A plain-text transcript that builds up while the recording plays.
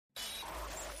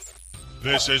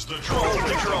This is the Troll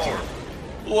Patrol.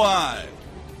 Live.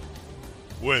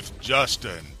 With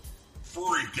Justin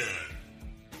Freakin'.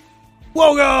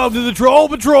 Welcome to the Troll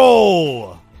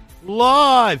Patrol.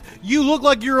 Live. You look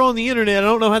like you're on the internet. I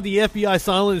don't know how the FBI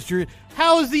silenced your...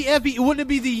 How is the FBI... Wouldn't it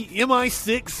be the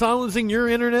MI6 silencing your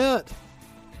internet?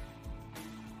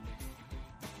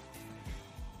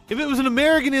 If it was an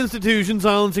American institution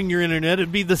silencing your internet,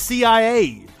 it'd be the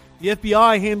CIA. The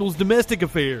FBI handles domestic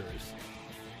affairs.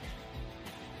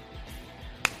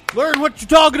 Learn what you're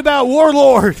talking about,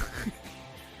 warlord.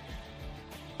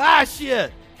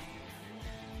 Shit.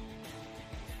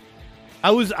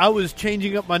 I was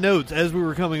changing up my notes as we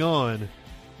were coming on.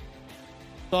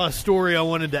 Saw a story I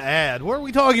wanted to add. What are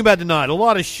we talking about tonight? A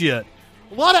lot of shit.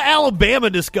 A lot of Alabama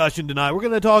discussion tonight. We're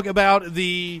going to talk about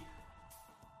the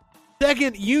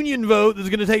second union vote that's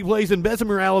going to take place in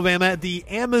Bessemer, Alabama at the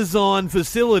Amazon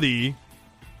facility.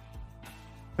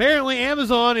 Apparently,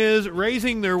 Amazon is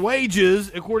raising their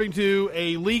wages, according to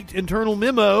a leaked internal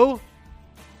memo.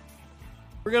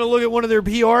 We're going to look at one of their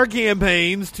PR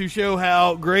campaigns to show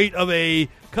how great of a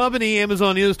company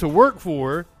Amazon is to work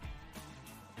for.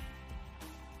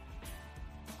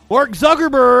 Mark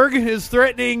Zuckerberg is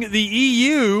threatening the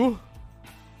EU.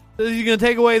 Says he's going to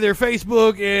take away their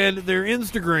Facebook and their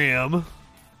Instagram.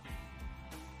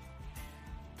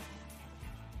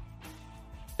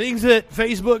 Things that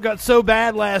Facebook got so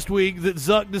bad last week that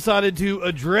Zuck decided to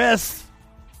address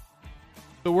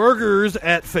the workers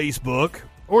at Facebook,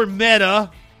 or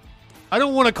Meta. I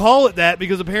don't want to call it that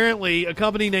because apparently a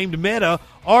company named Meta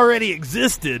already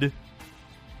existed.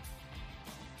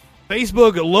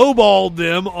 Facebook lowballed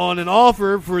them on an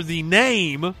offer for the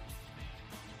name.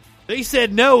 They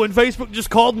said no, and Facebook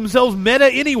just called themselves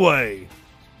Meta anyway.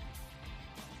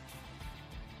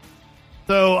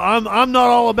 So I'm not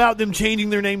all about them changing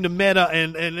their name to Meta,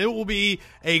 and it will be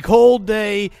a cold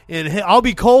day, and I'll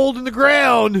be cold in the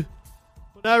ground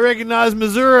when I recognize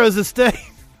Missouri as a state.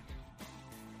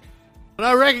 When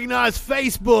I recognize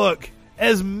Facebook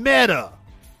as Meta.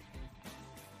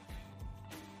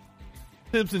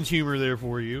 Simpsons humor there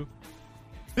for you.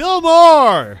 Bill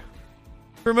Maher,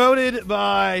 promoted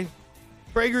by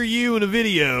PragerU in a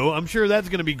video. I'm sure that's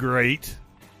going to be great.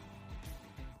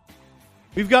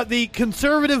 We've got the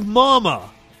Conservative Mama.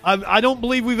 I don't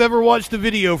believe we've ever watched a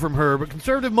video from her, but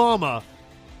Conservative Mama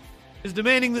is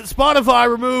demanding that Spotify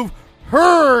remove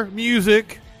her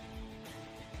music.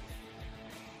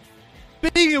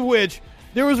 Speaking of which,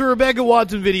 there was a Rebecca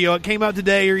Watson video. It came out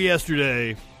today or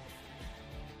yesterday,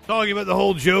 talking about the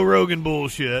whole Joe Rogan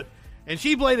bullshit. And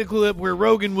she played a clip where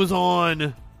Rogan was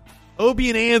on Opie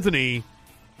and Anthony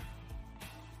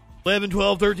 11,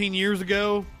 12, 13 years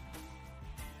ago.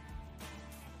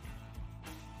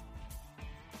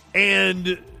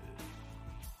 And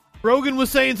Rogan was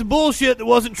saying some bullshit that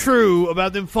wasn't true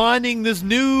about them finding this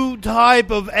new type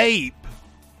of ape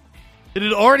that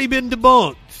had already been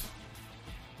debunked.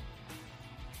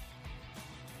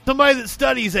 Somebody that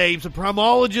studies apes, a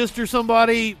primatologist or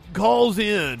somebody, calls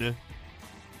in.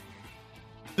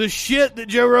 The shit that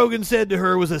Joe Rogan said to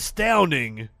her was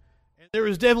astounding. And there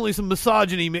was definitely some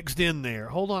misogyny mixed in there.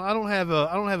 Hold on, I don't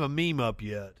have a meme up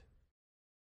yet.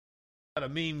 Got a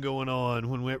meme going on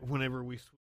whenever we...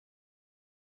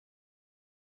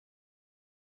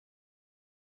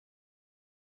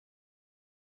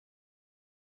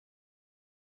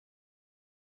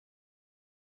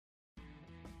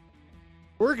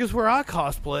 Work is where I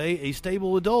cosplay a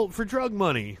stable adult for drug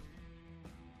money.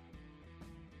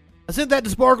 I sent that to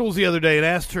Sparkles the other day and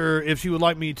asked her if she would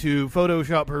like me to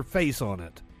Photoshop her face on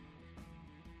it.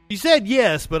 She said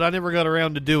yes, but I never got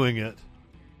around to doing it.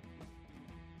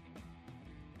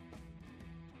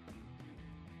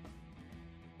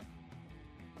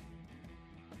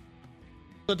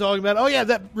 Talking about, oh yeah,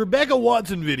 that Rebecca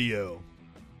Watson video.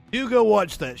 Do go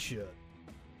watch that shit.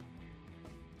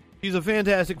 She's a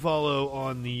fantastic follow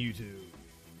on the YouTube.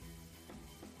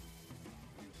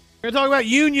 We're going to talk about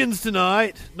unions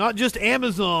tonight, not just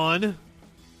Amazon.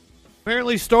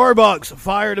 Apparently Starbucks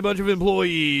fired a bunch of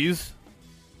employees.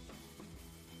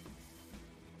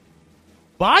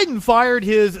 Biden fired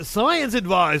his science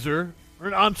advisor.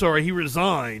 He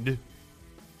resigned.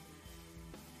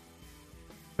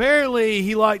 Apparently,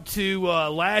 he liked to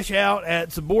lash out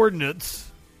at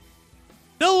subordinates.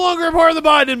 No longer a part of the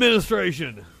Biden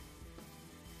administration.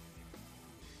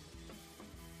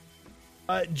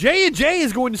 J&J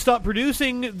is going to stop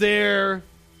producing their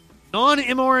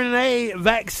non-mRNA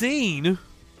vaccine.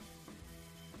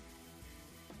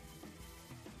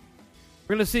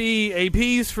 We're going to see a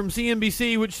piece from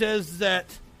CNBC which says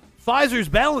that Pfizer's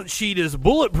balance sheet is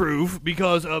bulletproof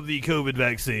because of the COVID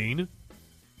vaccine.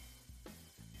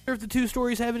 wonder if the two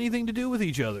stories have anything to do with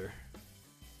each other.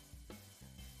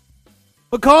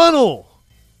 McConnell!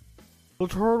 The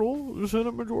Turtle, the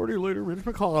Senate Majority Leader Mitch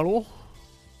McConnell,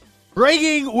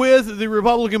 breaking with the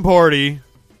Republican Party,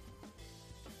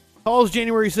 calls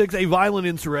January 6th a violent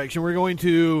insurrection. We're going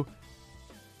to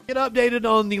get updated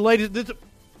on the latest.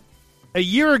 A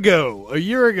year ago,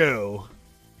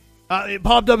 it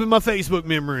popped up in my Facebook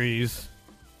memories.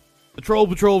 The Troll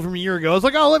Patrol from a year ago. I was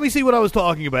like, oh, let me see what I was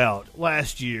talking about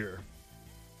last year.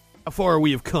 How far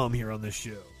we have come here on this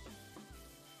show.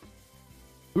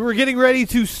 We were getting ready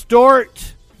to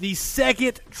start the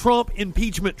second Trump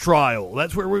impeachment trial.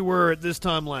 That's where we were at this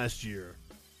time last year.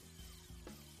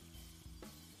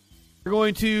 We're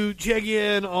going to check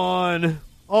in on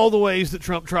all the ways that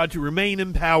Trump tried to remain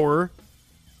in power.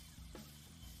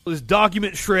 His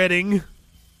document shredding.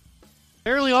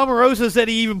 Apparently Omarosa said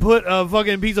he even put a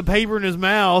fucking piece of paper in his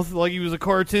mouth like he was a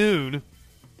cartoon.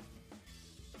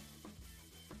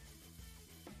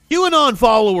 QAnon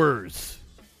followers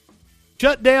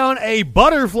shut down a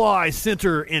butterfly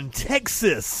center in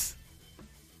Texas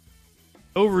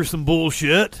over some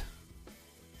bullshit.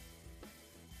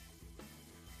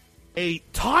 A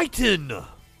titan.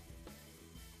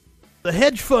 The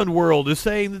hedge fund world is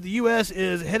saying that the U.S.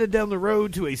 is headed down the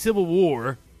road to a civil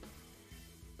war.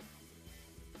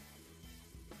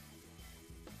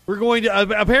 We're going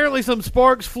to... apparently some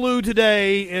sparks flew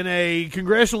today in a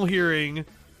congressional hearing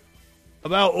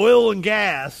about oil and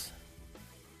gas.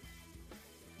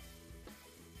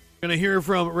 We're going to hear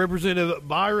from Representative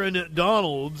Byron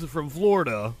Donalds from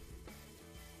Florida.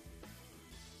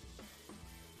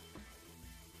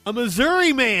 A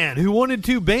Missouri man who wanted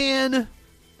to ban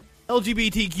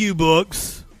LGBTQ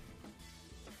books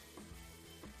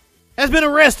has been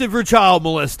arrested for child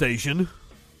molestation.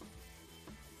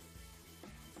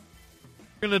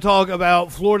 We're going to talk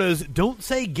about Florida's Don't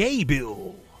Say Gay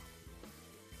bill.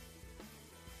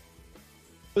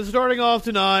 But starting off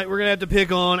tonight, we're going to have to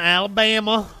pick on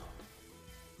Alabama.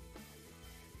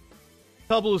 A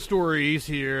couple of stories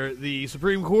here. The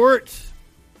Supreme Court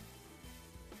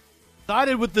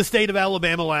sided with the state of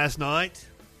Alabama last night.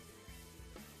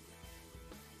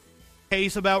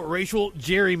 Case about racial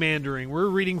gerrymandering. We're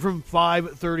reading from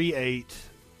 538.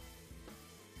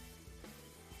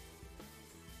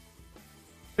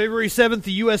 February 7th,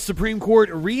 the U.S. Supreme Court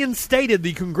reinstated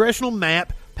the congressional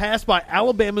map passed by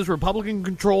Alabama's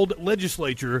Republican-controlled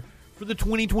legislature for the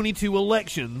 2022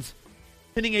 elections,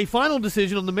 pending a final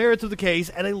decision on the merits of the case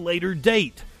at a later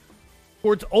date. The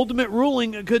court's ultimate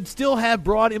ruling could still have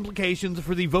broad implications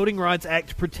for the Voting Rights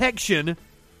Act protection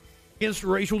against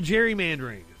racial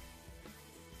gerrymandering.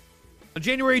 On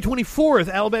January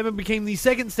 24th, Alabama became the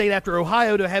second state after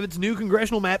Ohio to have its new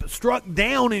congressional map struck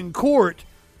down in court,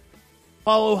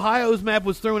 while Ohio's map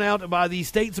was thrown out by the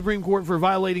state Supreme Court for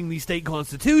violating the state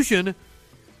constitution.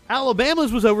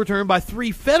 Alabama's was overturned by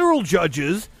 3 federal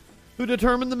judges who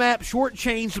determined the map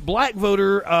shortchanged black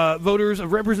voters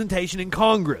of representation in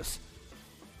Congress.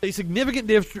 A significant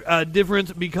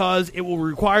difference because it will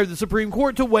require the Supreme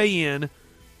Court to weigh in,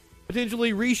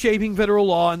 potentially reshaping federal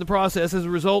law in the process. As a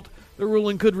result, the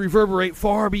ruling could reverberate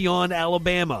far beyond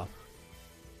Alabama.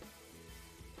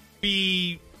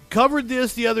 We covered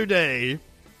this the other day.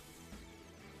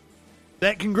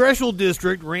 That congressional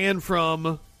district ran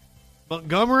from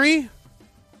Montgomery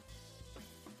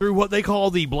through what they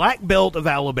call the Black Belt of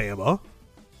Alabama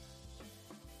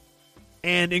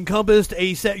and encompassed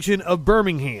a section of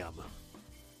Birmingham.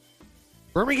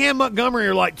 Birmingham and Montgomery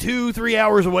are like 2-3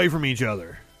 hours away from each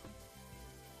other.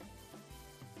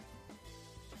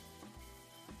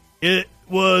 It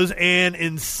was an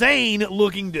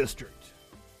insane-looking district.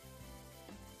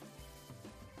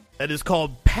 That is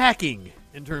called packing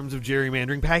in terms of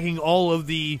gerrymandering, packing all of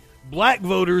the black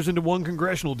voters into one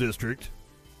congressional district.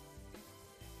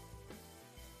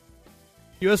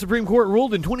 The U.S. Supreme Court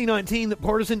ruled in 2019 that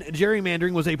partisan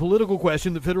gerrymandering was a political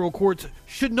question that federal courts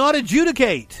should not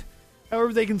adjudicate.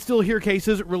 However, they can still hear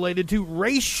cases related to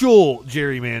racial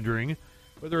gerrymandering,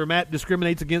 whether a map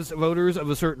discriminates against voters of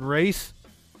a certain race.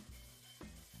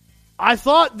 I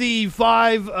thought the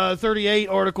 538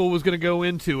 article was going to go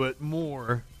into it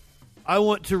more. I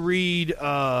want to read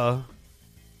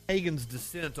Hagan's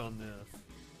dissent on this.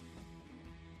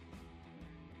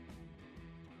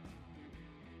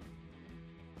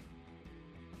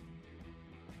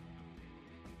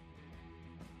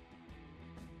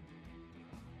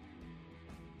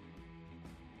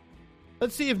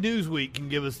 Let's see if Newsweek can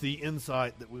give us the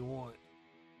insight that we want.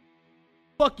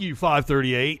 Fuck you,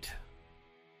 538.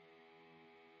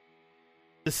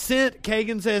 Dissent,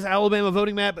 Kagan says Alabama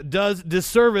voting map does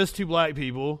disservice to black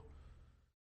people.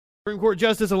 Supreme Court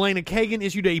Justice Elena Kagan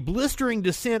issued a blistering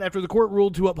dissent after the court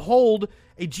ruled to uphold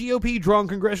a GOP-drawn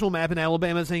congressional map in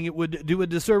Alabama, saying it would do a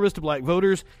disservice to black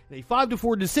voters. In a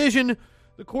 5-4 decision,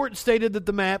 the court stated that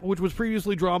the map, which was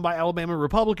previously drawn by Alabama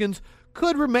Republicans,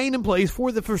 could remain in place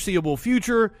for the foreseeable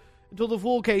future until the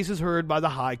full case is heard by the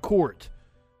High Court.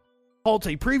 Halts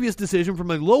a previous decision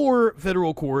from a lower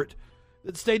federal court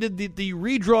that stated that the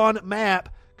redrawn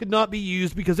map could not be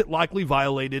used because it likely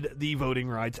violated the Voting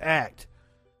Rights Act.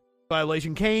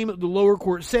 Violation came, the lower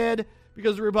court said,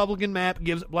 because the Republican map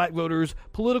gives black voters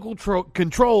political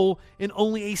control in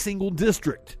only a single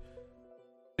district.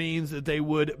 It means that they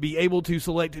would be able to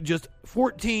select just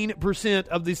 14%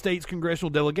 of the state's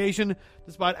congressional delegation,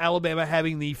 despite Alabama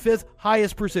having the 5th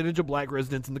highest percentage of black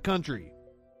residents in the country.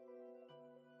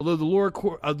 Although the lower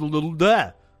court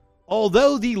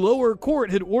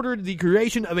had ordered the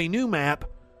creation of a new map,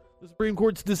 the Supreme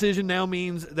Court's decision now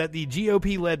means that the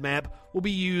GOP-led map will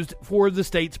be used for the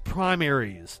state's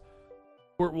primaries.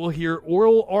 The court will hear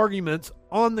oral arguments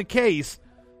on the case.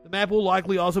 The map will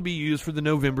likely also be used for the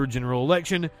November general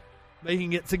election,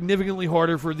 making it significantly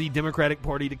harder for the Democratic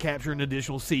Party to capture an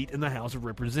additional seat in the House of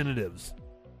Representatives.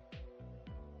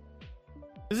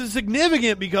 This is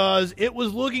significant because it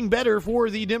was looking better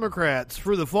for the Democrats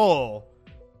for the fall,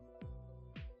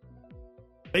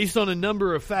 based on a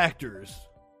number of factors.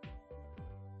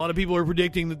 A lot of people are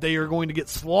predicting that they are going to get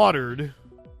slaughtered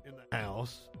in the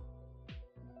House.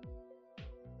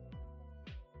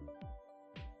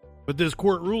 But this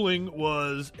court ruling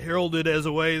was heralded as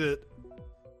a way that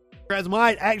Democrats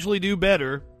might actually do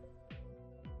better.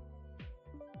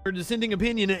 Her dissenting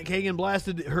opinion, Kagan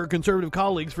blasted her conservative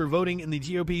colleagues for voting in the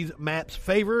GOP's map's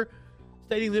favor,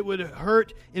 stating that it would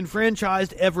hurt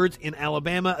enfranchised efforts in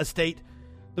Alabama, a state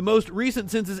the most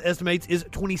recent census estimates is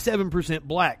 27%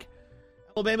 black.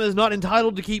 Alabama is not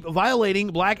entitled to keep violating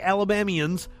black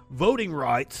Alabamians' voting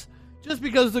rights just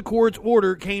because the court's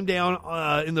order came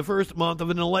down in the first month of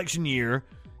an election year,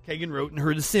 Kagan wrote in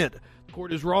her dissent. The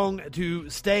court is wrong to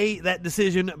stay that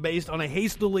decision based on a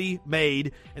hastily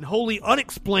made and wholly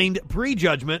unexplained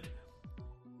prejudgment.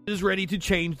 It is ready to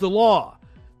change the law.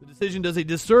 The decision does a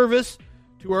disservice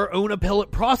to our own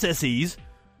appellate processes,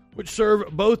 which serve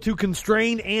both to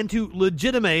constrain and to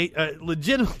legitimate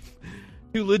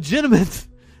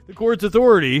the court's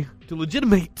authority. To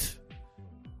legitimate,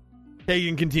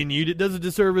 Kagan continued, it does a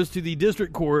disservice to the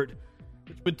district court,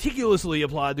 which meticulously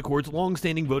applied the court's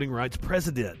long-standing voting rights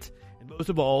precedent. And most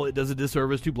of all, it does a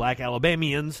disservice to black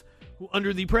Alabamians, who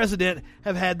under the precedent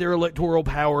have had their electoral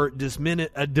power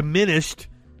diminished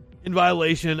in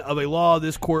violation of a law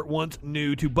this court once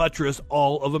knew to buttress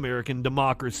all of American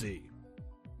democracy.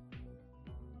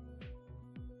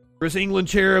 Chris England,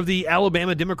 chair of the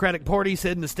Alabama Democratic Party,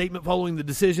 said in a statement following the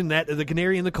decision that the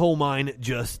canary in the coal mine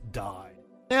just died.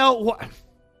 Now, it's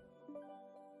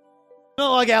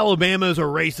not like Alabama is a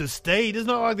racist state. It's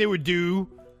not like they would do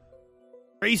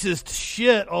racist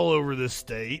shit all over this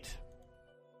state.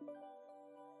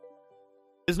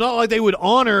 It's not like they would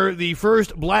honor the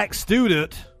first black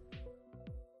student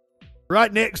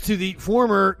right next to the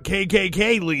former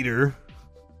KKK leader.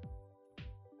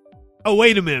 Oh,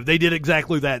 wait a minute. They did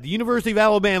exactly that. The University of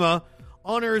Alabama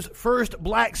honors first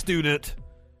black student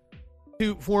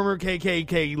to former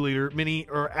KKK leader. Many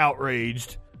are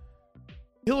outraged.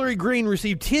 Hillary Green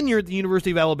received tenure at the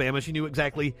University of Alabama. She knew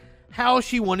exactly how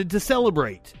she wanted to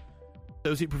celebrate.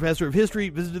 Associate professor of history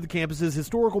visited the campus's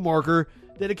historical marker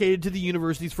dedicated to the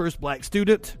university's first black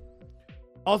student,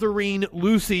 Autherine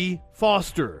Lucy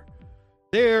Foster.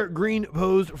 There, Green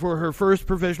posed for her first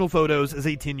professional photos as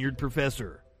a tenured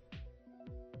professor.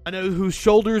 I know whose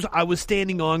shoulders I was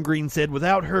standing on, Green said.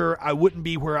 Without her, I wouldn't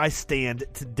be where I stand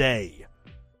today.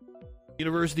 The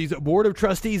university's Board of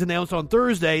Trustees announced on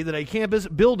Thursday that a campus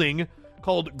building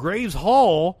called Graves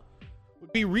Hall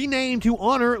would be renamed to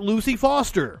honor Lucy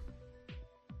Foster.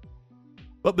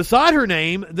 But beside her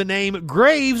name, the name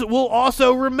Graves will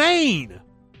also remain,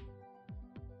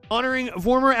 honoring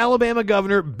former Alabama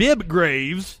Governor Bibb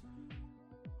Graves,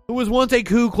 who was once a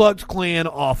Ku Klux Klan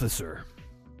officer.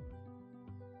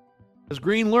 As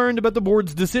Green learned about the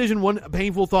board's decision, one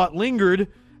painful thought lingered.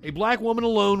 A black woman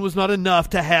alone was not enough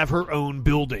to have her own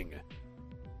building.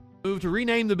 The move to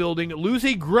rename the building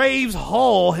Lucy Graves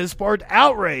Hall has sparked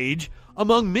outrage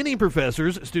among many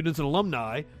professors, students, and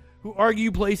alumni who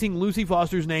argue placing Lucy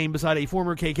Foster's name beside a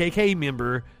former KKK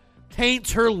member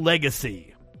taints her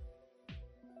legacy.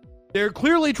 They're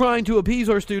clearly trying to appease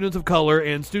our students of color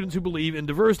and students who believe in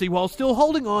diversity while still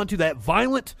holding on to that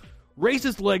violent,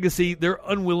 racist legacy they're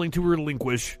unwilling to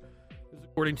relinquish,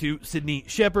 according to Sydney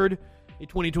Shepard, a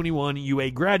 2021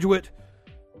 UA graduate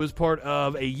was part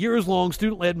of a years-long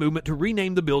student-led movement to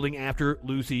rename the building after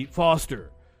Lucy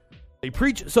Foster. They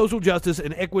preach social justice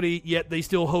and equity, yet they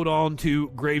still hold on to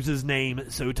Graves' name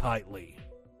so tightly.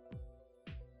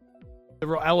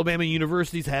 Several Alabama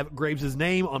universities have Graves'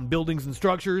 name on buildings and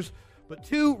structures, but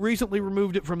 2 recently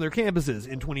removed it from their campuses.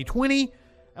 In 2020,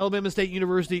 Alabama State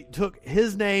University took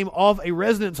his name off a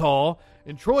residence hall,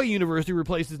 and Troy University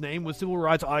replaced his name with civil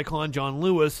rights icon John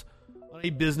Lewis on a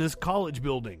business college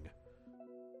building.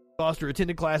 Foster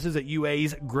attended classes at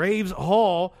UA's Graves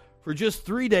Hall for just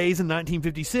 3 days in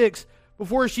 1956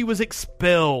 before she was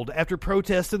expelled after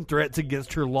protests and threats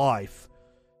against her life.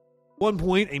 At one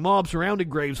point, a mob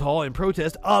surrounded Graves Hall in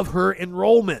protest of her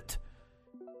enrollment.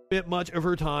 Spent much of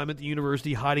her time at the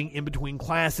university hiding in between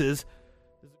classes,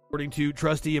 according to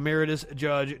Trustee Emeritus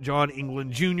Judge John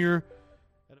England Jr.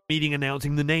 at a meeting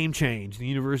announcing the name change. The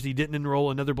university didn't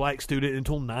enroll another black student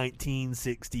until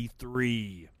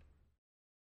 1963.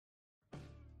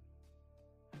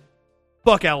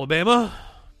 Fuck Alabama.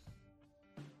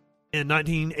 In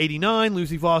 1989,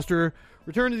 Lucy Foster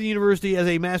returned to the university as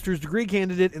a master's degree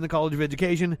candidate in the College of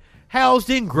Education,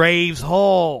 housed in Graves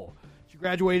Hall. She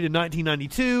graduated in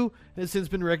 1992 and has since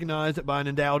been recognized by an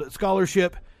endowed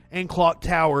scholarship and clock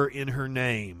tower in her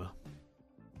name.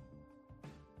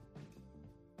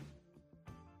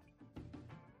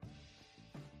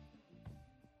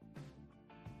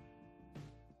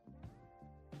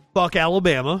 Fuck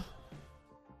Alabama.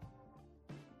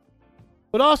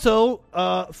 But also,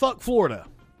 fuck Florida.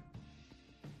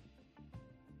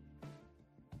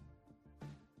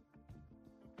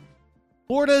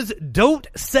 Florida's Don't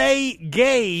Say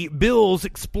Gay bills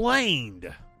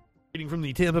explained. Reading from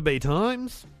the Tampa Bay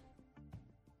Times.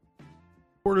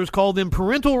 Reporters call them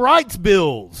parental rights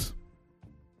bills.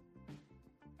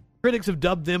 Critics have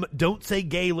dubbed them Don't Say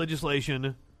Gay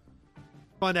legislation.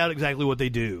 Find out exactly what they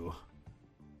do.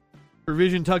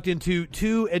 Provision tucked into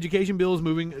 2 education bills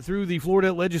moving through the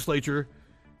Florida legislature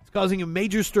is causing a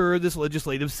major stir this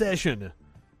legislative session.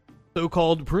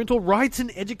 So-called parental rights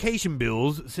and education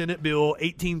bills, Senate Bill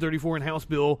 1834 and House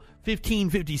Bill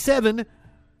 1557,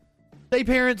 say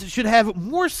parents should have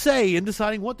more say in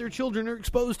deciding what their children are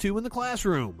exposed to in the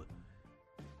classroom.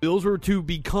 If bills were to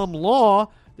become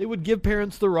law, they would give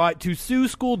parents the right to sue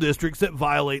school districts that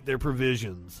violate their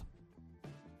provisions.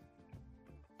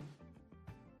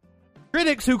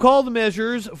 Critics who call the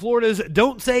measures Florida's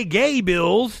Don't Say Gay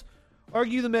bills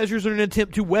argue the measures are an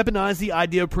attempt to weaponize the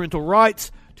idea of parental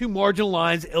rights to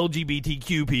marginalize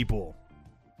LGBTQ people.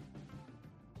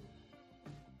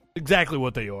 Exactly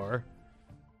what they are.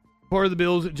 Part of the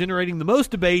bills generating the most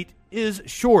debate is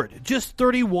short, just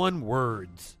 31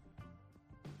 words.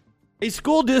 A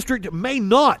school district may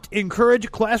not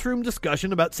encourage classroom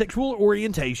discussion about sexual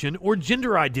orientation or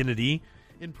gender identity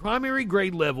in primary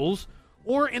grade levels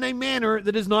or in a manner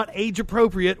that is not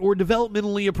age-appropriate or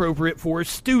developmentally appropriate for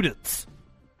students.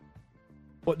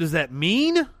 What does that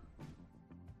mean?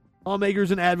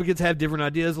 Lawmakers and advocates have different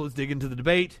ideas. Let's dig into the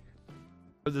debate.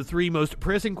 Are the 3 most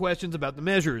pressing questions about the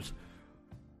measures.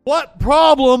 What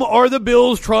problem are the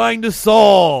bills trying to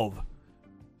solve?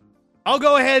 I'll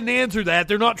go ahead and answer that.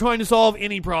 They're not trying to solve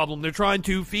any problem. They're trying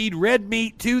to feed red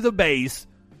meat to the base.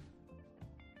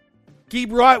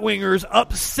 Keep right-wingers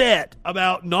upset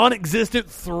about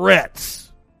non-existent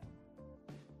threats.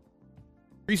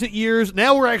 Recent years,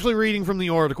 now we're actually reading from the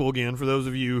article again for those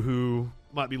of you who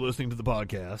might be listening to the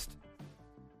podcast.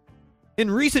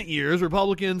 In recent years,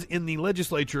 Republicans in the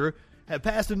legislature have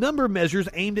passed a number of measures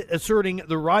aimed at asserting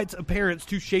the rights of parents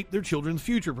to shape their children's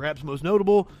future. Perhaps most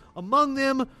notable among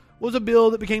them was a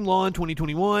bill that became law in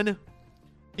 2021.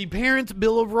 The Parents'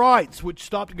 Bill of Rights, which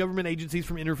stopped government agencies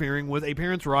from interfering with a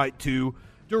parent's right to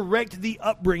direct the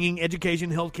upbringing,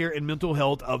 education, healthcare, and mental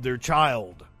health of their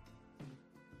child.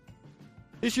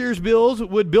 This year's bills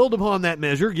would build upon that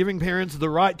measure, giving parents the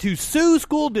right to sue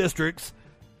school districts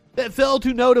that fail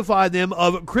to notify them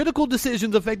of critical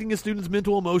decisions affecting a student's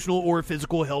mental, emotional, or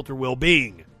physical health or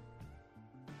well-being.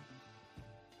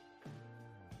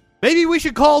 Maybe we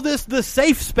should call this the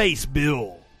Safe Space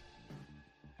Bill.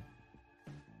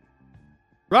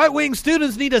 Right-wing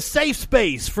students need a safe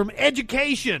space from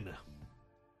education.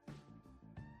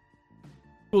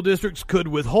 School districts could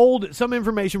withhold some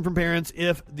information from parents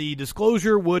if the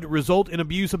disclosure would result in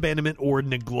abuse, abandonment, or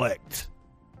neglect.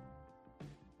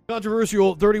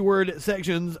 Controversial 31-word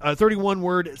sections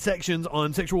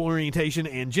on sexual orientation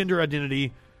and gender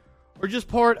identity are just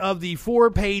part of the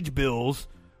 4-page bills,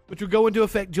 which would go into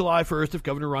effect July 1st if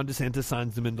Governor Ron DeSantis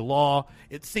signs them into law.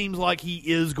 It seems like he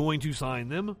is going to sign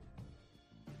them.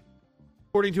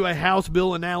 According to a House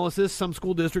bill analysis, some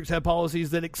school districts have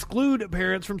policies that exclude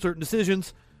parents from certain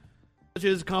decisions. such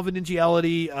as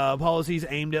confidentiality policies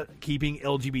aimed at keeping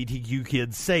LGBTQ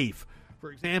kids safe.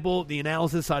 For example, the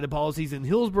analysis cited policies in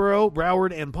Hillsborough,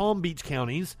 Broward, and Palm Beach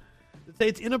counties that say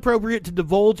it's inappropriate to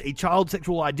divulge a child's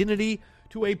sexual identity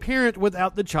to a parent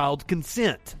without the child's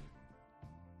consent.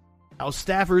 House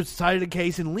staffers cited a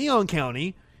case in Leon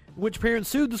County in which parents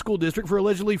sued the school district for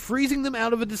allegedly freezing them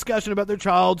out of a discussion about their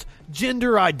child's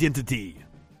gender identity.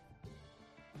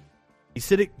 A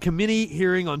Senate committee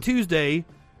hearing on Tuesday,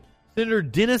 Senator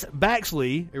Dennis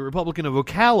Baxley, a Republican of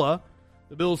Ocala,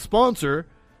 the bill's sponsor,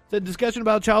 said discussion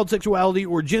about child sexuality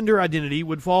or gender identity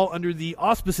would fall under the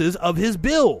auspices of his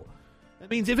bill. That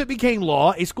means if it became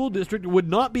law, a school district would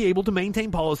not be able to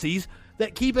maintain policies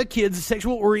that keep a kid's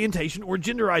sexual orientation or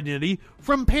gender identity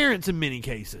from parents in many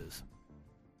cases.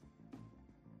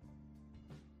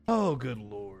 Oh, good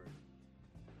Lord.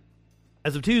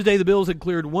 As of Tuesday, the bills had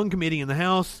cleared one committee in the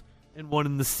House and one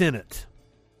in the Senate.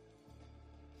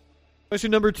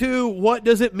 Question number 2, what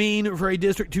does it mean for a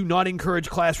district to not encourage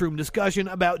classroom discussion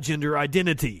about gender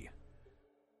identity?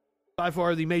 By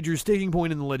far the major sticking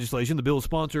point in the legislation, the bill's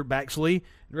sponsor, Baxley,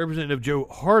 and Representative Joe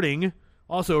Harding,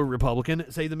 also a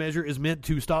Republican, say the measure is meant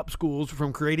to stop schools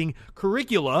from creating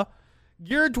curricula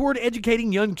geared toward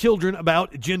educating young children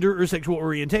about gender or sexual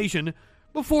orientation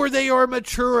before they are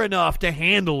mature enough to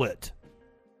handle it.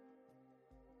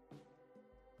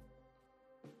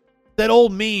 That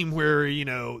old meme where,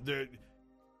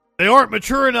 they aren't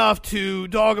mature enough to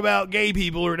talk about gay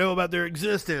people or know about their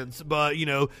existence, but,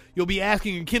 you'll be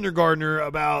asking a kindergartner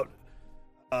about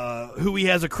who he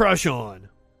has a crush on.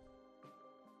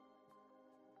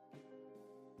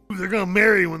 Who they're going to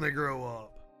marry when they grow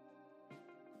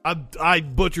up. I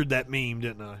butchered that meme,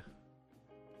 didn't I?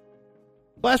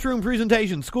 Classroom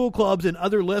presentations, school clubs, and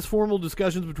other less formal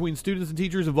discussions between students and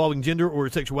teachers involving gender or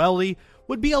sexuality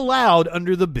would be allowed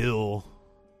under the bill.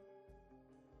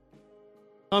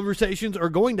 Conversations are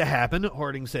going to happen,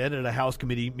 Harding said at a House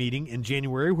committee meeting in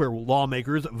January where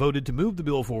lawmakers voted to move the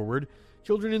bill forward.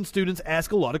 Children and students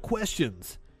ask a lot of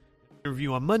questions. In an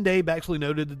interview on Monday, Baxley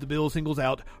noted that the bill singles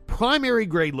out primary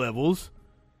grade levels,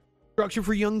 structure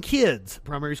for young kids.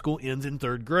 Primary school ends in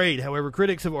 3rd grade. However,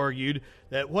 critics have argued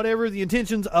that whatever the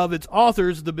intentions of its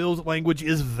authors, the bill's language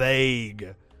is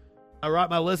vague. I write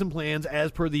my lesson plans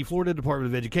as per the Florida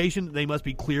Department of Education. They must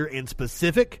be clear and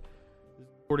specific.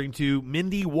 According to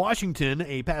Mindy Washington,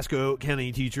 a Pasco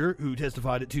County teacher who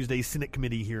testified at Tuesday's Senate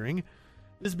committee hearing,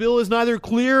 this bill is neither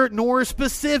clear nor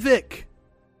specific.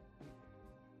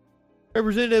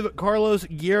 Representative Carlos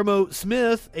Guillermo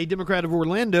Smith, a Democrat of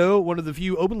Orlando, one of the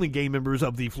few openly gay members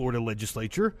of the Florida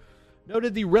legislature,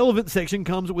 noted the relevant section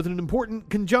comes with an important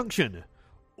conjunction,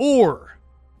 or.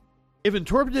 If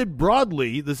interpreted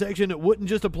broadly, the section wouldn't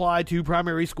just apply to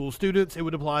primary school students, it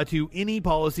would apply to any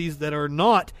policies that are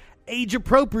not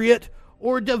age-appropriate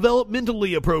or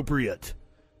developmentally appropriate.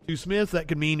 To Smith, that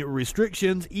could mean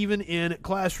restrictions even in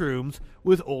classrooms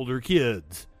with older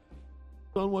kids.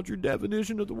 On what your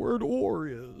definition of the word "or"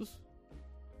 is.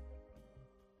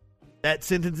 That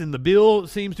sentence in the bill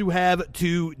seems to have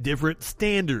 2 different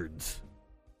standards.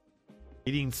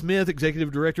 Nadine Smith,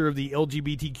 executive director of the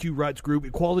LGBTQ rights group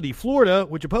Equality Florida,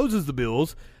 which opposes the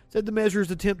bills, said the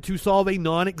measures attempt to solve a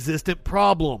non-existent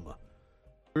problem.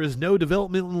 There is no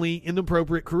developmentally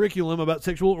inappropriate curriculum about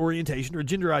sexual orientation or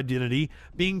gender identity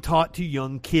being taught to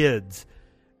young kids.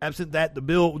 Absent that, the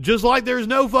bill, just like there's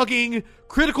no fucking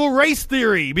critical race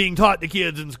theory being taught to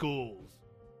kids in schools.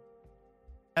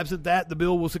 Absent that, the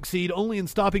bill will succeed only in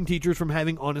stopping teachers from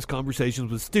having honest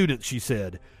conversations with students, she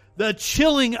said. The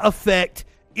chilling effect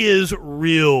is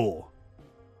real.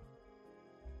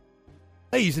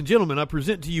 Ladies and gentlemen, I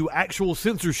present to you actual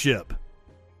censorship.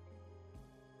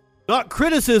 Not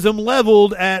criticism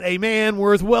leveled at a man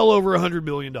worth well over $100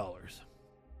 million.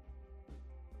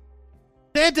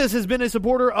 DeSantis has been a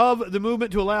supporter of the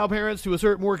movement to allow parents to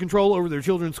assert more control over their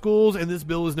children's schools, and this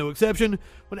bill is no exception.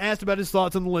 When asked about his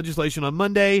thoughts on the legislation on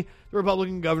Monday, the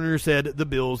Republican governor said the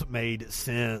bills made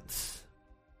sense.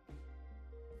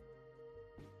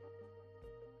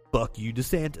 Fuck you,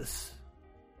 DeSantis.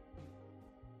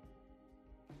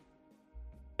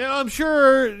 Now, I'm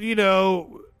sure,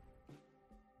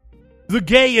 the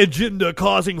gay agenda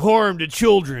causing harm to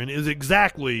children is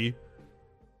exactly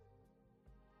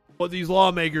what these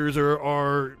lawmakers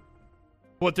are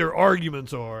what their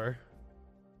arguments are.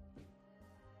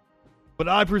 But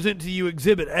I present to you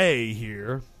Exhibit A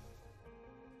here.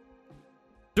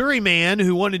 Missouri man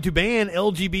who wanted to ban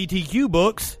LGBTQ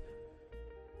books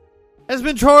has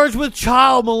been charged with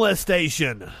child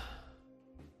molestation.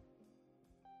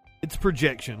 It's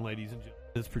projection, ladies and gentlemen.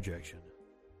 It's projection.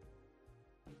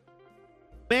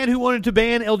 A man who wanted to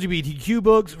ban LGBTQ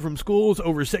books from schools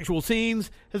over sexual scenes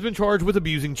has been charged with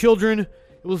abusing children. It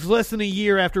was less than a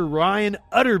year after Ryan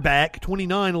Utterback,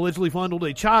 29, allegedly fondled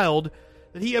a child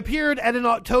that he appeared at an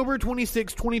October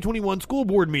 26, 2021 school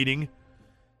board meeting.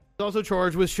 He's also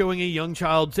charged with showing a young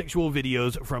child sexual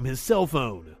videos from his cell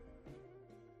phone.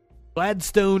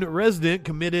 Gladstone resident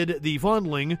committed the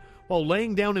fondling while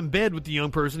laying down in bed with the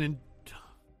young person and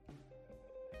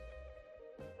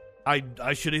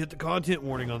I should have hit the content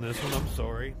warning on this one. I'm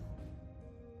sorry.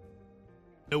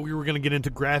 No, we were going to get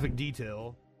into graphic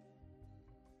detail.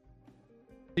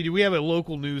 Hey, do we have a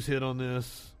local news hit on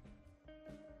this?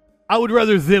 I would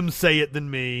rather them say it than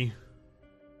me.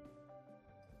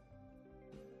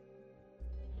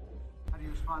 How do you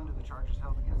respond to the charges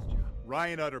held against you?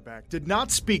 Ryan Utterback did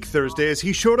not speak Thursday as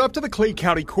he showed up to the Clay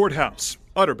County Courthouse.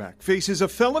 Utterback faces a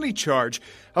felony charge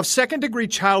of second-degree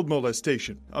child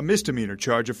molestation, a misdemeanor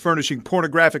charge of furnishing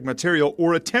pornographic material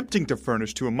or attempting to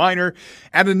furnish to a minor,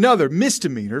 and another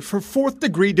misdemeanor for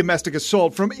fourth-degree domestic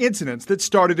assault from incidents that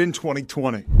started in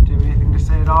 2020. Do you have anything to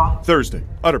say at all? Thursday,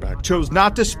 Utterback chose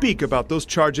not to speak about those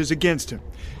charges against him.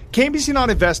 KMBC Not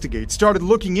Investigate started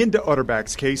looking into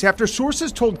Utterback's case after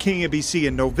sources told KMBC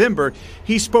in November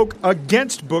he spoke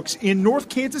against books in North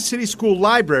Kansas City school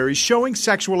libraries showing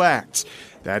sexual acts.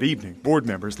 That evening, board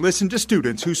members listened to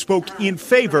students who spoke in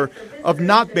favor of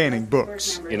not banning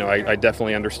books. You know, I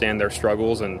definitely understand their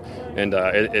struggles, and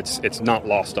it's not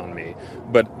lost on me.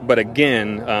 But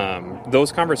again,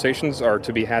 those conversations are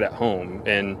to be had at home,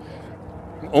 and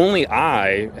only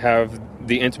I have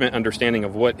the intimate understanding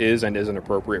of what is and isn't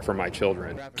appropriate for my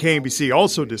children. KMBC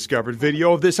also discovered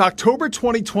video of this October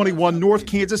 2021 North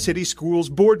Kansas City Schools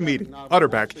board meeting.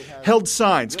 Utterback held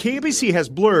signs KMBC has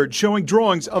blurred showing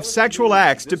drawings of sexual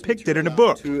acts depicted in a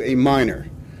book. To a minor,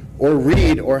 or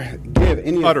read or give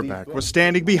any Utterback was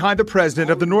standing behind the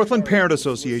president of the Northland Parent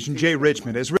Association, Jay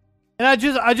Richmond. And I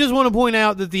just want to point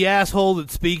out that the asshole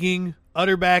that's speaking,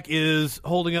 Utterback, is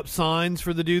holding up signs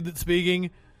for the dude that's speaking.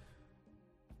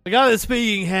 The guy that's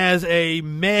speaking has a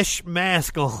mesh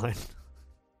mask on.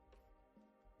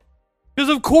 Because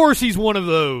of course he's one of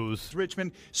those.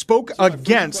 Richmond spoke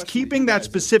against keeping that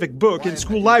specific book in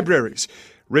school libraries.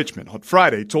 Richmond on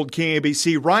Friday told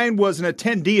KABC Ryan was an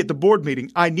attendee at the board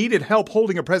meeting. I needed help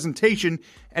holding a presentation,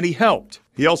 and he helped.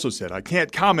 He also said, I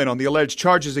can't comment on the alleged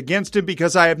charges against him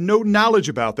because I have no knowledge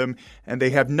about them, and they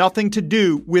have nothing to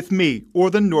do with me or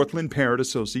the Northland Parent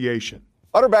Association.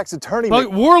 Utterback's attorney...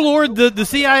 Warlord, the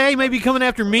CIA may be coming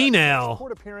after me now.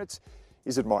 Court appearance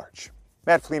is in March.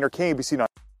 Matt Fleener, KABC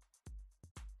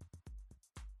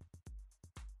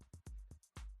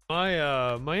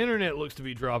 9. My internet looks to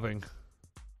be dropping.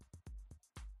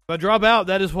 If I drop out,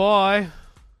 that is why.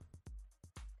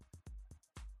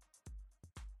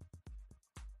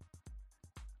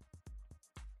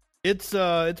 It's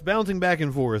bouncing back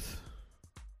and forth.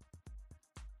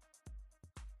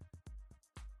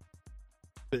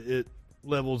 It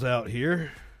levels out here.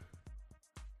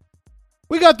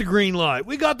 We got the green light.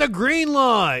 We got the green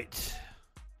light.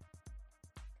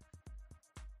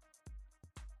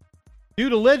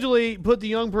 Dude allegedly put the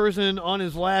young person on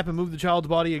his lap and moved the child's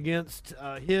body against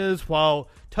his while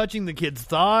touching the kid's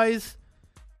thighs.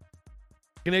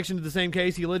 In connection to the same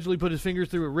case, he allegedly put his fingers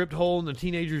through a ripped hole in the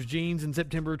teenager's jeans in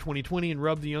September 2020 and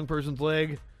rubbed the young person's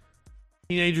leg.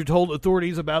 The teenager told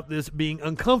authorities about this being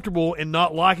uncomfortable and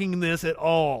not liking this at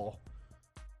all.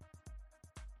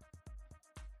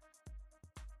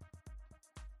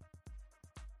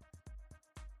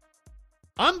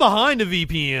 I'm behind a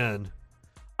VPN.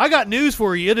 I got news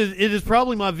for you. It is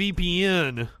probably my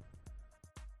VPN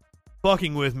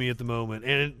fucking with me at the moment,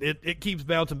 and it keeps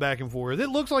bouncing back and forth. It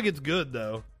looks like it's good,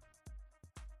 though.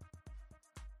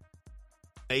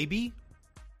 Maybe.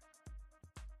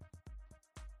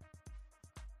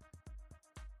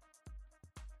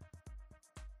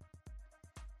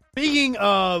 Speaking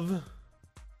of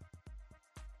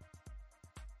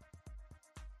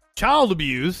child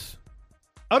abuse,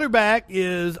 Utterback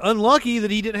is unlucky that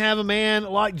he didn't have a man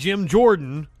like Jim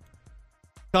Jordan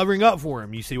covering up for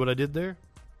him. You see what I did there?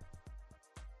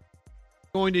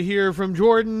 Going to hear from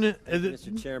Jordan.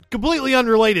 Mr. Chair. Completely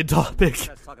unrelated topic.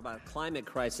 Let's talk about a climate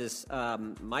crisis.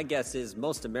 My guess is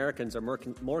most Americans are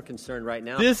more concerned right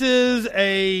now. This is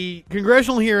a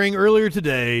congressional hearing earlier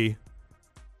today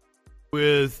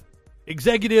with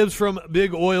executives from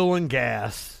big oil and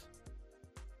gas.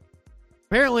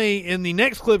 Apparently, in the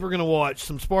next clip we're going to watch,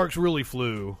 some sparks really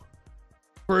flew.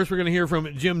 First, we're going to hear from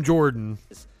Jim Jordan.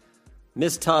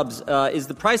 Ms. Tubbs, is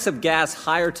the price of gas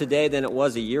higher today than it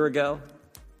was a year ago?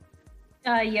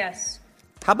 Yes.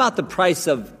 How about the price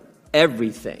of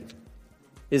everything?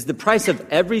 Is the price of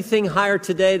everything higher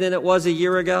today than it was a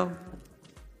year ago?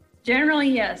 Generally,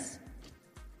 yes.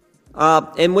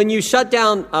 And when you shut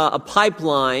down a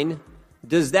pipeline,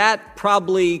 is that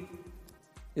probably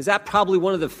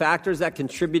one of the factors that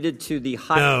contributed to the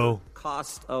higher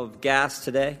cost of gas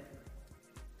today?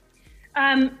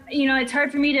 It's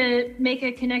hard for me to make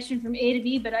a connection from A to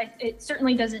B, but it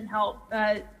certainly doesn't help.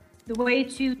 The way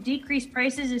to decrease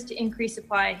prices is to increase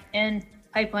supply, and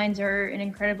pipelines are an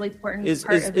incredibly important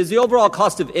part of it. Is the overall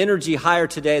cost of energy higher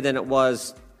today than it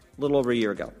was a little over a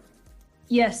year ago?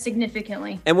 Yes,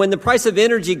 significantly. And when the price of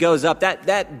energy goes up,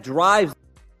 that drives...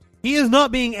 He is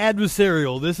not being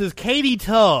adversarial. This is Katie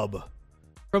Tubb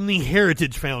from the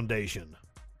Heritage Foundation.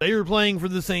 They are playing for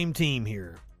the same team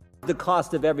here. The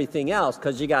cost of everything else,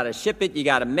 because you got to ship it, you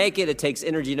got to make it. It takes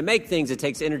energy to make things. It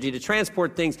takes energy to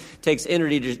transport things. It takes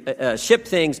energy to ship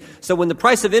things. So when the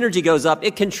price of energy goes up,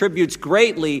 it contributes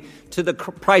greatly to the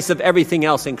price of everything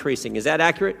else increasing. Is that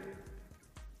accurate?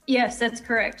 Yes, that's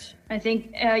correct. I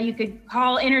think you could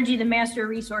call energy the master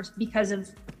resource because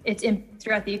of its impact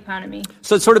throughout the economy.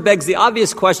 So it sort of begs the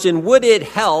obvious question, would it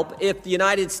help if the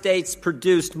United States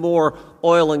produced more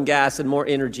oil and gas and more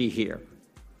energy here?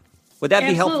 Would that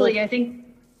be helpful? Absolutely. I think,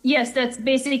 yes, that's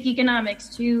basic economics.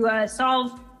 To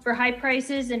solve for high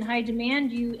prices and high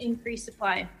demand, you increase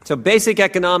supply. So basic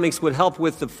economics would help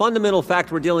with the fundamental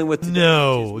fact we're dealing with today.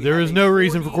 No, there is no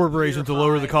reason for corporations to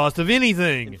lower the cost of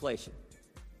anything. Inflation.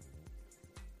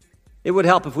 It would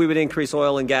help if we would increase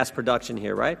oil and gas production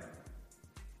here, right?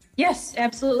 Yes,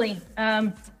 absolutely.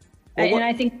 And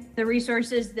I think the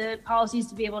resources, the policies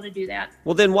to be able to do that.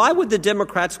 Well, then why would the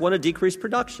Democrats want to decrease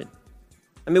production?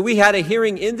 I mean, we had a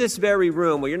hearing in this very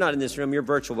room. Well, you're not in this room, you're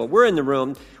virtual, but we're in the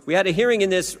room. We had a hearing in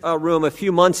this room a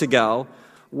few months ago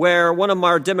where one of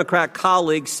our Democrat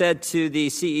colleagues said to the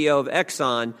CEO of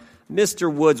Exxon,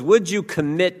 Mr. Woods, would you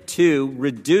commit to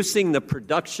reducing the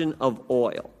production of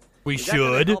oil? We Is should. That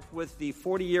going to help with the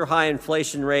 40-year high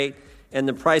inflation rate and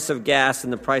the price of gas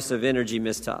and the price of energy,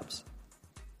 Ms. Tubbs?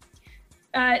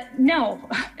 No,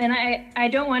 and I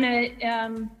don't want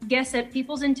to guess at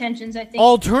people's intentions. I think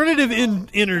alternative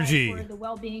energy for the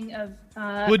well-being of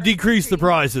would decrease the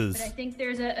prices. But I think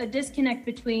there's a disconnect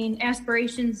between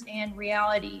aspirations and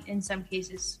reality in some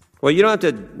cases. Well, you don't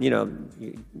have to,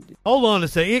 Hold on a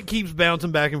second. It keeps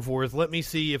bouncing back and forth. Let me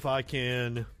see if I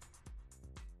can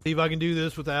do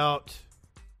this without.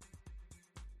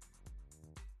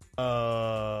 If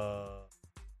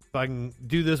I can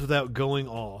do this without going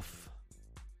off.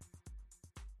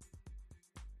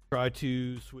 Try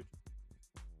to switch.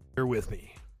 Bear with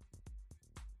me.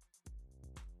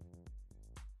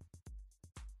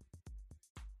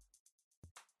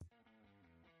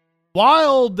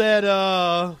 Wild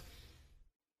that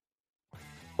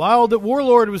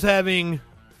Warlord was having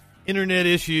internet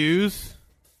issues.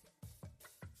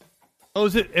 Oh,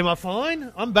 is it? Am I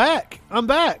fine? I'm back.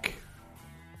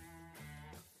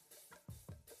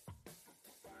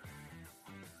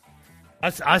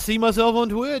 I see myself on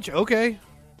Twitch. Okay.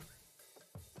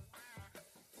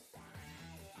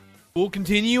 We'll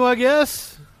continue, I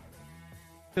guess.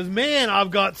 Because, man, I've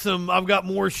got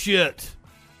more shit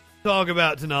to talk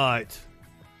about tonight.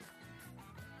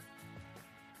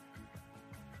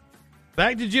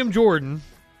 Back to Jim Jordan.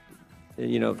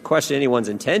 Question anyone's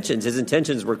intentions. His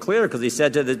intentions were clear because he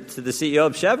said to the CEO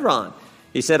of Chevron,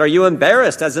 he said, are you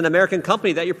embarrassed as an American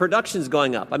company that your production's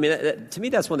going up? I mean, to me,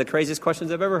 that's one of the craziest questions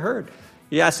I've ever heard.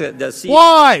 You ask the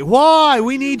CEO. Why?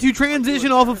 We need to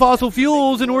transition off of fossil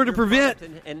fuels in order to prevent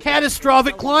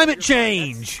catastrophic climate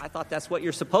change. I thought that's what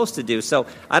you're supposed to do. So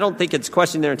I don't think it's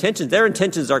questioning their intentions. Their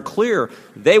intentions are clear.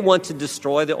 They want to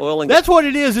destroy the oil and gas. That's what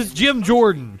it is. It's Jim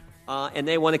Jordan. And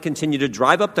they want to continue to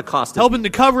drive up the cost. Helping to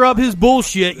cover up his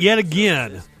bullshit yet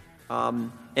again.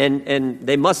 And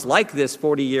they must like this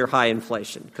 40-year high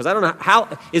inflation. Because I don't know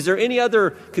how. Is there any other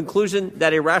conclusion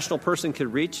that a rational person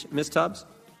could reach, Ms. Tubbs?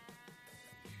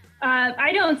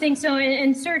 I don't think so.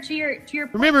 And sir, to your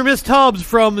point, remember Ms. Tubbs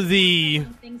from the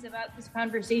things about this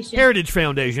conversation, Heritage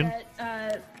Foundation.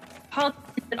 That,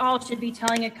 politicians at all should be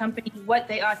telling a company what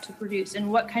they ought to produce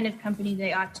and what kind of company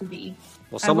they ought to be.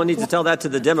 Well, someone needs to tell that to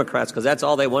the Democrats because that's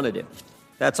all they want to do.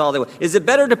 That's all they want. Is it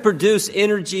better to produce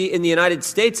energy in the United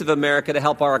States of America to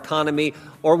help our economy,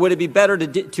 or would it be better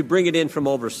to bring it in from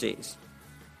overseas?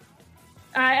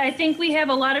 I think we have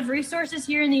a lot of resources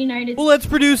here in the United States. Well, let's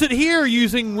produce it here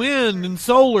using wind and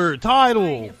solar,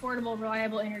 tidal. Affordable,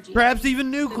 reliable energy. Perhaps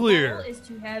even nuclear. The goal is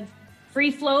to have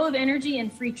free flow of energy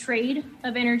and free trade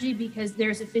of energy because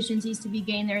there's efficiencies to be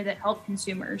gained there that help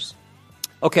consumers.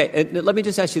 Okay, and let me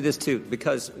just ask you this, too,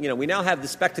 because, we now have the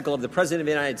spectacle of the President of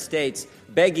the United States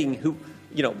begging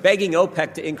begging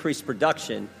OPEC to increase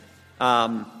production,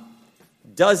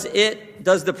 does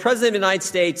the President of the United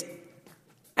States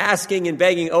asking and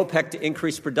begging OPEC to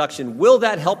increase production, will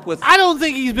that help with... I don't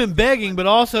think he's been begging, but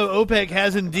also OPEC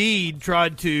has indeed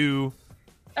tried to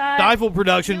stifle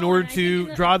production in order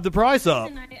to drive the price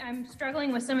up. I'm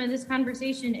struggling with some of this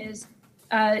conversation is,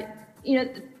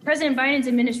 President Biden's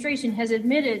administration has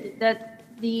admitted that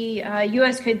the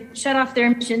U.S. could shut off their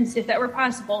emissions, if that were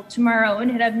possible, tomorrow, and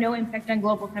it'd have no impact on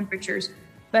global temperatures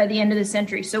by the end of the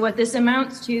century. So what this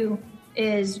amounts to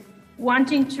is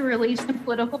wanting to release the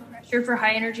political pressure for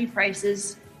high energy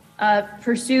prices,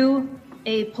 pursue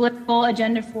a political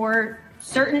agenda for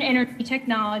certain energy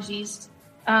technologies.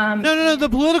 No. The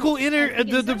political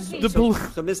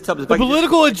the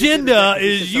political agenda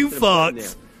is you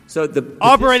fucks. So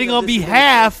operating on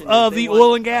behalf of the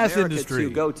oil and gas industry. To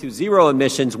go to zero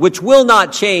emissions, which will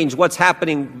not change what's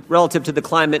happening relative to the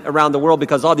climate around the world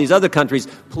because all these other countries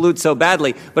pollute so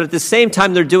badly. But at the same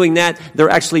time they're doing that, they're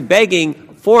actually begging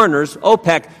foreigners,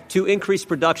 OPEC, to increase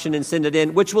production and send it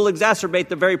in, which will exacerbate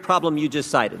the very problem you just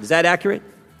cited. Is that accurate?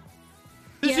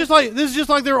 This is just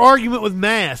like their argument with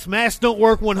masks. Masks don't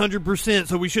work 100%,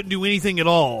 so we shouldn't do anything at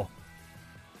all.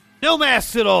 No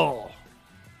masks at all.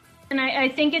 And I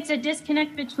think it's a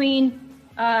disconnect between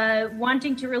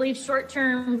wanting to relieve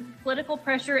short-term political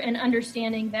pressure and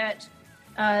understanding that...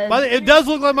 it does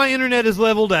look like my internet is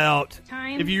leveled out.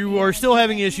 If you are still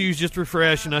having issues, just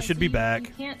refresh, and I should be back.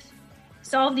 You can't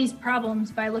solve these problems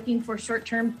by looking for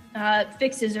short-term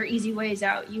fixes or easy ways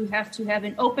out. You have to have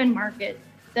an open market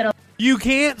that... You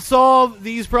can't solve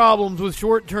these problems with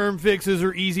short-term fixes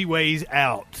or easy ways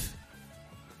out.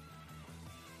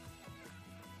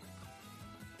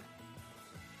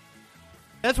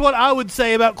 That's what I would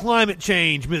say about climate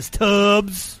change, Miss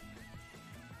Tubbs.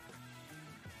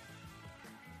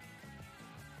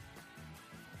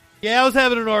 Yeah, I was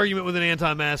having an argument with an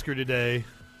anti-masker today.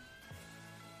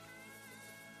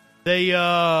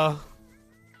 Mask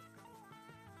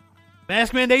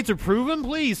mandates are proven?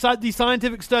 Please, cite the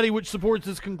scientific study which supports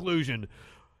this conclusion.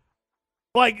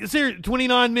 Like, seriously,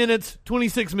 29 minutes,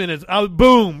 26 minutes.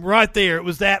 Boom, right there. It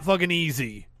was that fucking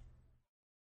easy.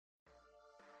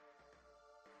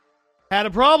 Had a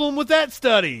problem with that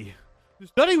study. The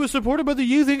study was supported by the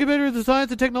Youth Incubator of the Science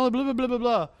and Technology, blah, blah, blah, blah,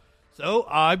 blah. So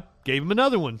I gave him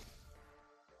another one.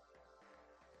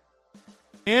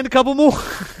 And a couple more.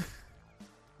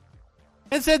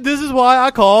 And said this is why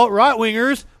I call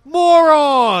right-wingers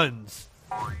morons.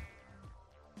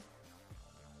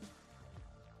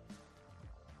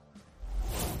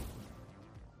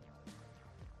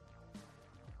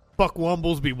 Fuck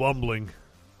wumbles be wumbling.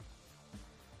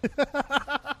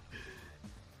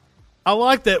 I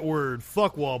like that word.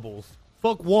 Fuck wobbles.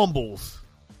 Fuck wumbles.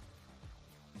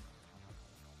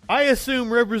 I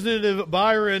assume Representative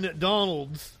Byron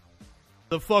Donalds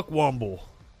the fuck wumble.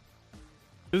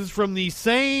 This is from the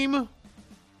same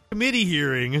committee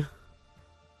hearing.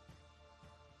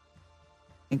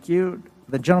 Thank you.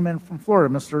 The gentleman from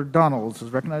Florida, Mr. Donalds,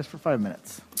 is recognized for 5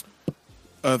 minutes.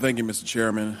 Thank you, Mr.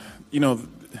 Chairman.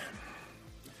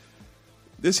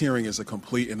 This hearing is a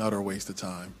complete and utter waste of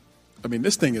time. I mean,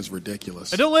 this thing is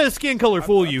ridiculous. And don't let his skin color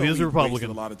fool you. He's a Republican. We wasted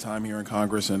a lot of time here in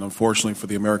Congress, and unfortunately for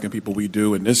the American people, we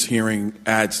do. And this hearing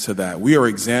adds to that. We are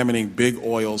examining big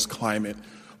oil's climate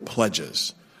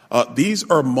pledges. These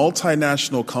are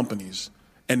multinational companies,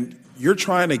 and you're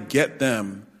trying to get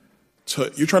them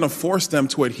to. You're trying to force them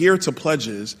to adhere to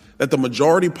pledges that the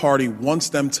majority party wants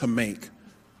them to make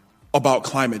about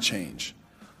climate change.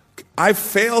 I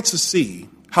fail to see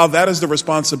how that is the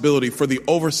responsibility for the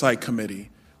Oversight Committee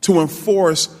to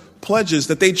enforce pledges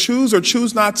that they choose or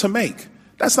choose not to make.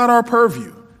 That's not our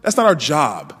purview. That's not our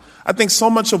job. I think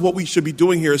so much of what we should be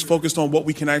doing here is focused on what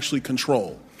we can actually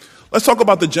control. Let's talk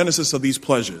about the genesis of these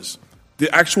pledges,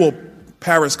 the actual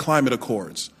Paris Climate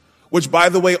Accords, which, by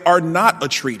the way, are not a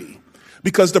treaty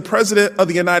because the President of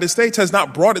the United States has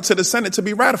not brought it to the Senate to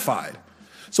be ratified.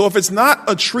 So if it's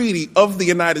not a treaty of the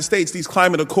United States, these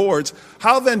climate accords,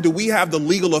 how then do we have the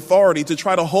legal authority to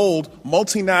try to hold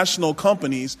multinational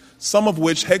companies, some of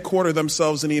which headquarter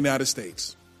themselves in the United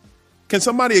States? Can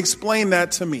somebody explain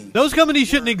that to me? Those companies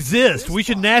shouldn't exist. We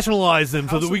should nationalize them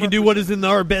so that we can do what is in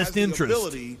our best interest.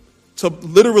 Ability to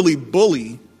literally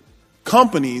bully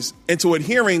companies into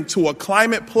adhering to a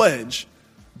climate pledge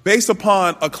based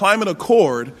upon a climate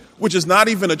accord, which is not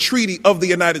even a treaty of the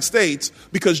United States,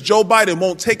 because Joe Biden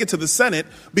won't take it to the Senate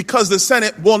because the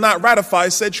Senate will not ratify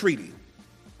said treaty.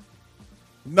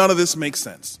 None of this makes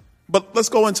sense. But let's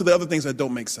go into the other things that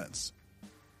don't make sense.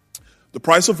 The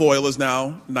price of oil is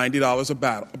now $90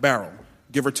 a barrel,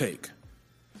 give or take.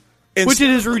 Which it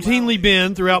has routinely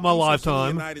been throughout my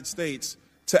lifetime. The United States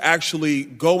to actually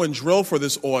go and drill for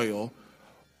this oil,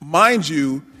 mind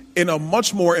you, in a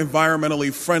much more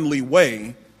environmentally friendly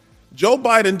way. Joe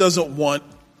Biden doesn't want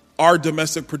our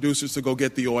domestic producers to go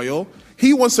get the oil.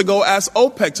 He wants to go ask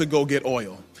OPEC to go get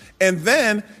oil. And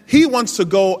then he wants to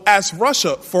go ask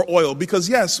Russia for oil because,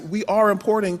 yes, we are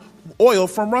importing oil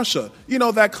from Russia. You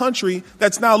know, that country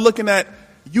that's now looking at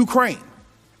Ukraine.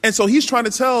 And so he's trying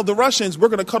to tell the Russians, we're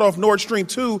going to cut off Nord Stream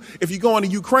 2 if you go into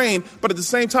Ukraine, but at the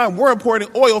same time, we're importing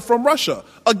oil from Russia.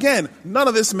 Again, none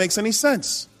of this makes any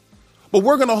sense. But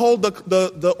we're going to hold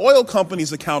the oil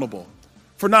companies accountable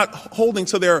for not holding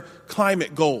to their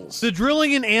climate goals. The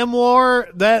drilling in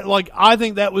ANWR, I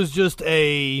think that was just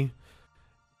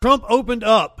Trump opened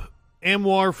up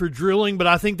ANWR for drilling, but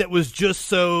I think that was just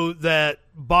so that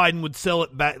Biden would sell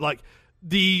it back. Like,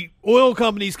 the oil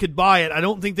companies could buy it. I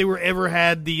don't think they were ever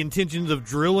had the intentions of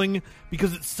drilling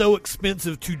because it's so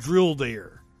expensive to drill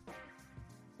there.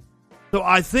 So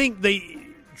I think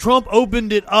Trump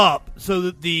opened it up so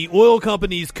that the oil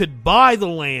companies could buy the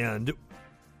land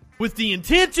with the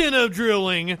intention of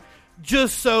drilling,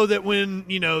 just so that when,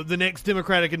 the next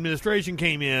Democratic administration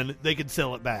came in, they could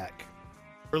sell it back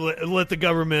or let the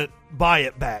government buy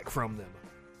it back from them.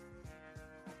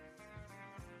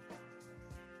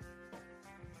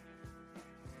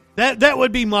 That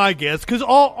would be my guess, because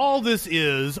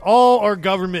all our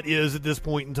government is at this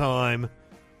point in time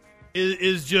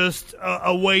is just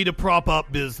a way to prop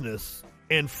up business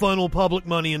and funnel public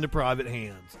money into private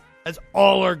hands. That's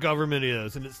all our government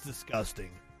is, and it's disgusting.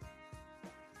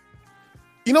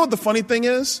 You know what the funny thing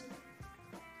is?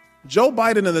 Joe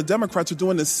Biden and the Democrats are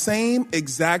doing the same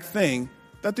exact thing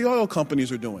that the oil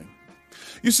companies are doing.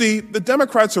 You see, the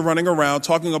Democrats are running around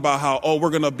talking about how, we're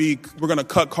going to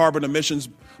cut carbon emissions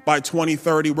by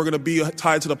 2030. We're going to be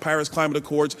tied to the Paris Climate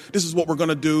Accords. This is what we're going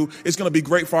to do. It's going to be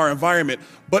great for our environment.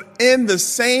 But in the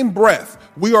same breath,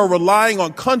 we are relying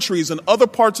on countries in other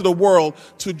parts of the world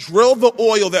to drill the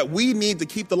oil that we need to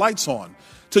keep the lights on.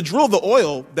 To drill the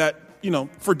oil that,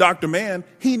 for Dr. Mann,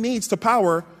 he needs to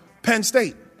power Penn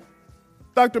State.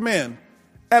 Dr. Mann,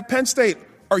 at Penn State,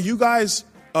 are you guys,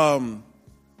 are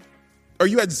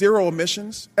you at zero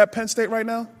emissions at Penn State right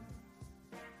now?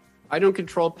 I don't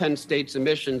control Penn State's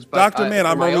emissions, but Dr. Mann,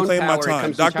 I'm reclaiming my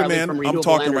time. Dr. Mann, I'm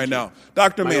talking right now.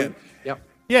 Dr. Mann. Yep.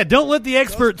 Yeah, don't let the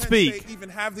experts speak. Does Penn State even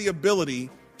have the ability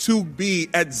to be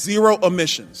at zero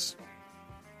emissions?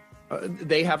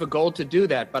 They have a goal to do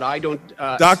that, but I don't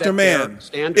Dr. Mann,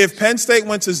 if Penn State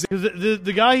went to zero...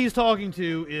 The guy he's talking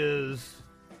to is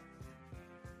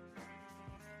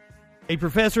a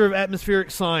professor of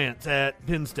atmospheric science at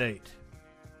Penn State.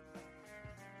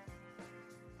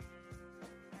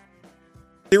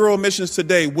 Zero emissions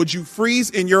today, would you freeze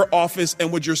in your office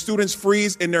and would your students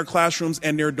freeze in their classrooms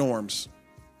and their dorms?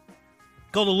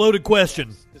 Called a loaded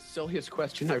question. The silliest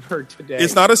question I've heard today.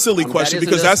 It's not a silly question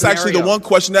because that's actually the one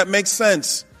question that makes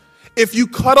sense. If you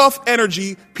cut off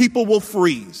energy, people will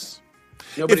freeze.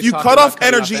 If you cut off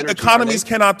energy, economies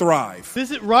cannot thrive.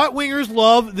 Right-wingers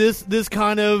love this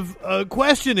kind of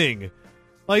questioning.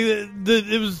 Like,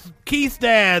 it was Keith's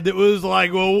dad that was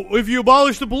like, well, if you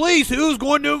abolish the police, who's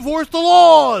going to enforce the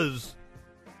laws?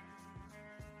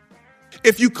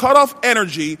 If you cut off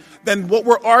energy, then what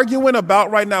we're arguing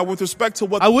about right now with respect to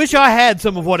what... I wish I had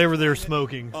some of whatever they're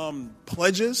smoking.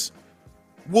 Pledges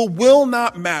will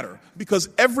not matter because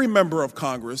every member of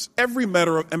Congress, every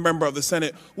member of the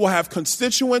Senate will have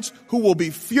constituents who will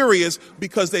be furious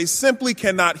because they simply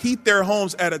cannot heat their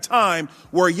homes at a time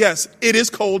where, yes, it is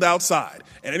cold outside.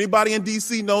 And anybody in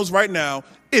D.C. knows right now,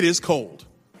 it is cold.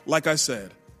 Like I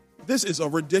said, this is a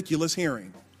ridiculous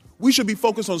hearing. We should be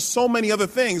focused on so many other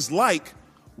things, like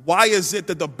why is it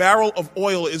that the barrel of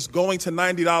oil is going to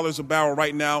 $90 a barrel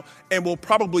right now and will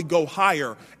probably go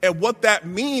higher, and what that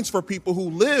means for people who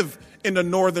live in the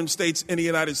northern states in the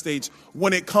United States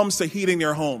when it comes to heating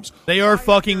their homes. They are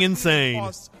fucking insane.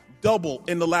 Costs double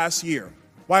in the last year.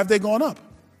 Why have they gone up?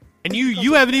 And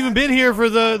you haven't even been here for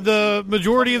the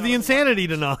majority of the insanity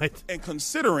tonight. And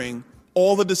considering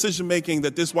all the decision-making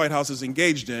that this White House is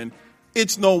engaged in,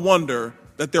 it's no wonder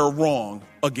that they're wrong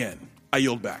again. I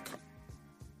yield back.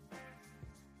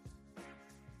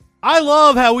 I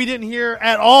love how we didn't hear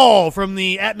at all from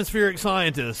the atmospheric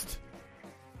scientist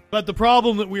about the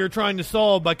problem that we are trying to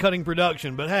solve by cutting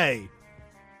production. But hey,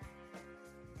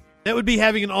 that would be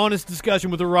having an honest discussion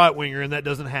with a right-winger, and that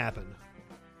doesn't happen.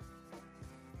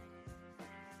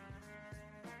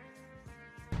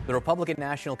 The Republican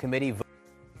National Committee...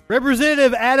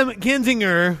 Representative Adam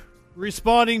Kinzinger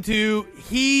responding to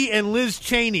he and Liz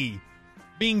Cheney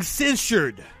being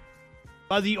censured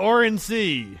by the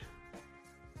RNC.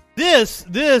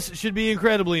 This should be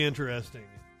incredibly interesting.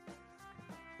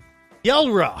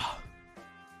 Yelra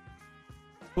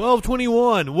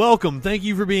 1221, welcome. Thank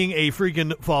you for being a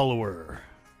freaking follower.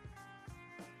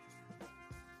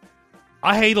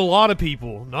 I hate a lot of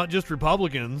people, not just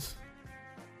Republicans.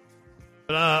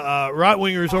 But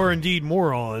right-wingers are indeed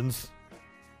morons.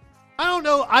 I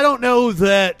don't know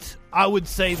that I would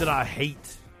say that I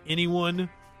hate anyone.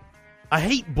 I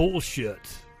hate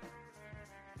bullshit.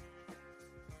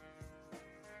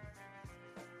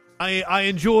 I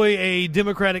enjoy a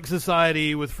democratic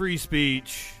society with free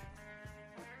speech.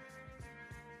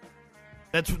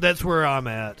 That's where I'm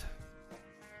at.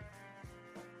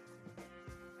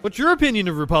 What's your opinion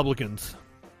of Republicans?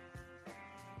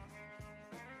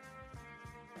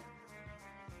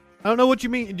 I don't know what you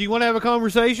mean. Do you want to have a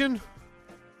conversation?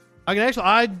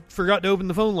 I forgot to open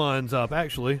the phone lines up,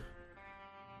 actually.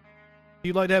 If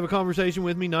you'd like to have a conversation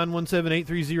with me,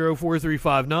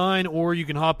 917-830-4359, or you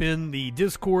can hop in the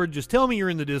Discord. Just tell me you're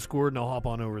in the Discord, and I'll hop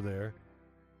on over there. If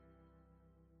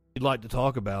you'd like to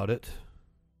talk about it.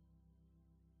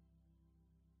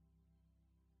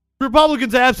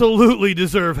 Republicans absolutely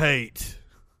deserve hate.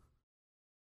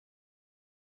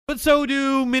 But so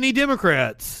do many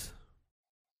Democrats.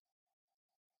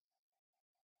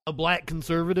 A black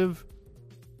conservative.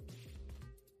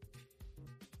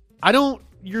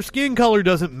 Your skin color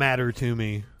doesn't matter to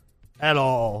me at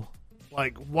all.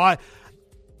 Like, why?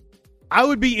 I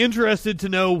would be interested to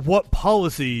know what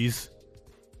policies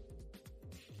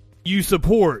you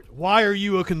support. Why are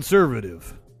you a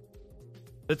conservative?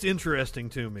 That's interesting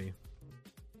to me.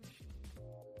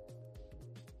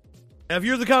 Now, if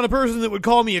you're the kind of person that would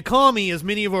call me a commie, as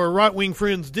many of our right-wing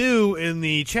friends do in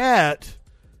the chat,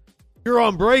 you're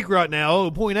on break right now.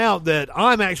 I'll point out that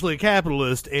I'm actually a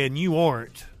capitalist and you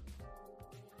aren't.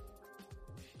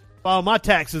 File my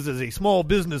taxes as a small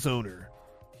business owner.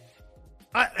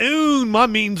 I own my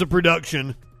means of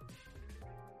production.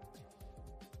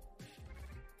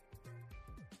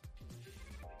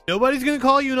 Nobody's going to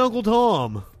call you an Uncle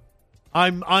Tom.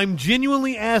 I'm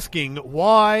genuinely asking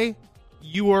why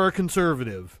you are a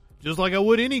conservative, just like I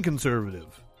would any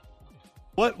conservative.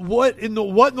 What in the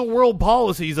world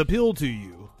policies appeal to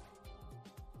you?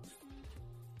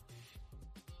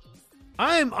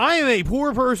 I am a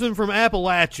poor person from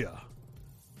Appalachia.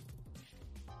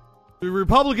 The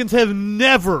Republicans have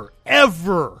never,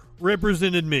 ever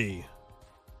represented me.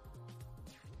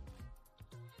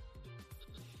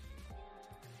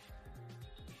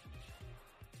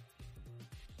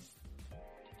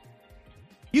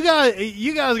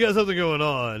 You guys got something going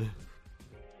on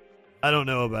I don't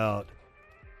know about.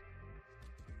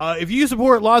 If you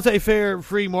support laissez-faire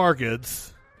free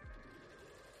markets,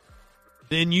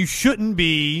 then you shouldn't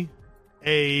be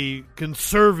a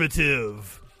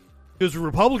conservative. Because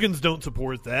Republicans don't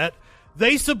support that.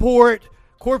 They support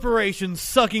corporations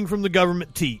sucking from the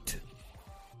government teat.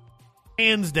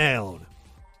 Hands down.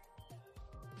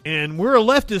 And we're a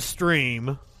leftist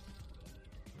stream.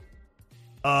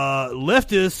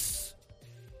 Leftists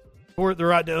support the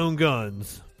right to own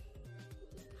guns.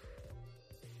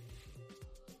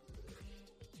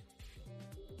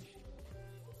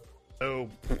 So,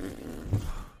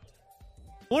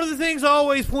 one of the things I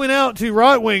always point out to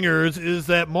right-wingers is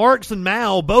that Marx and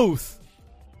Mao both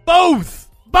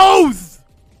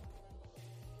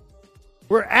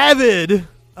were avid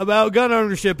about gun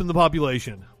ownership in the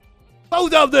population.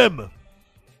 Both of them!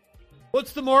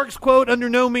 What's the Marx quote? Under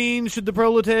no means should the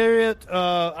proletariat...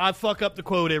 I fuck up the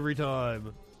quote every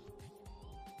time.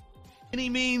 Any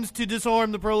means to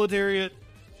disarm the proletariat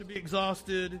should be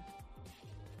exhausted.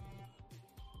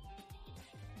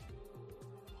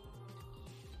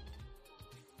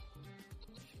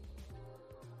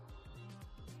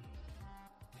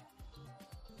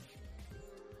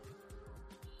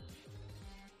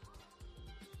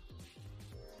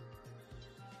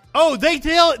 Oh, they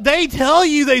tell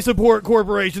you they support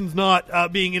corporations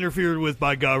not being interfered with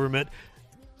by government.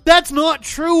 That's not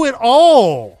true at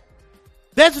all.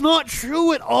 That's not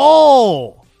true at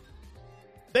all.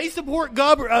 They support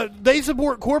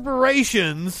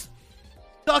corporations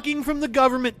sucking from the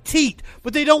government teat,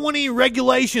 but they don't want any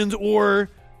regulations or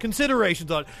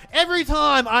considerations on it. Every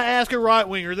time I ask a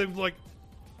right-winger, they're like,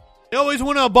 they always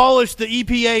want to abolish the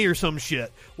EPA or some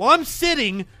shit. Well, I'm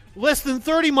sitting less than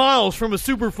 30 miles from a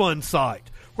Superfund site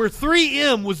where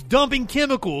 3M was dumping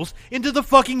chemicals into the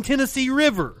fucking Tennessee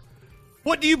River.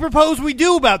 What do you propose we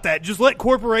do about that? Just let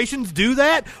corporations do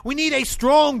that? We need a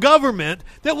strong government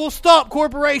that will stop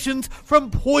corporations from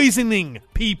poisoning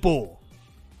people.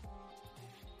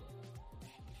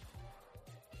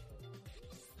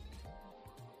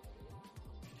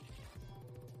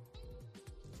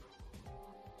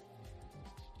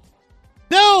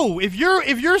 No, if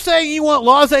you're saying you want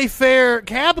laissez-faire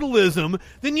capitalism,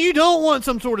 then you don't want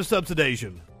some sort of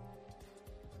subsidization.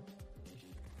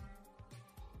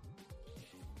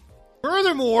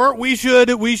 Furthermore, we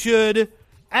should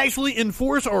actually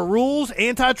enforce our rules,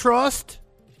 antitrust.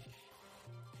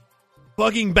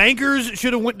 Fucking bankers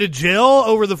should have went to jail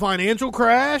over the financial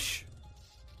crash.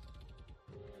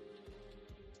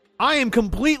 I am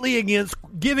completely against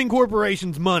giving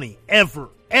corporations money. Ever.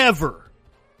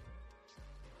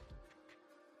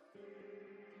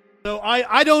 So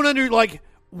I don't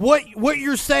what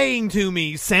you're saying to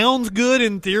me sounds good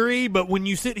in theory, but when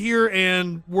you sit here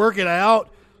and work it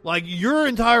out, like, your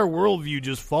entire worldview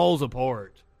just falls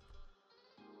apart.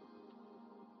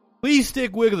 Please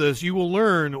stick with us. You will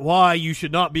learn why you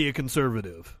should not be a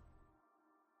conservative.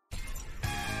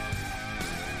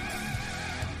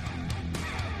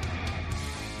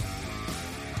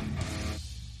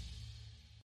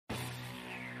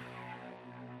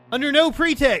 Under no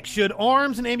pretext should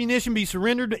arms and ammunition be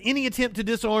surrendered. Any attempt to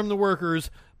disarm the workers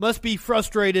must be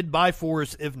frustrated by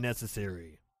force if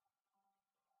necessary.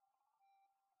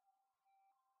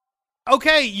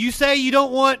 Okay, you say you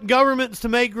don't want governments to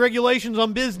make regulations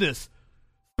on business.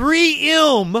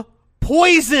 3M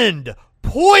poisoned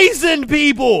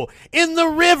people in the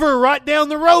river right down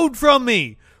the road from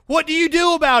me. What do you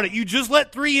do about it? You just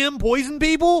let 3M poison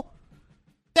people?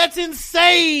 That's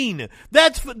insane.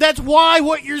 That's why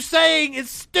what you're saying is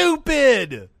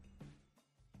stupid.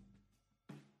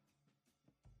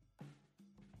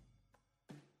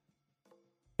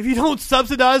 If you don't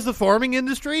subsidize the farming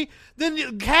industry,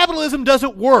 then capitalism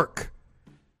doesn't work.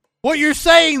 What you're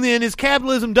saying then is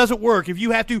capitalism doesn't work if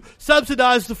you have to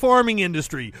subsidize the farming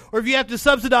industry or if you have to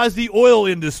subsidize the oil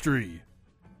industry.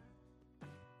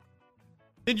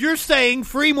 Then you're saying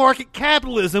free market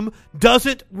capitalism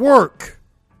doesn't work.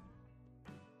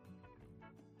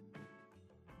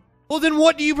 Well, then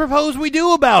what do you propose we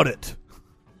do about it?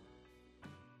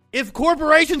 If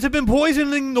corporations have been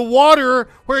poisoning the water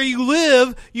where you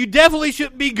live, you definitely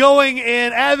shouldn't be going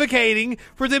and advocating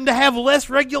for them to have less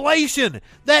regulation.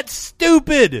 That's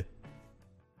stupid.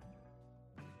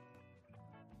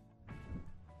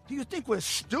 Do you think we're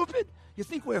stupid? You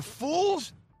think we're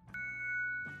fools?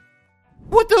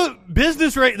 What the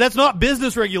business that's not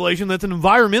business regulation, that's an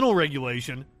environmental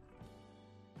regulation.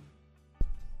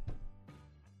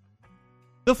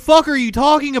 The fuck are you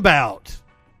talking about?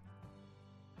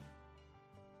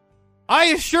 I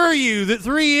assure you that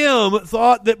 3M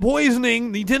thought that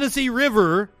poisoning the Tennessee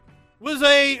River was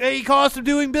a cost of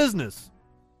doing business.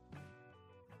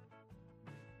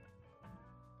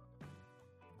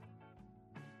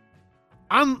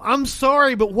 I'm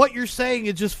sorry, but what you're saying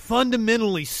is just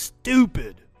fundamentally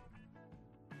stupid.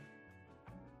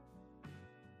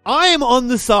 I am on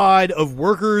the side of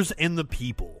workers and the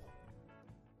people.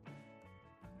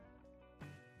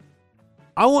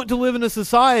 I want to live in a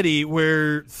society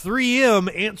where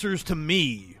 3M answers to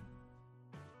me.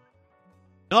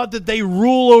 Not that they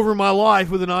rule over my life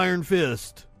with an iron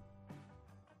fist.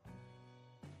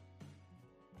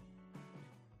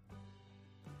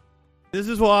 This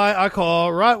is why I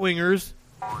call right-wingers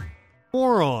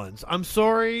morons. I'm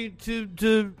sorry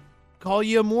to call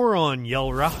you a moron,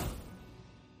 Yelra.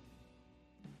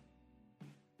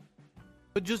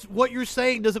 But just what you're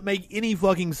saying doesn't make any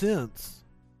fucking sense.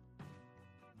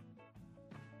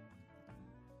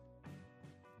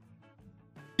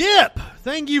 Dip,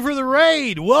 thank you for the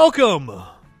raid. Welcome.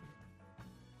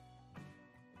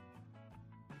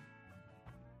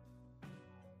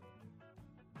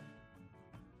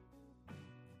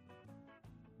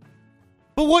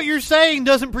 But what you're saying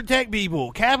doesn't protect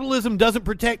people. Capitalism doesn't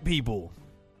protect people.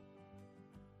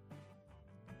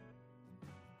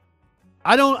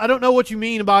 I don't know what you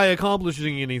mean by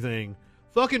accomplishing anything.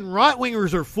 Fucking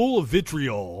right-wingers are full of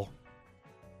vitriol.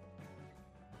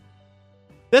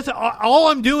 That's all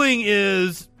I'm doing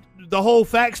is the whole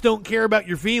facts don't care about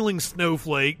your feelings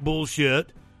snowflake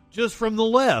bullshit just from the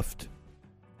left.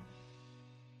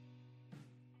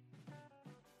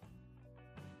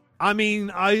 I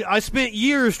mean, I spent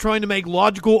years trying to make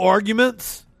logical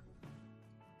arguments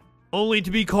only to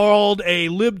be called a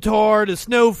libtard, a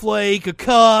snowflake, a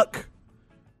cuck.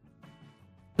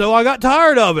 So I got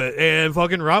tired of it, and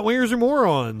fucking right-wingers are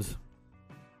morons.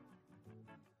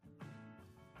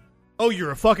 Oh,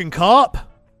 you're a fucking cop?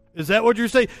 Is that what you're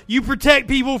saying? You protect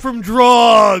people from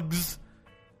drugs.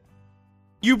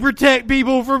 You protect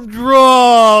people from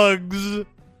drugs.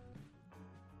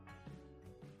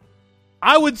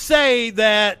 I would say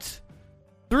that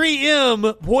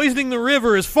 3M poisoning the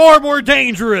river is far more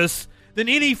dangerous than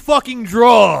any fucking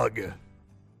drug.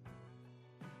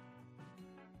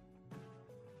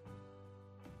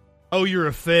 Oh, you're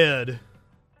a Fed.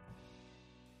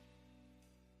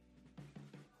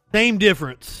 Same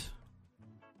difference.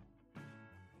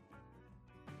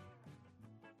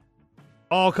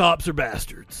 All cops are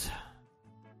bastards.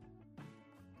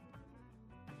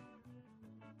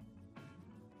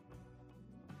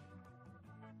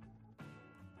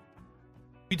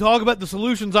 We talk about the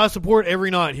solutions I support every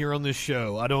night here on this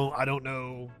show. I don't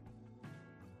know.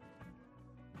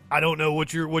 I don't know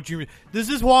what you. This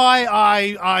is why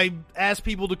I ask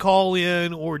people to call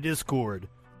in or Discord.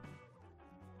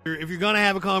 If you're going to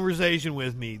have a conversation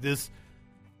with me, this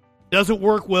doesn't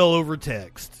work well over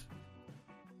text.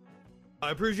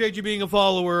 I appreciate you being a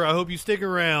follower. I hope you stick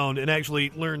around and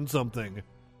actually learn something.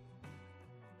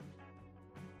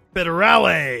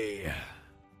 Federale.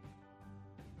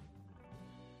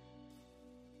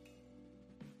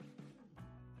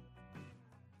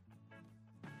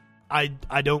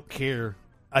 I don't care.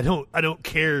 I don't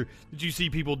care that you see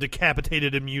people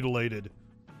decapitated and mutilated.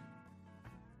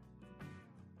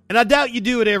 And I doubt you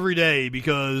do it every day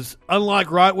because,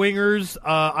 unlike right-wingers,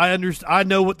 I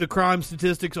know what the crime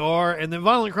statistics are, and then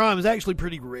violent crime is actually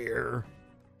pretty rare.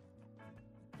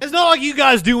 It's not like you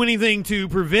guys do anything to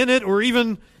prevent it or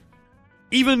even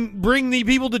bring the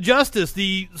people to justice.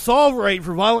 The solve rate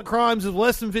for violent crimes is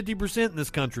less than 50% in this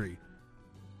country.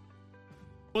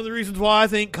 One of the reasons why I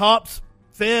think cops,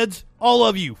 feds, all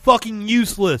of you, fucking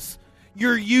useless.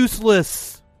 You're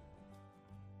useless.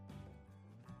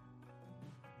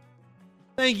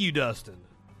 Thank you, Dustin.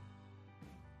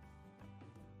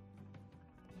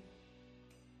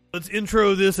 Let's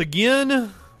intro this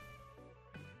again.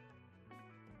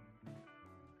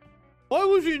 I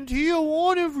was in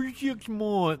Tijuana for 6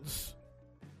 months.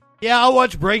 Yeah, I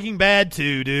watched Breaking Bad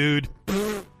too, dude.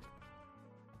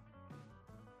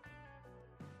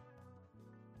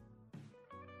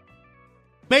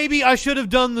 Maybe I should have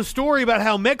done the story about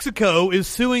how Mexico is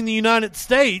suing the United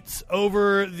States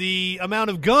over the amount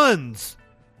of guns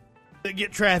that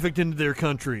get trafficked into their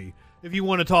country. If you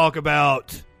want to talk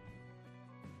about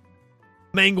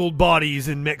mangled bodies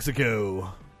in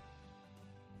Mexico.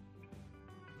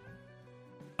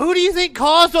 Who do you think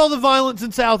caused all the violence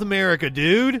in South America,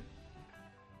 dude?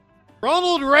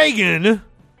 Ronald Reagan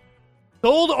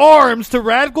sold arms to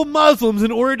radical Muslims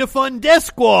in order to fund death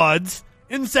squads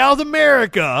in South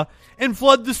America and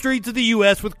flood the streets of the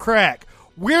U.S. with crack.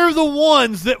 We're the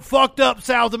ones that fucked up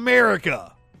South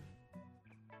America.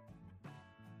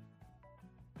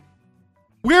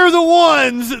 We're the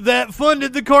ones that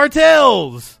funded the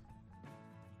cartels.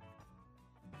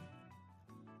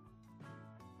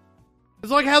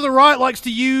 It's like how the right likes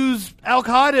to use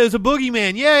Al-Qaeda as a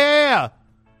boogeyman. Yeah.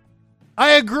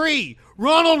 I agree.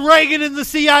 Ronald Reagan and the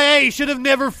CIA should have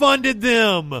never funded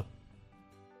them.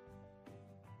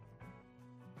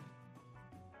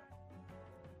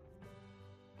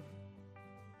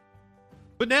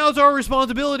 But now it's our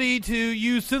responsibility to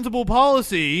use sensible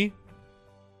policy,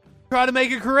 try to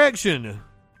make a correction.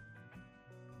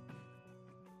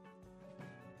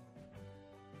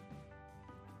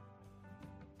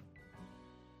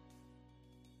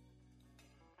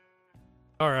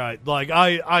 All right, like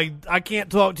I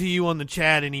can't talk to you on the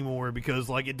chat anymore because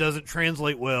like it doesn't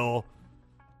translate well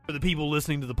for the people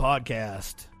listening to the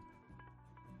podcast.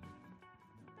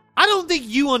 I don't think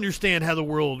you understand how the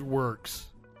world works.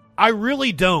 I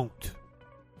really don't.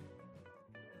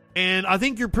 And I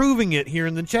think you're proving it here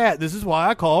in the chat. This is why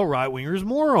I call right-wingers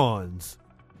morons.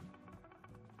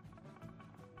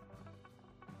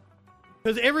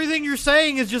 Because everything you're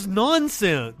saying is just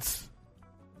nonsense.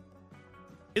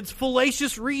 It's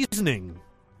fallacious reasoning.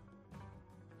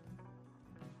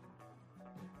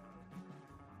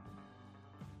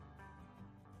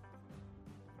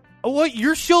 Oh, what?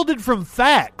 You're shielded from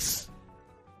facts.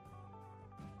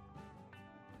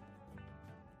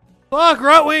 Fuck,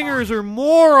 right-wingers are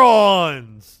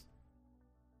morons.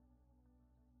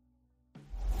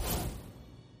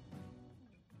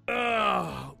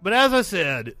 But as I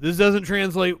said, this doesn't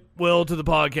translate well to the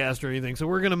podcast or anything, so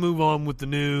we're going to move on with the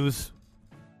news.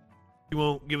 You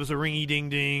won't give us a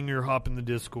ringy-ding-ding or hop in the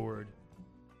Discord.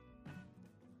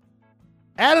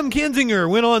 Adam Kinzinger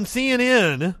went on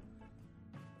CNN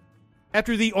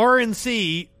after the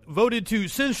RNC voted to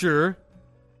censure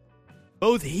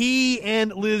both he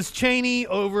and Liz Cheney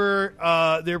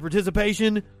over their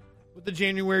participation with the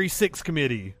January 6th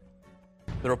committee.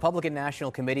 The Republican National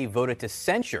Committee voted to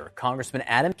censure Congressman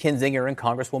Adam Kinzinger and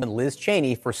Congresswoman Liz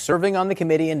Cheney for serving on the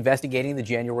committee investigating the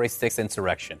January 6th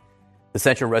insurrection. The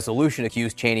censure resolution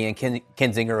accused Cheney and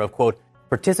Kinzinger of, quote,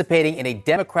 participating in a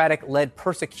Democratic-led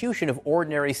persecution of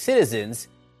ordinary citizens,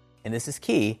 and this is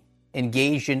key,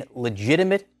 engaged in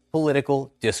legitimate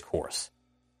political discourse.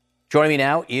 Joining me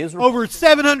now is over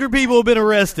 700 people have been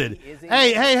arrested.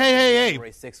 Hey.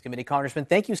 January 6th Committee Congressman,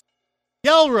 thank you.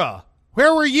 Yelra,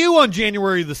 where were you on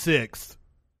January the 6th?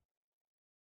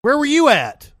 Where were you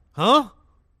at? Huh?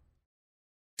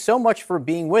 So much for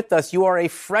being with us. You are a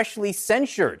freshly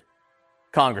censured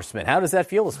congressman. How does that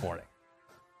feel this morning?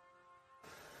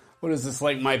 What is this,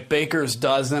 like my baker's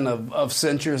dozen of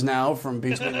censures now from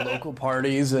between local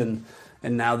parties and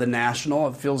now the national?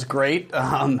 It feels great.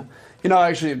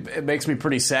 Actually, it makes me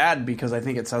pretty sad because I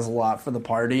think it says a lot for the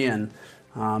party and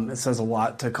it says a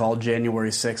lot to call January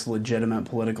 6th legitimate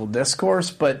political discourse.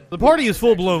 But the party is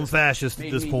full-blown fascist at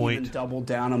this point. Even double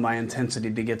down on my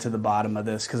intensity to get to the bottom of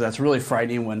this because that's really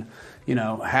frightening when,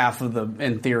 half of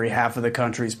the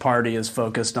country's party is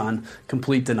focused on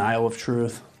complete denial of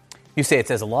truth. You say it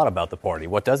says a lot about the party.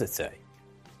 What does it say?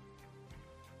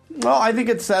 Well, I think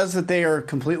it says that they are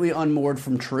completely unmoored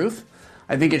from truth.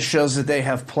 I think it shows that they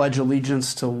have pledged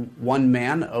allegiance to one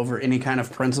man over any kind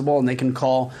of principle, and they can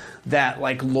call that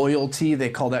like loyalty. They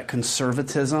call that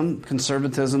conservatism.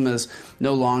 Conservatism is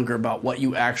no longer about what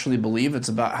you actually believe. It's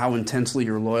about how intensely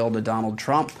you're loyal to Donald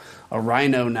Trump, a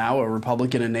rhino now, a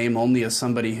Republican in name only, as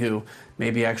somebody who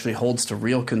maybe actually holds to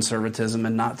real conservatism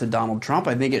and not to Donald Trump.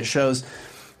 I think it shows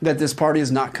that this party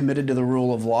is not committed to the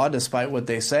rule of law, despite what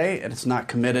they say, and it's not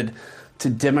committed to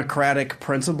democratic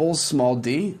principles, small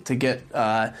d, to get,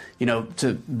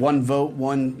 to one vote,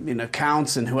 one,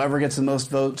 counts, and whoever gets the most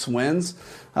votes wins.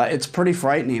 It's pretty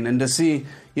frightening. And to see,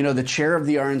 the chair of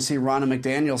the RNC, Ronna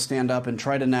McDaniel, stand up and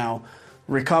try to now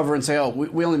recover and say,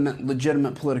 we only meant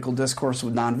legitimate political discourse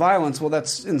with nonviolence. Well,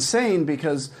 that's insane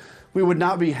because we would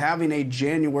not be having a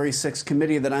January 6th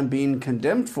committee that I'm being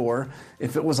condemned for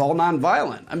if it was all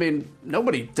nonviolent. I mean,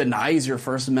 nobody denies your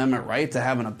First Amendment right to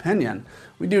have an opinion.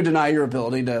 We do deny your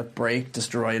ability to break,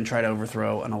 destroy, and try to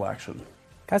overthrow an election.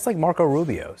 Guys like Marco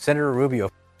Rubio, Senator Rubio.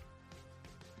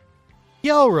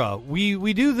 Yelra,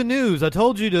 we do the news. I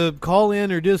told you to call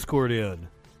in or Discord in.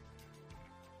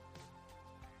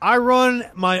 I run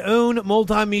my own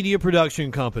multimedia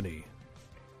production company.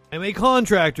 I'm a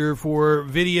contractor for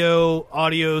video,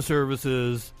 audio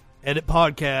services, edit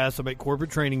podcasts, I make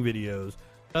corporate training videos.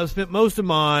 I've spent most of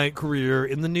my career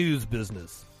in the news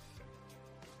business.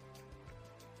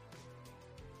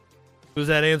 Does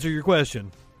that answer your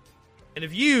question? And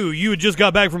if you had just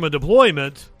got back from a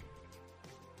deployment,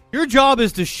 your job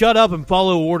is to shut up and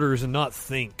follow orders and not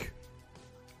think.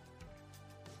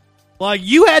 Like,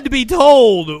 you had to be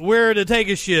told where to take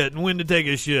a shit and when to take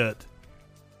a shit.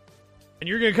 And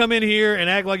you're going to come in here and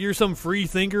act like you're some free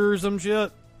thinker or some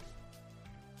shit?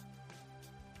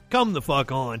 Come the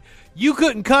fuck on. You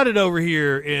couldn't cut it over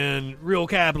here in real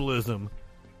capitalism.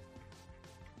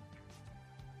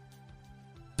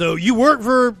 So you work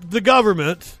for the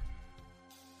government,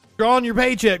 drawing your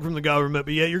paycheck from the government,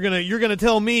 but yet you're gonna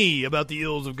tell me about the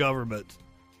ills of government.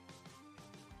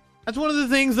 That's one of the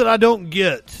things that I don't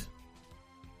get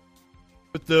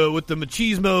with the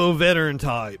machismo veteran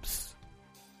types.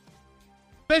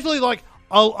 Especially like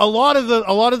a lot of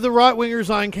the right wingers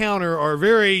I encounter are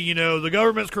very, the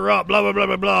government's corrupt, blah blah blah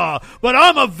blah blah. But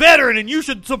I'm a veteran and you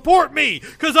should support me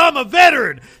because I'm a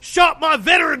veteran. Shop my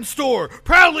veteran store,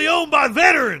 proudly owned by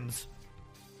veterans.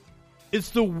 It's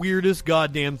the weirdest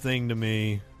goddamn thing to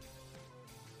me.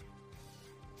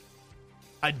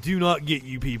 I do not get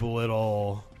you people at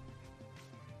all.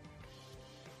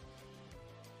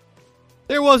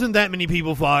 There wasn't that many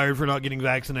people fired for not getting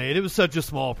vaccinated. It was such a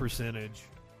small percentage.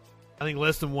 I think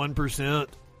less than 1%.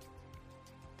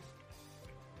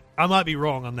 I might be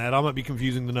wrong on that. I might be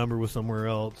confusing the number with somewhere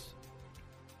else.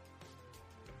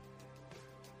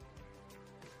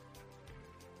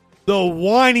 The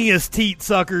whiniest teat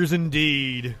suckers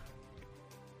indeed.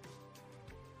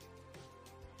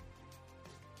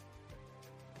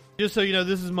 Just so you know,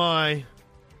 this is my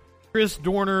Chris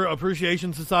Dorner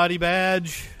Appreciation Society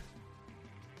badge.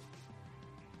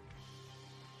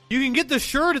 You can get the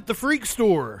shirt at the Freak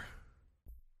Store.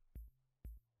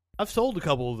 I've sold a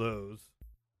couple of those.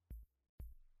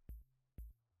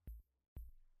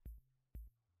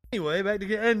 Anyway, back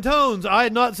to and Tones. I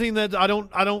had not seen that. I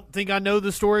don't think I know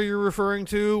the story you're referring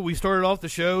to. We started off the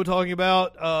show talking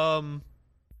about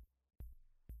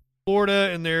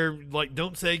Florida and their like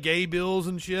don't say gay bills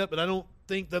and shit, but I don't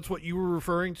think that's what you were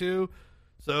referring to.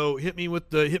 So hit me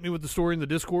with the story in the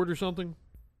Discord or something.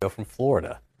 From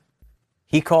Florida,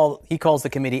 he calls the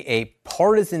committee a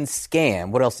partisan scam.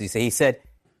 What else did he say? He said,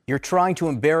 "You're trying to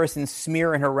embarrass and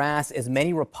smear and harass as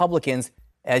many Republicans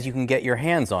as you can get your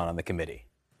hands on the committee."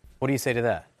 What do you say to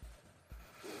that?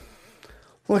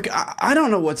 Look, I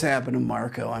don't know what's happened to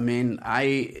Marco. I mean,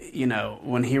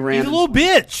 when he ran... He's a little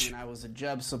bitch. I was a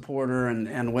Jeb supporter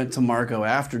and went to Marco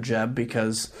after Jeb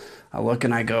because I look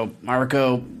and I go,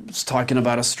 Marco's talking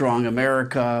about a strong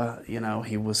America.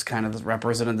 He was kind of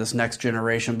represented this next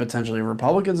generation, potentially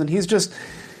Republicans, and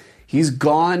he's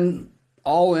gone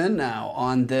all in now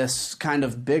on this kind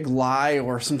of big lie,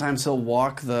 or sometimes he'll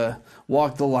walk the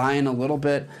line a little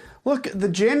bit. Look, the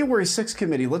January 6th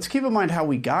committee, let's keep in mind how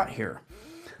we got here.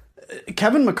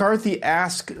 Kevin McCarthy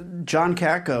asked John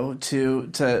Katko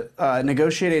to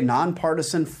negotiate a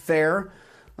nonpartisan, fair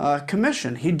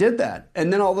commission. He did that.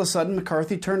 And then all of a sudden,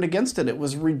 McCarthy turned against it. It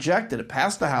was rejected. It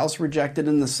passed the House, rejected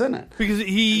in the Senate. Because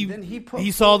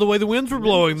he saw the way the winds were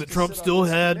blowing, that Trump still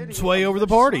had sway over the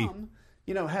party.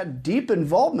 Had deep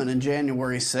involvement in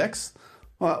January 6th.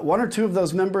 One or two of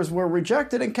those members were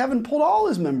rejected, and Kevin pulled all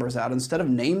his members out instead of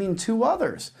naming two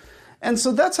others. And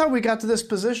so that's how we got to this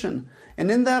position. And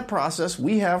in that process,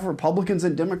 we have Republicans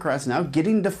and Democrats now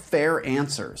getting to fair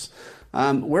answers.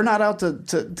 We're not out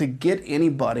to get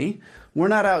anybody. We're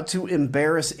not out to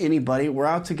embarrass anybody. We're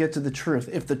out to get to the truth.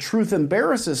 If the truth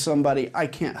embarrasses somebody, I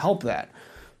can't help that.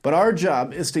 But our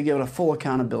job is to give a full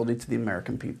accountability to the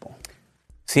American people.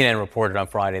 CNN reported on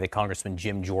Friday that Congressman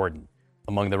Jim Jordan,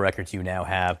 among the records you now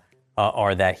have,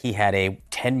 are that he had a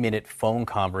 10-minute phone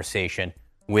conversation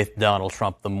with Donald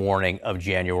Trump the morning of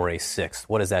January 6th.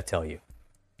 What does that tell you?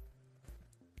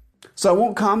 So I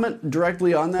won't comment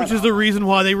directly on that. Which is the reason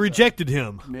why they rejected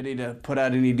him. Committee to put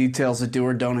out any details that do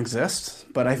or don't exist.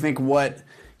 But I think what,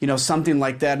 something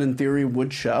like that in theory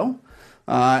would show,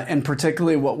 and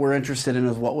particularly what we're interested in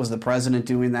is what was the president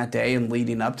doing that day and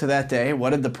leading up to that day? What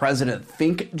did the president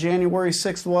think January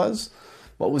 6th was?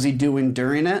 What was he doing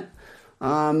during it?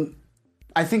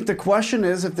 I think the question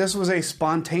is if this was a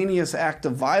spontaneous act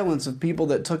of violence of people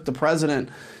that took the president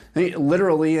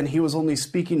literally, and he was only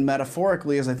speaking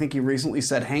metaphorically, as I think he recently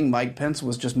said, hang Mike Pence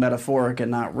was just metaphoric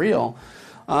and not real.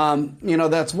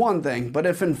 That's one thing. But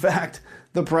if in fact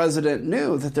the president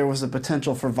knew that there was a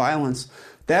potential for violence,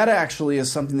 that actually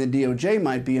is something the DOJ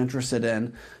might be interested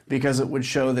in, because it would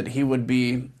show that he would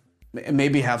be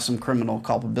maybe have some criminal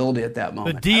culpability at that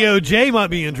moment. The DOJ might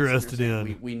be interested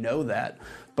in. We know that.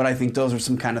 But I think those are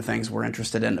some kind of things we're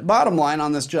interested in. Bottom line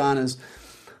on this, John, is,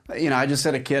 I just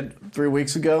had a kid 3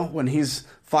 weeks ago. When he's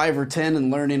 5 or 10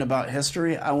 and learning about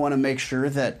history, I want to make sure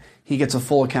that he gets a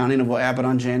full accounting of what happened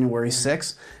on January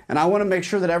 6th. And I want to make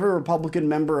sure that every Republican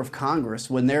member of Congress,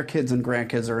 when their kids and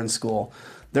grandkids are in school,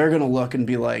 they're going to look and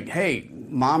be like, hey,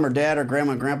 mom or dad or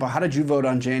grandma and grandpa, how did you vote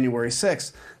on January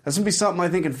 6th? That's going to be something I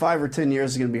think in 5 or 10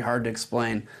 years is going to be hard to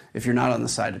explain if you're not on the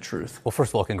side of truth. Well,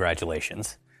 first of all,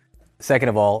 congratulations. Second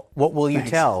of all, what will you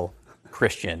tell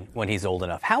Christian when he's old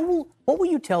enough? What will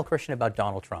you tell Christian about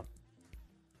Donald Trump?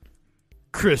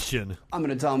 Christian. I'm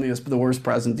going to tell him he was the worst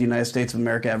president the United States of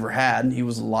America ever had. He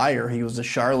was a liar. He was a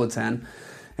charlatan.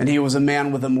 And he was a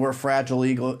man with a more fragile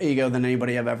ego than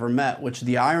anybody I've ever met, which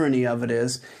the irony of it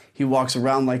is he walks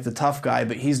around like the tough guy,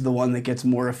 but he's the one that gets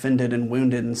more offended and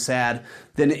wounded and sad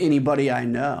than anybody I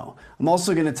know. I'm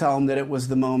also going to tell him that it was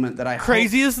the moment that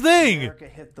craziest thing. America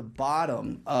hit the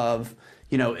bottom of,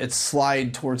 its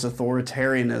slide towards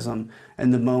authoritarianism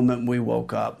and the moment we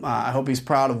woke up. I hope he's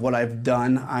proud of what I've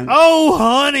done. Oh,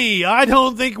 honey, I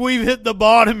don't think we've hit the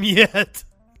bottom yet.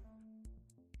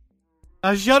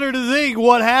 I shudder to think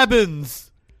what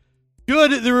happens.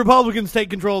 Should the Republicans take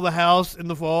control of the House in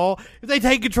the fall? If they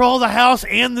take control of the House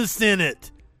and the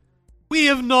Senate, we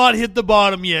have not hit the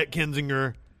bottom yet,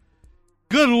 Kinzinger.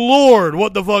 Good Lord,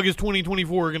 what the fuck is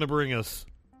 2024 going to bring us?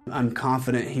 I'm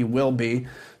confident he will be,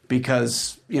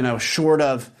 because, short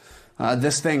of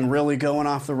this thing really going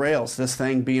off the rails, this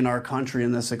thing being our country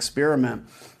in this experiment,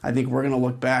 I think we're going to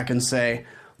look back and say,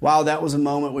 wow, that was a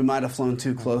moment we might have flown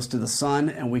too close to the sun,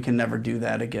 and we can never do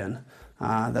that again.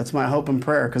 That's my hope and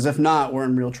prayer, because if not, we're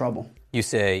in real trouble. You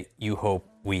say you hope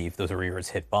those are your words,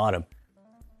 hit bottom.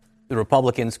 The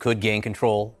Republicans could gain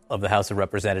control of the House of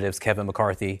Representatives, Kevin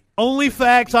McCarthy. Only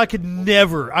facts I could,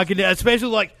 especially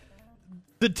like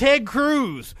the Ted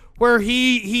Cruz, where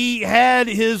he had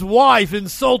his wife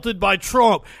insulted by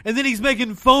Trump, and then he's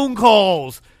making phone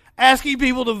calls asking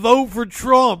people to vote for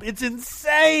Trump. It's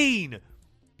insane.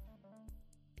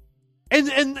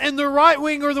 And the right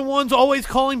wing are the ones always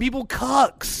calling people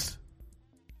cucks.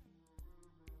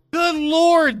 Good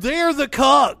Lord, they're the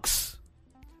cucks.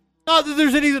 Not that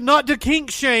there's not to kink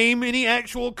shame any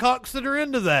actual cucks that are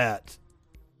into that.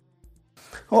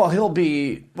 Well,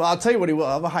 I'll tell you what, he will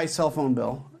have a high cell phone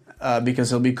bill because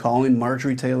he'll be calling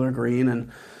Marjorie Taylor Greene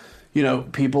and,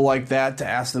 people like that to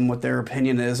ask them what their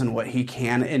opinion is and what he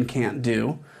can and can't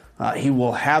do. He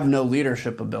will have no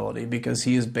leadership ability because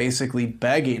he is basically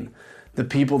begging the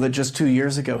people that just 2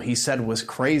 years ago he said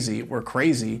were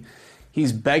crazy.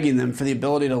 He's begging them for the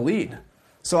ability to lead.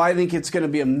 So I think it's going to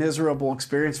be a miserable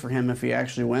experience for him if he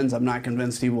actually wins. I'm not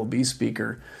convinced he will be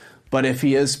Speaker. But if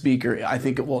he is Speaker, I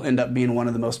think it will end up being one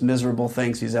of the most miserable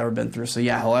things he's ever been through. So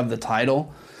yeah, he'll have the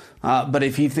title. But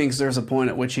if he thinks there's a point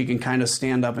at which he can kind of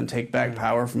stand up and take back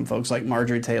power from folks like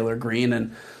Marjorie Taylor Greene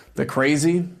and the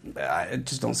crazy, I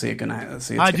just don't see it going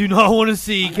to. I do not want to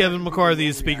see Kevin McCarthy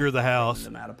as Speaker of the House.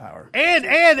 Out of power.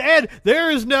 And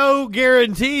there is no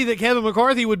guarantee that Kevin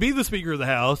McCarthy would be the Speaker of the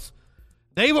House.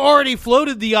 They've already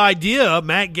floated the idea,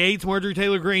 Matt Gaetz, Marjorie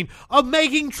Taylor Greene, of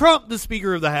making Trump the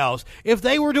Speaker of the House. If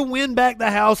they were to win back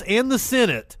the House and the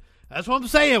Senate, that's what I'm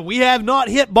saying. We have not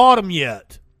hit bottom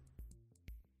yet.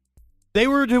 They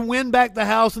were to win back the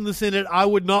House and the Senate, I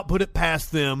would not put it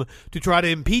past them to try to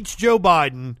impeach Joe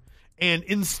Biden and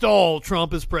install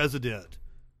Trump as president.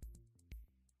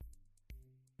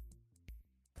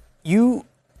 You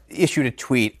issued a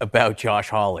tweet about Josh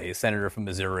Hawley, a senator from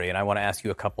Missouri, and I want to ask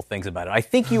you a couple things about it. I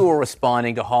think you were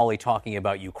responding to Hawley talking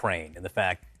about Ukraine and the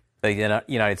fact that the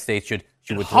United States should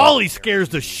withdraw. Hawley scares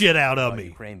the shit out of me.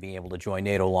 Ukraine being able to join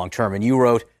NATO long term. And you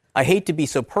wrote, I hate to be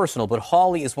so personal, but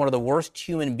Hawley is one of the worst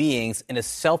human beings and a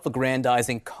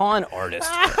self-aggrandizing con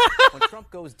artist. When Trump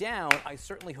goes down, I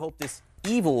certainly hope this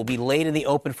evil will be laid in the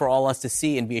open for all us to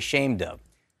see and be ashamed of.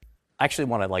 I actually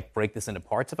want to break this into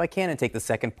parts if I can and take the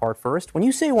second part first. When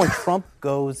you say when Trump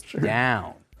goes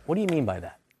down, what do you mean by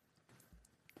that?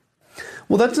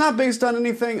 Well, that's not based on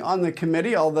anything on the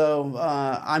committee, although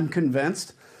I'm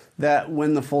convinced that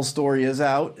when the full story is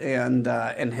out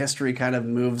and history kind of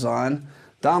moves on,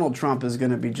 Donald Trump is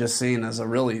going to be just seen as a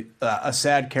really a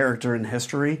sad character in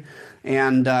history,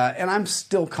 and I'm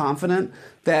still confident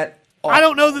that I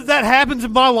don't know that happens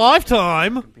in my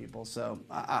lifetime. People, so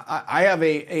I have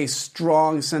a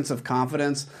strong sense of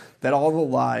confidence that all the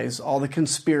lies, all the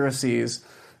conspiracies,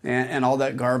 and all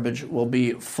that garbage will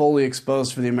be fully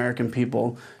exposed for the American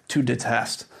people to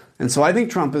detest. And so I think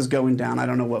Trump is going down. I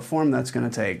don't know what form that's going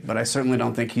to take, but I certainly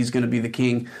don't think he's going to be the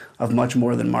king of much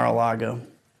more than Mar-a-Lago.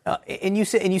 And you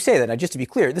say that. Now, just to be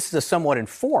clear, this is a somewhat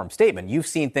informed statement. You've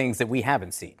seen things that we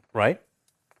haven't seen, right?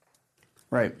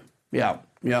 Right. Yeah,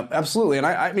 absolutely. And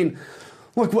I mean,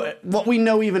 look, what we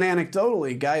know even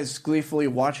anecdotally, guys gleefully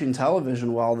watching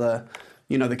television while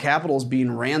the Capitol's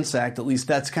being ransacked, at least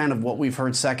that's kind of what we've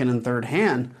heard second and third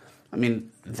hand. I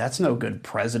mean, that's no good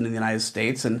president of the United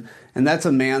States, and that's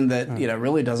a man that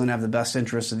really doesn't have the best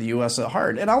interests of the U.S. at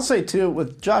heart. And I'll say too,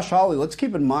 with Josh Hawley, let's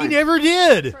keep in mind he never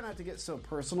did. Try not to get so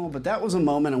personal, but that was a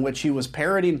moment in which he was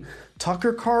parroting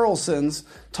Tucker Carlson's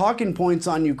talking points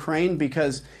on Ukraine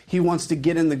because he wants to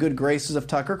get in the good graces of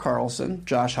Tucker Carlson,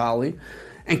 Josh Hawley.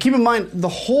 And keep in mind, the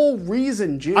whole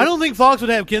reason, Jim, I don't think Fox would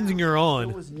have Kinzinger on.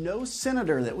 There was no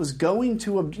senator that was going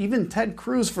to, even Ted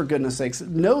Cruz, for goodness sakes,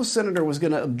 no senator was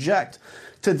going to object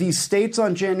to these states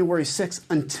on January 6th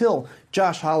until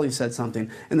Josh Hawley said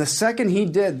something. And the second he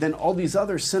did, then all these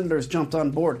other senators jumped on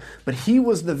board. But he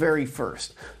was the very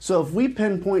first. So if we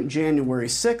pinpoint January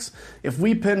 6th, if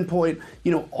we pinpoint,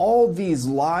 all these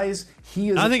lies, he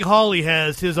is... I think Hawley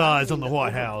has his eyes on the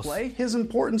White House. His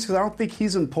importance, because I don't think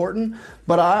he's important.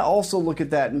 But I also look at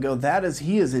that and go,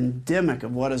 he is endemic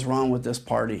of what is wrong with this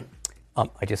party.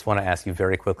 I just want to ask you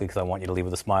very quickly, because I want you to leave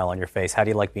with a smile on your face. How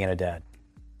do you like being a dad?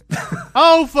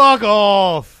 Oh, fuck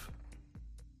off.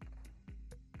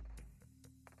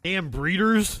 Damn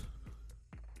breeders.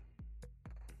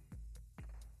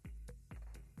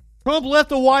 Trump left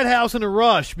the White House in a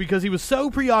rush because he was so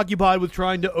preoccupied with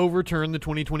trying to overturn the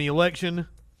 2020 election.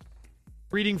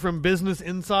 Reading from Business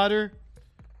Insider.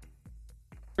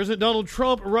 President Donald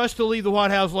Trump rushed to leave the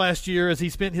White House last year as he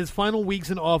spent his final weeks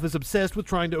in office obsessed with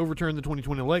trying to overturn the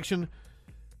 2020 election.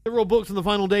 Several books in the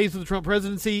final days of the Trump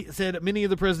presidency said many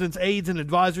of the president's aides and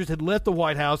advisors had left the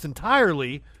White House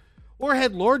entirely or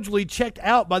had largely checked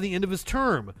out by the end of his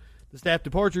term. The staff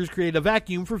departures created a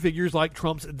vacuum for figures like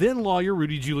Trump's then lawyer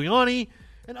Rudy Giuliani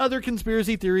and other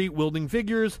conspiracy theory-wielding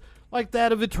figures like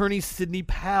that of attorney Sidney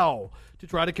Powell to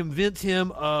try to convince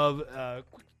him of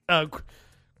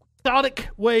quixotic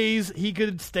ways he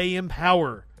could stay in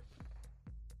power.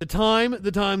 The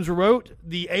Times wrote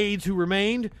the aides who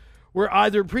remained were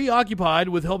either preoccupied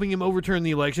with helping him overturn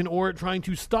the election or trying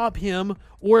to stop him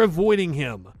or avoiding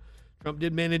him. Trump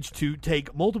did manage to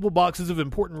take multiple boxes of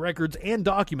important records and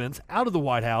documents out of the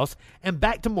White House and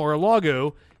back to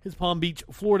Mar-a-Lago, his Palm Beach,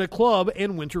 Florida club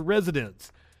and winter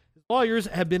residence. His lawyers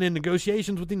have been in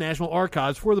negotiations with the National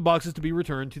Archives for the boxes to be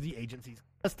returned to the agency's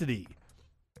custody.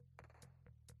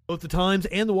 Both the Times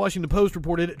and the Washington Post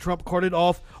reported Trump carted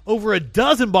off over a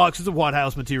dozen boxes of White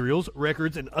House materials,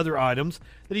 records, and other items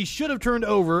that he should have turned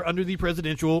over under the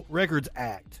Presidential Records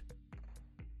Act.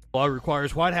 The law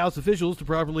requires White House officials to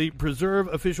properly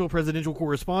preserve official presidential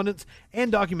correspondence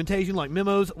and documentation like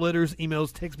memos, letters,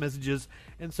 emails, text messages,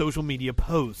 and social media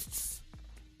posts.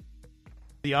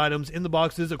 The items in the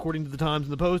boxes, according to the Times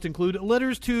and the Post, include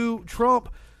letters to Trump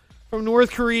from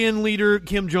North Korean leader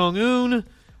Kim Jong-un,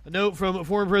 a note from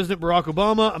former President Barack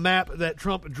Obama, a map that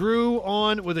Trump drew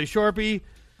on with a Sharpie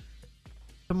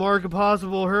to mark a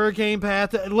possible hurricane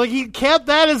path. Like, he kept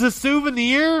that as a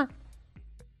souvenir?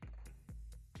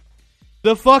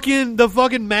 The fucking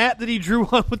map that he drew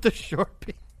on with the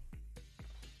Sharpie.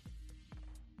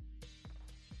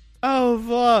 Oh,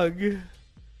 fuck.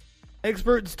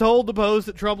 Experts told the Post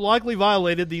that Trump likely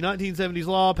violated the 1970s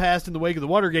law passed in the wake of the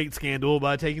Watergate scandal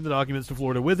by taking the documents to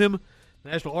Florida with him. The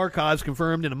National Archives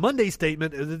confirmed in a Monday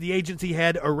statement that the agency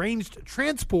had arranged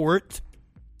transport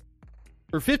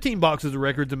for 15 boxes of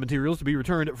records and materials to be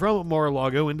returned from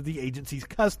Mar-a-Lago into the agency's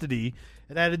custody.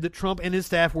 It added that Trump and his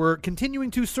staff were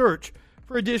continuing to search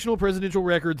for additional presidential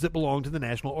records that belong to the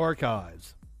National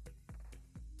Archives.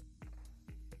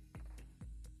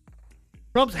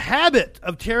 Trump's habit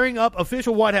of tearing up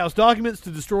official White House documents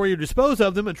to destroy or dispose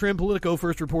of them, a trend Politico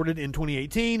first reported in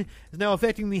 2018, is now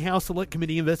affecting the House Select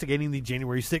Committee investigating the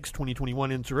January 6,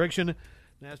 2021 insurrection.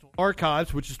 The National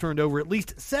Archives, which has turned over at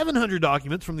least 700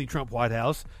 documents from the Trump White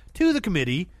House to the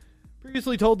committee,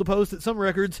 previously told the Post that some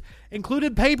records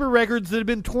included paper records that had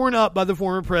been torn up by the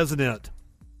former president.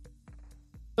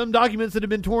 Some documents that had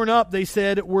been torn up, they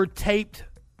said, were taped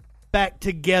back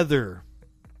together.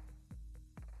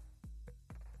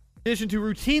 In addition to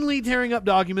routinely tearing up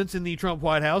documents in the Trump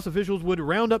White House, officials would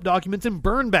round up documents in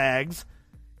burn bags,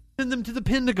 send them to the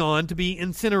Pentagon to be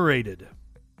incinerated.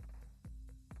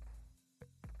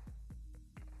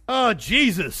 Oh,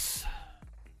 Jesus.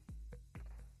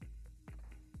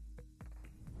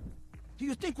 Do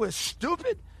you think we're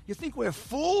stupid? You think we're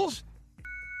fools?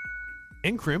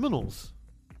 And criminals.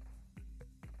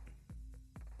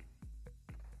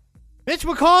 Mitch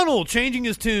McConnell changing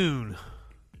his tune.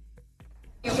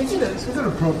 Is it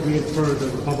appropriate for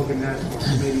the Republican National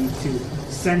Committee to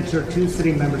censure two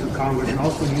sitting members of Congress and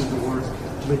also use the words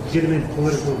legitimate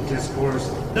political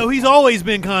discourse? No, he's always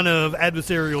been kind of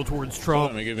adversarial towards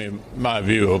Trump. Let me give you my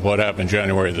view of what happened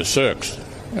January the 6th.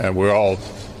 And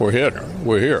we're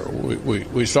here.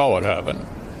 We saw what happened.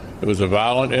 It was a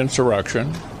violent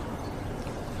insurrection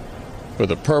for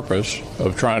the purpose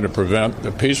of trying to prevent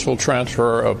the peaceful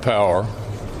transfer of power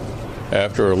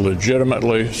after a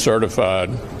legitimately certified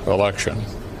election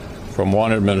from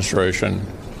one administration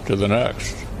to the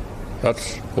next.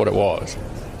 That's what it was.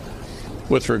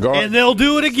 With regard, and they'll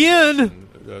do it again.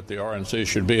 That the RNC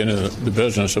should be in the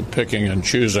business of picking and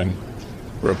choosing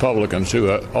Republicans who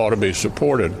ought to be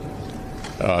supported.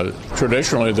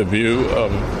 Traditionally, the view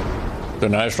of the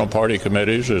National Party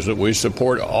committees is that we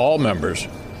support all members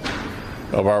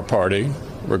of our party,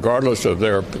 regardless of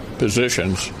their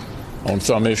positions on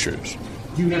some issues.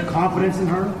 Do you have confidence in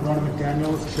her, Ronna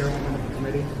McDaniel, chairwoman of the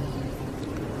committee?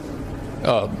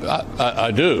 I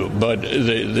do, but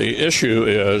the issue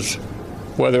is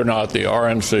whether or not the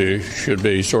RNC should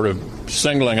be sort of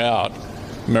singling out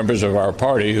members of our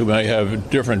party who may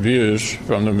have different views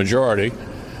from the majority.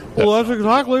 Well, that's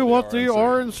exactly what the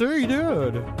RNC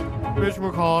did, Mitch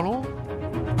McConnell.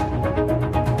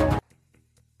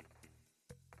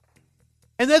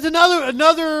 And that's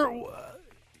another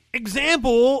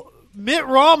example. Mitt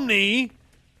Romney,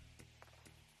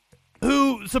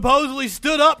 who supposedly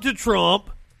stood up to Trump,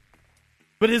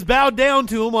 but has bowed down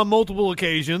to him on multiple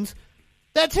occasions.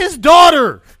 That's his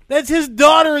daughter. That's his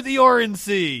daughter at the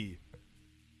RNC.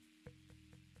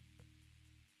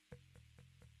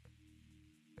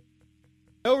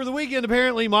 Over the weekend,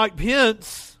 apparently, Mike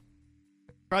Pence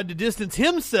tried to distance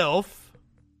himself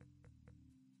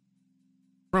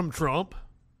from Trump.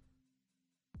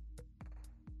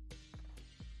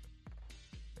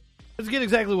 Let's get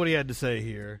exactly what he had to say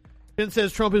here. Pence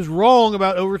says Trump is wrong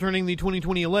about overturning the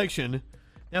 2020 election.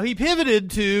 Now, he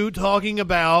pivoted to talking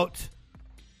about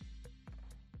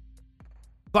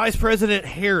Vice President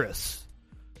Harris.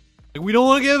 We don't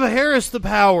want to give Harris the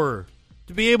power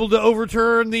to be able to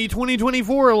overturn the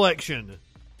 2024 election.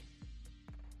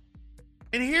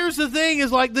 And here's the thing,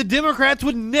 is like the Democrats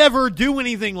would never do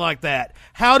anything like that.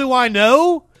 How do I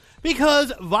know?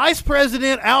 Because Vice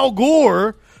President Al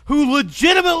Gore, who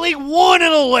legitimately won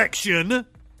an election,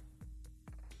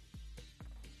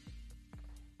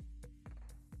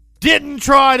 didn't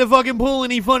try to fucking pull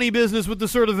any funny business with the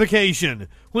certification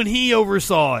when he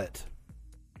oversaw it.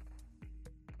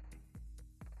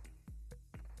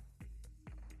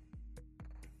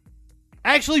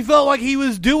 actually felt like he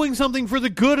was doing something for the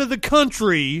good of the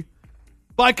country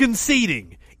by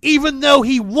conceding, even though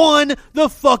he won the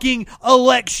fucking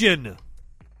election.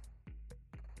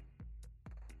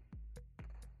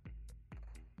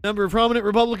 A number of prominent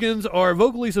Republicans are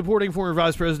vocally supporting former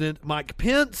Vice President Mike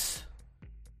Pence.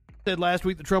 Said last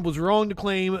week that Trump was wrong to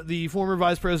claim the former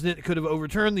vice president could have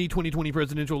overturned the 2020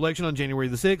 presidential election on January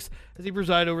the 6th as he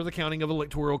presided over the counting of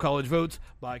electoral college votes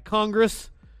by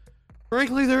Congress.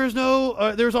 Frankly, there's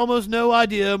almost no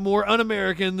idea more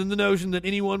un-American than the notion that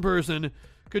any one person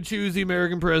could choose the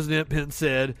American president, Pence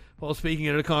said while speaking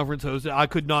at a conference hosted. I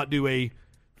could not do a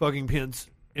fucking Pence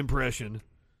impression.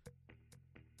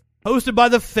 Hosted by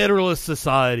the Federalist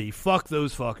Society. Fuck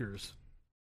those fuckers.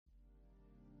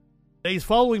 Days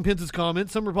following Pence's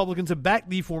comments, some Republicans have backed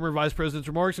the former vice president's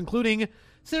remarks, including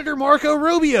Senator Marco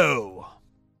Rubio.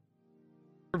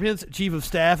 Pence Chief of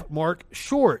Staff Mark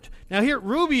Short. Now here,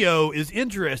 Rubio is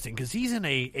interesting because he's in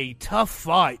a tough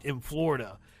fight in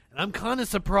Florida. And I'm kind of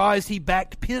surprised he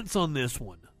backed Pence on this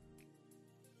one.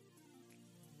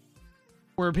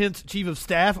 Former Pence Chief of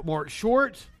Staff Mark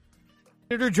Short.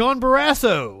 Senator John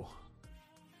Barrasso.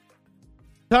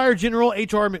 Retired General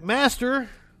H.R. McMaster.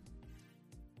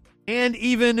 And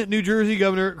even New Jersey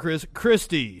Governor Chris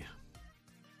Christie.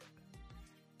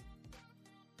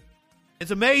 It's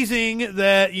amazing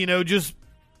that, just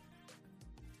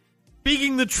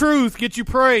speaking the truth gets you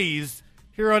praised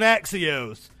here on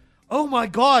Axios. Oh my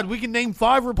God, we can name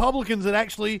 5 Republicans that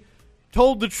actually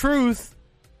told the truth,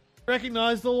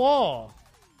 recognized the law.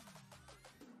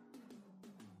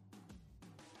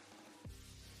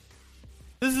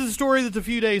 This is a story that's a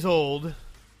few days old.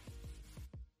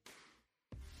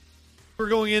 We're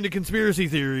going into conspiracy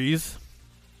theories.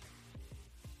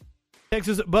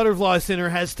 Texas Butterfly Center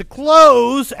has to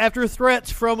close after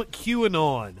threats from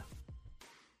QAnon.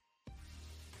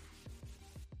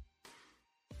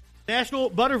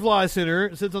 National Butterfly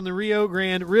Center sits on the Rio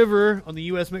Grande River on the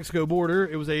U.S.-Mexico border.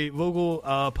 It was a vocal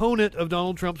opponent of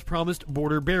Donald Trump's promised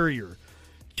border barrier.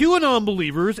 QAnon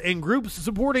believers and groups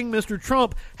supporting Mr.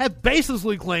 Trump have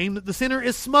baselessly claimed that the center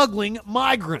is smuggling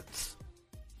migrants.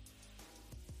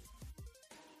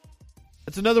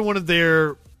 That's another one of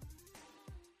their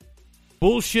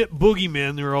bullshit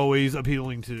boogeymen they're always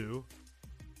appealing to.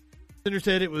 The center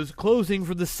said it was closing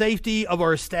for the safety of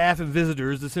our staff and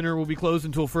visitors. The center will be closed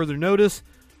until further notice,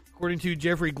 according to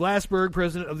Jeffrey Glassberg,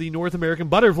 president of the North American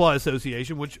Butterfly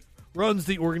Association, which runs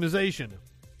the organization.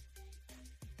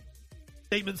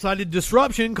 The statement cited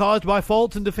disruption caused by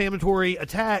false and defamatory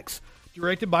attacks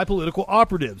directed by political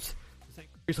operatives. The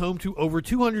sanctuary is home to over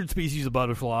 200 species of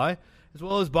butterfly, as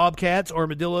well as bobcats,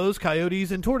 armadillos,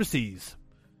 coyotes, and tortoises.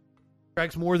 It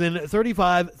attracts more than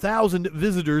 35,000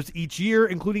 visitors each year,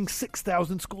 including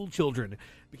 6,000 school children.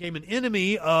 It became an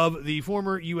enemy of the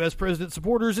former U.S. president's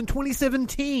supporters in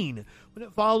 2017 when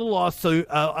it filed a lawsuit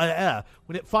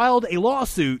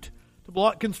to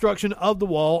block construction of the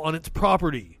wall on its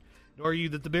property. It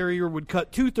argued that the barrier would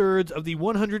cut 2/3 of the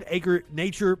 100-acre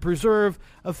nature preserve,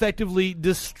 effectively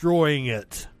destroying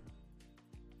it.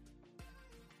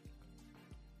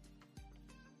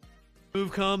 The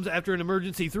move comes after an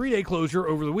emergency 3-day closure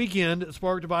over the weekend,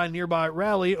 sparked by a nearby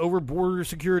rally over border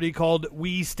security called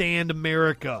We Stand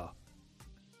America. A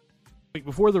week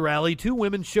before the rally, 2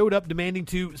 women showed up demanding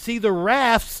to see the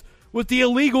rafts with the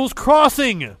illegals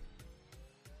crossing.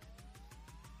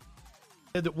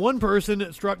 Said that one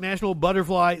person struck National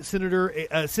Butterfly Center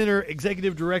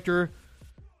Executive Director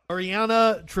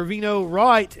Ariana Trevino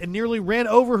Wright and nearly ran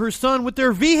over her son with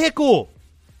their vehicle.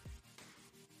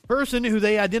 Person who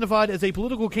they identified as a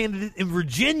political candidate in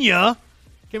Virginia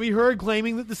can be heard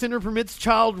claiming that the center permits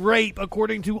child rape,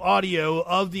 according to audio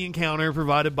of the encounter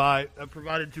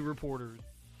provided to reporters.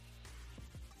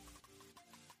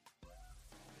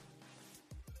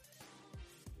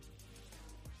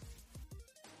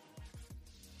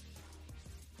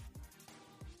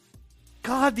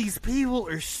 God, these people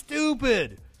are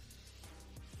stupid.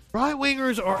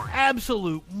 Right-wingers are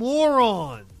absolute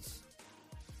morons.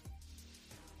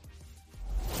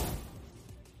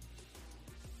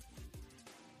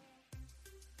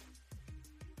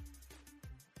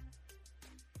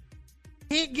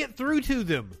 Can't get through to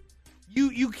them.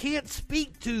 You can't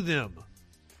speak to them.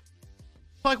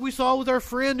 Like we saw with our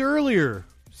friend earlier.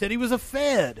 Said he was a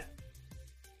Fed.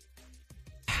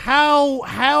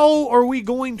 How are we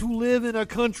going to live in a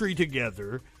country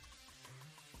together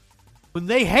when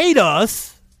they hate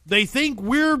us, they think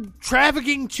we're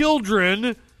trafficking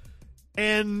children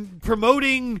and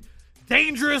promoting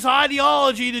dangerous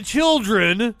ideology to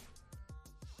children,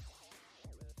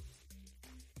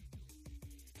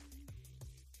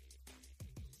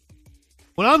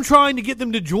 when I'm trying to get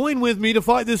them to join with me to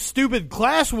fight this stupid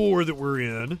class war that we're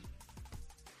in,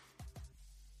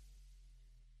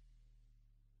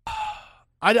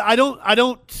 I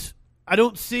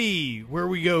don't see where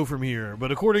we go from here.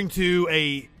 But according to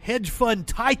a hedge fund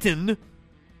titan,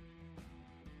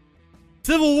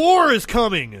 civil war is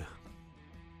coming.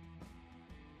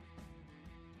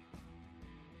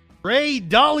 Ray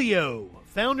Dalio,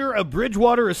 founder of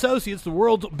Bridgewater Associates, the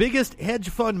world's biggest hedge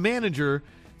fund manager,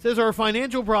 says our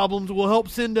financial problems will help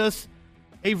send us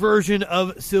a version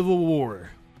of civil war.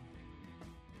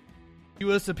 The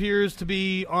U.S. appears to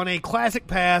be on a classic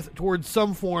path towards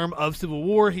some form of civil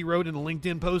war, he wrote in a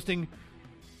LinkedIn posting.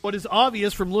 What is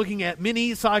obvious from looking at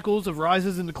many cycles of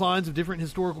rises and declines of different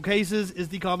historical cases is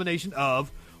the combination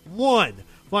of 1.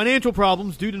 Financial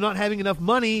problems due to not having enough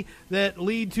money that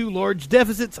lead to large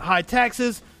deficits, high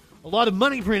taxes, a lot of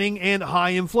money printing, and high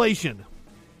inflation.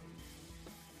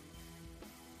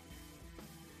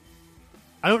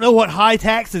 I don't know what high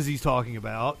taxes he's talking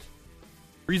about.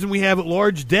 The reason we have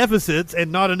large deficits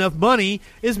and not enough money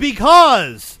is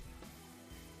because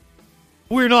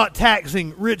we're not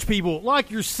taxing rich people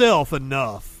like yourself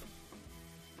enough.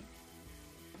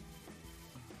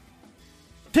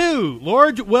 2,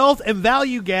 large wealth and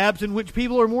value gaps in which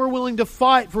people are more willing to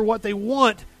fight for what they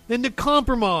want than to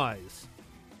compromise.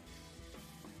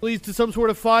 Leads to some sort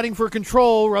of fighting for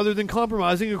control rather than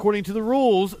compromising according to the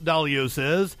rules, Dalio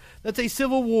says. That's a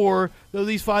civil war, though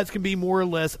these fights can be more or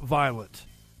less violent.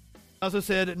 He also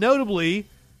said, notably,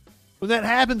 when that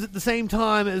happens at the same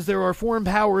time as there are foreign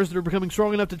powers that are becoming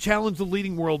strong enough to challenge the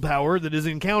leading world power that is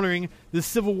encountering this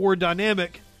civil war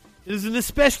dynamic, it is an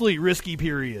especially risky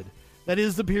period. That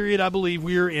is the period I believe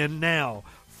we are in now.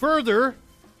 Further,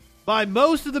 by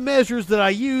most of the measures that I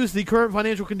use, the current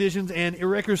financial conditions and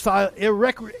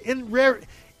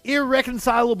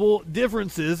irreconcilable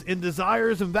differences in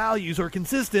desires and values are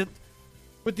consistent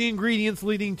with the ingredients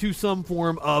leading to some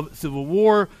form of civil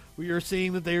war. We are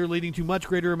seeing that they are leading to much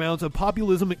greater amounts of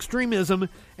populism, extremism,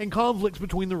 and conflicts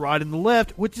between the right and the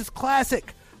left, which is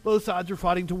classic. Both sides are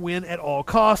fighting to win at all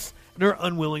costs and are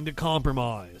unwilling to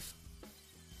compromise.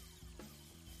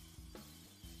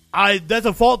 That's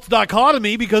a false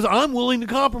dichotomy because I'm willing to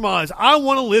compromise. I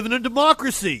want to live in a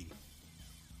democracy.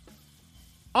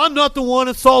 I'm not the one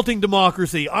assaulting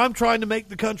democracy. I'm trying to make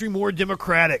the country more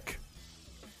democratic.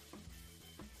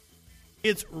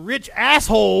 It's rich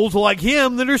assholes like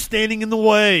him that are standing in the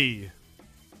way.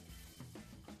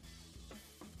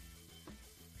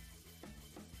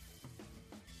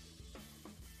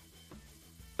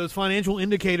 Those financial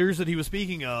indicators that he was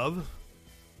speaking of,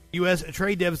 U.S.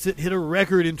 trade deficit hit a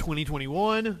record in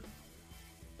 2021.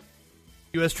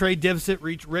 U.S. trade deficit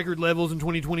reached record levels in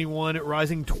 2021,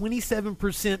 rising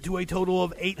 27% to a total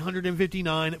of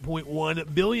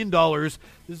 $859.1 billion.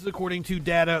 This is according to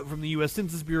data from the U.S.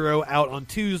 Census Bureau out on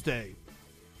Tuesday.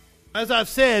 As I've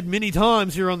said many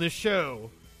times here on this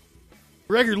show,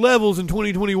 record levels in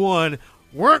 2021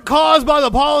 weren't caused by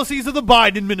the policies of the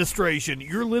Biden administration.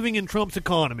 You're living in Trump's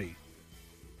economy.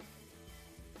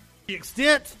 The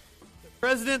extent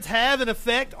presidents have an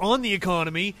effect on the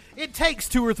economy, it takes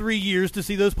 2 or 3 years to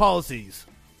see those policies.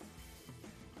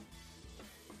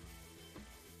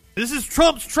 This is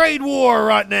Trump's trade war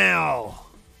right now.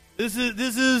 This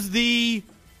is the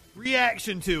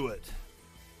reaction to it.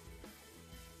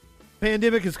 The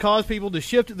pandemic has caused people to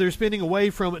shift their spending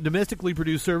away from domestically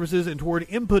produced services and toward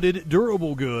inputted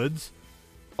durable goods.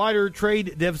 Wider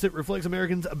trade deficit reflects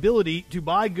Americans' ability to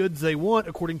buy goods they want,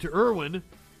 according to Irwin.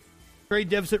 Trade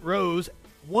deficit rose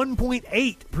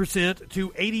 1.8% to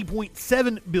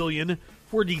 $80.7 billion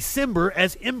for December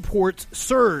as imports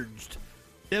surged.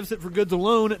 Deficit for goods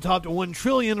alone topped $1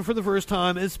 trillion for the first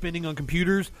time as spending on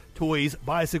computers, toys,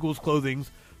 bicycles, clothing,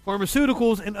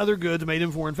 pharmaceuticals, and other goods made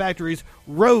in foreign factories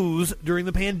rose during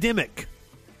the pandemic.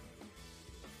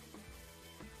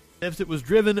 Deficit was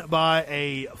driven by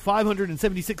a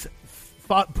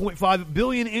 $576.5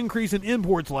 billion increase in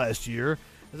imports last year,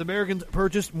 as Americans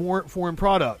purchased more foreign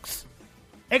products.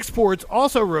 Exports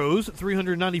also rose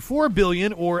 $394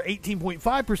 billion, or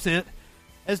 18.5%,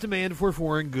 as demand for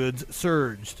foreign goods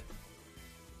surged.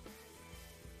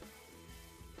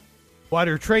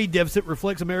 Wider trade deficit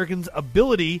reflects Americans'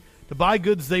 ability to buy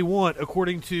goods they want,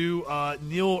 according to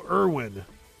Neil Irwin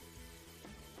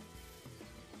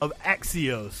of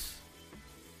Axios.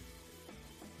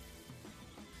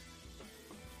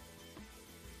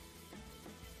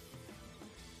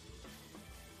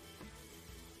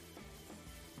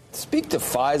 Speak to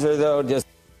Pfizer, though.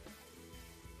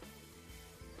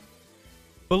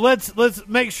 But let's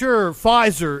make sure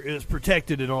Pfizer is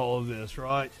protected in all of this,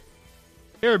 right?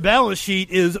 Their balance sheet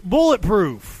is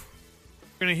bulletproof.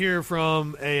 We're going to hear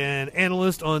from an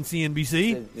analyst on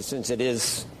CNBC. Since it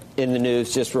is in the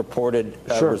news, just reported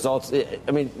results.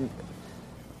 I mean,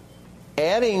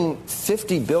 adding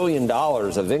 $50 billion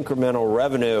of incremental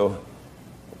revenue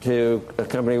to a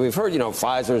company, we've heard,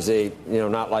 Pfizer's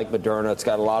not like Moderna. It's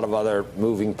got a lot of other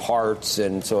moving parts,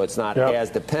 and so it's not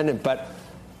as dependent. But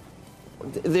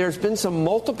there's been some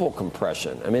multiple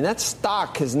compression. I mean, that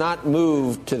stock has not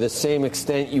moved to the same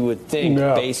extent you would think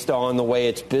based on the way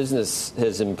its business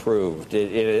has improved.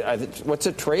 What's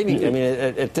it trading? I mean,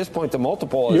 at this point, the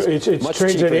multiple is much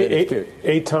cheaper than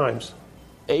eight times.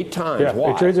 8 times? Yeah,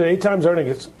 Why? It trades at 8 times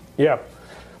earnings.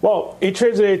 Well, it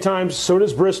trades at 8 times, so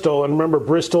does Bristol. And remember,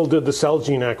 Bristol did the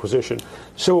Celgene acquisition.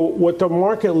 So what the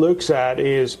market looks at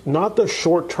is not the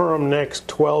short-term next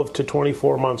 12 to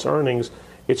 24 months earnings.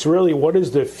 It's really what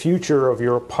is the future of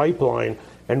your pipeline,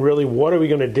 and really what are we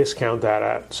going to discount that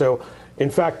at? So, in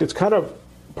fact, it's kind of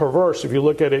perverse if you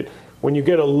look at it. When you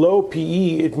get a low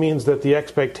PE, it means that the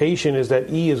expectation is that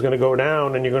E is going to go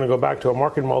down and you're going to go back to a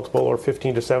market multiple or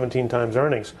 15 to 17 times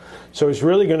earnings. So it's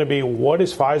really going to be, what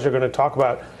is Pfizer going to talk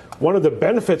about? One of the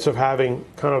benefits of having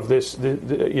kind of this,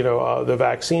 the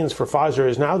vaccines for Pfizer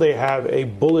is now they have a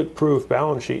bulletproof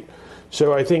balance sheet.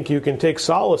 So I think you can take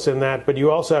solace in that, but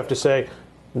you also have to say,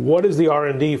 what is the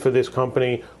R&D for this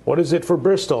company? What is it for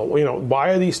Bristol?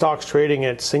 Why are these stocks trading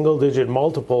at single-digit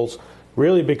multiples?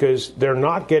 Really because they're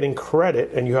not getting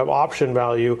credit, and you have option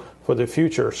value for the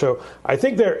future. So I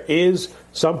think there is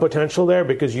some potential there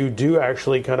because you do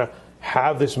actually kind of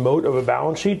have this moat of a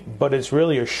balance sheet, but it's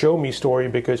really a show-me story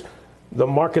because the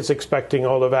market's expecting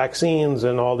all the vaccines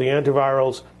and all the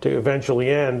antivirals to eventually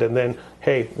end, and then,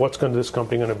 hey, what's this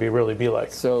company going to really be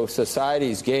like? So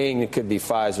society's gain could be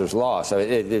Pfizer's loss. I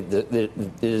mean,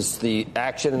 is the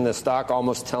action in the stock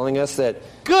almost telling us that?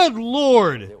 Good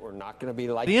Lord! That we're not going to be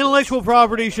like the intellectual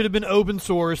property should have been open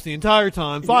source the entire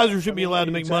time. Pfizer should be allowed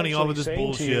to make money off of this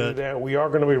bullshit. That we are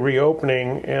going to be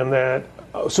reopening, and that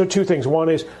so 2 things. One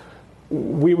is,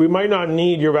 we might not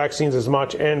need your vaccines as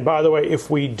much. And by the way, if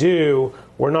we do,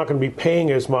 we're not going to be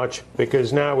paying as much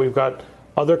because now we've got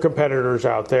other competitors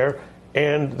out there.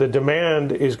 And the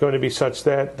demand is going to be such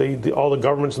that all the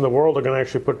governments in the world are going to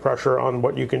actually put pressure on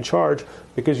what you can charge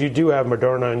because you do have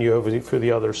Moderna and you have for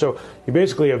the others. So you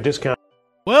basically have discount.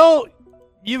 Well,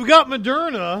 you've got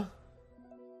Moderna,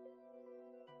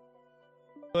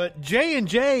 but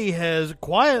J&J has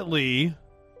quietly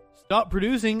stopped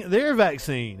producing their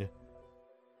vaccine.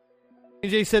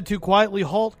 J&J said to quietly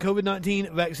halt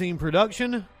COVID-19 vaccine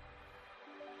production.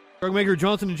 Drug maker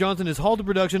Johnson & Johnson has halted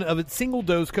production of its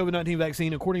single-dose COVID-19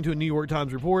 vaccine, according to a New York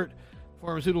Times report. The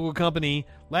pharmaceutical company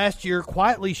last year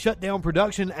quietly shut down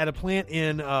production at a plant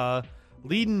in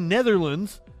Leiden,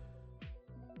 Netherlands.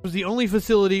 It was the only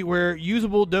facility where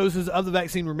usable doses of the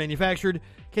vaccine were manufactured,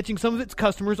 catching some of its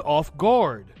customers off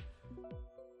guard.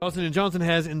 Johnson & Johnson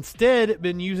has instead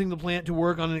been using the plant to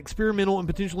work on an experimental and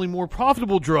potentially more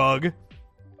profitable drug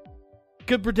that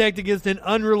could protect against an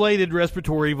unrelated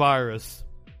respiratory virus.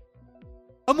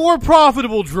 A more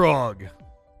profitable drug.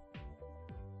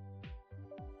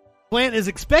 The plant is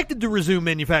expected to resume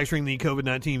manufacturing the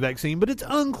COVID-19 vaccine, but it's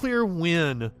unclear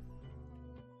when.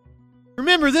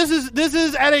 Remember, this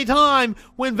is at a time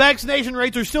when vaccination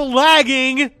rates are still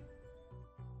lagging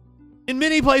in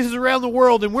many places around the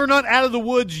world, and we're not out of the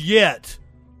woods yet.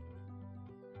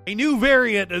 A new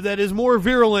variant that is more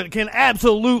virulent can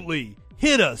absolutely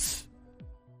hit us.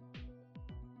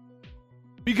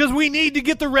 Because we need to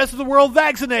get the rest of the world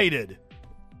vaccinated.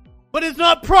 But it's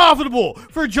not profitable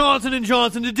for Johnson &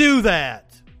 Johnson to do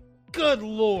that. Good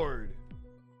Lord.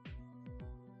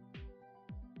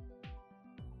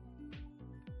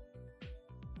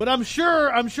 But I'm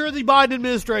sure the Biden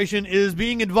administration is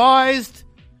being advised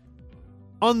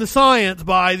on the science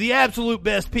by the absolute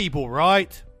best people,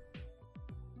 right?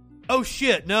 Oh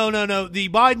shit, no. The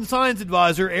Biden science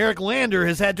advisor, Eric Lander,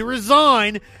 has had to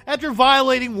resign after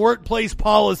violating workplace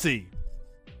policy.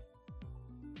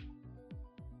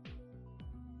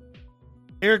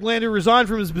 Eric Lander resigned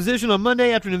from his position on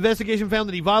Monday after an investigation found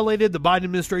that he violated the Biden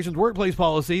administration's workplace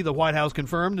policy. The White House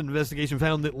confirmed an investigation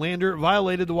found that Lander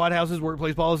violated the White House's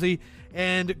workplace policy,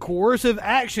 and coercive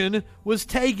action was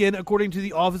taken, according to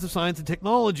the Office of Science and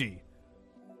Technology.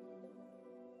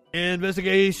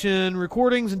 Investigation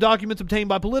recordings and documents obtained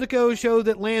by Politico show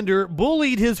that Lander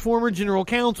bullied his former general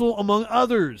counsel, among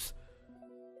others.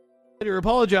 Lander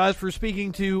apologized for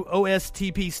speaking to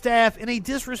OSTP staff in a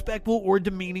disrespectful or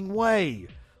demeaning way.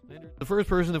 Lander is the first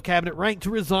person of cabinet rank to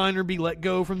resign or be let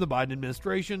go from the Biden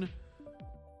administration.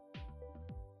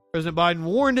 President Biden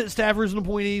warned staffers and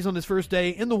appointees on his first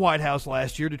day in the White House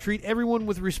last year to treat everyone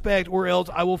with respect or else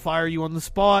I will fire you on the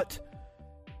spot.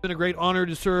 It's been a great honor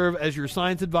to serve as your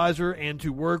science advisor and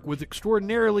to work with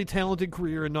extraordinarily talented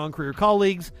career and non-career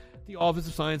colleagues at the Office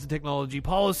of Science and Technology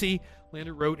Policy,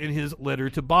 Lander wrote in his letter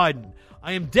to Biden.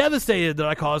 I am devastated that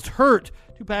I caused hurt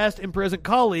to past and present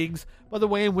colleagues by the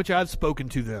way in which I've spoken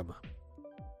to them.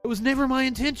 It was never my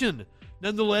intention.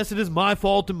 Nonetheless, it is my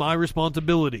fault and my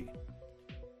responsibility.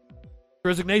 The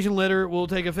resignation letter will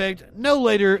take effect no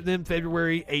later than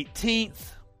February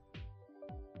 18th.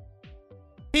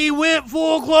 He went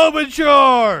full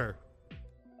Klobuchar!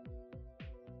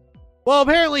 Well,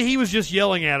 apparently he was just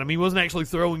yelling at him. He wasn't actually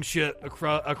throwing shit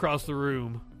across the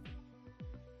room.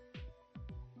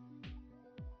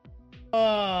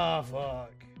 Ah,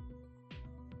 fuck.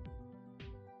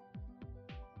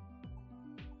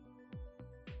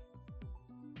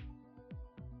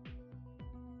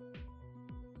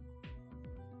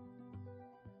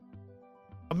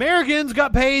 Americans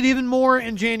got paid even more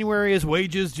in January as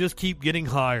wages just keep getting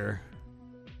higher.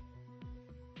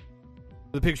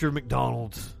 The picture of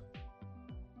McDonald's.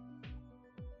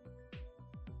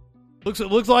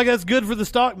 Looks like that's good for the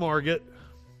stock market.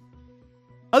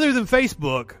 Other than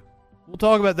Facebook. We'll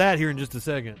talk about that here in just a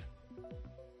second.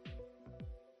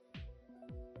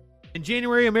 In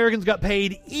January, Americans got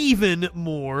paid even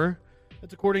more.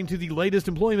 That's according to the latest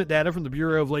employment data from the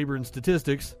Bureau of Labor and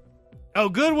Statistics. Oh,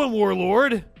 good one,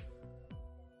 Warlord.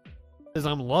 Says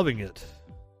I'm loving it.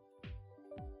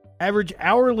 Average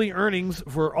hourly earnings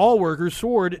for all workers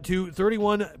soared to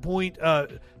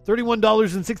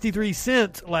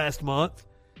 $31.63 last month,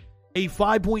 a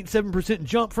 5.7%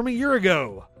 jump from a year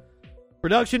ago.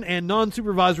 Production and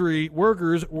non-supervisory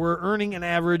workers were earning an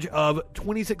average of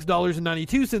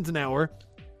 $26.92 an hour,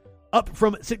 up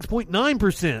from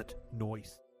 6.9%.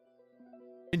 Nice.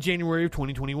 In January of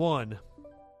 2021.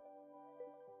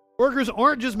 Workers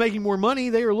aren't just making more money,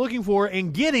 they are looking for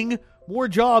and getting more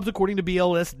jobs according to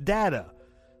BLS data.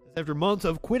 After months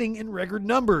of quitting in record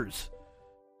numbers.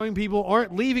 Young people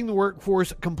aren't leaving the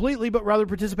workforce completely, but rather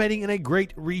participating in a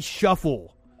great reshuffle.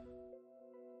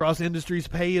 Across industries,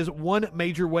 pay is one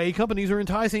major way companies are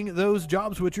enticing those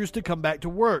job switchers to come back to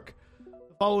work.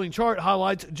 The following chart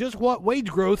highlights just what wage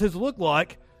growth has looked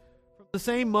like from the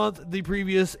same month the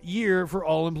previous year for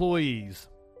all employees.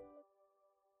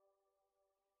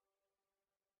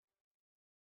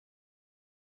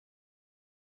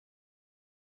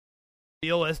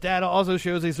 BLS data also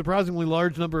shows a surprisingly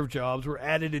large number of jobs were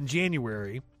added in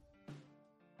January.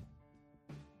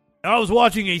 I was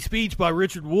watching a speech by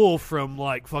Richard Wolff from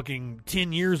like fucking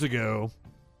 10 years ago.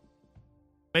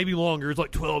 Maybe longer. It's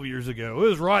like 12 years ago. It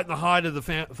was right in the height of the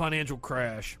financial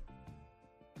crash.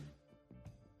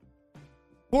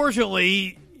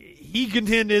 Fortunately, he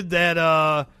contended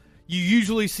that you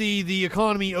usually see the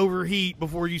economy overheat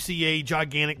before you see a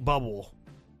gigantic bubble.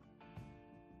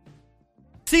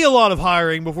 See a lot of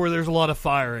hiring before there's a lot of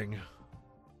firing.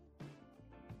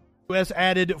 U.S.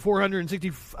 added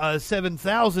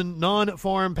 467,000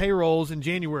 non-farm payrolls in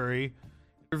January.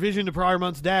 Revision to prior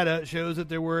month's data shows that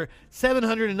there were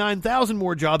 709,000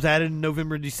 more jobs added in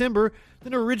November and December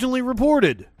than originally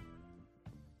reported.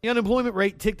 The unemployment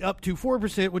rate ticked up to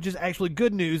 4%, which is actually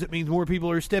good news. It means more people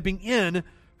are stepping in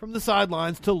from the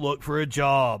sidelines to look for a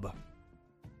job.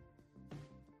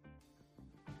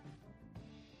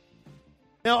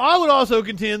 Now, I would also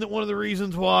contend that one of the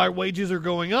reasons why wages are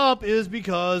going up is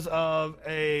because of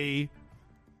a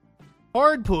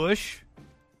hard push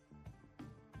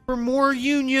for more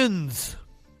unions.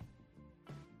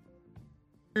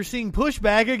 You're seeing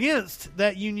pushback against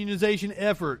that unionization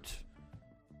effort,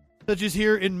 such as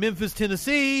here in Memphis,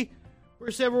 Tennessee,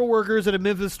 where several workers at a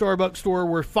Memphis Starbucks store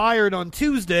were fired on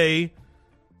Tuesday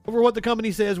over what the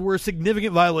company says were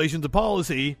significant violations of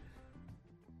policy.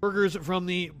 Workers from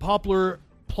the Poplar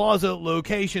Plaza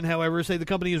location, however, say the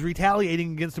company is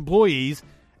retaliating against employees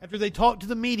after they talked to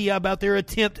the media about their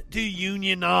attempt to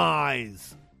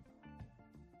unionize.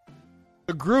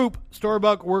 The group,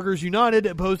 Starbucks Workers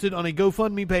United, posted on a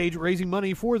GoFundMe page raising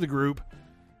money for the group.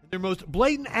 Their most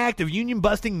blatant act of union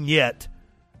busting yet.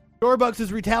 Starbucks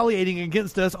is retaliating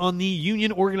against us on the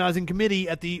union organizing committee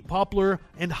at the Poplar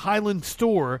and Highland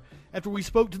store after we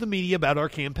spoke to the media about our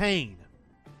campaign.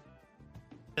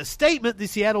 A statement, the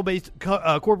Seattle-based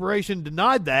corporation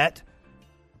denied that,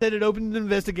 said it opened an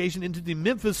investigation into the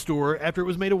Memphis store after it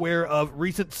was made aware of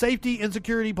recent safety and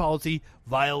security policy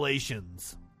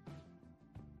violations.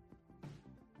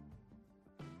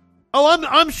 Oh,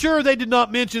 I'm sure they did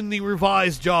not mention the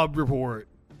revised job report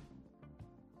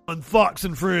on Fox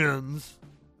and Friends.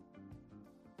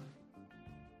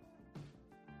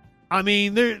 I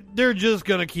mean, they're just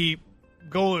gonna keep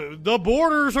going, the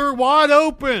borders are wide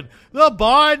open. The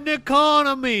Biden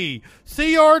economy.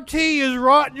 CRT is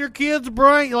rotting your kids'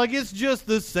 brain. Like, it's just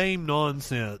the same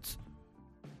nonsense.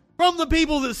 From the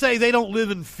people that say they don't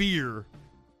live in fear.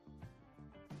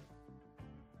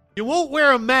 You won't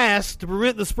wear a mask to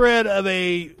prevent the spread of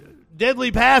a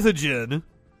deadly pathogen,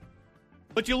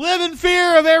 but you live in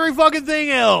fear of every fucking thing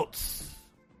else.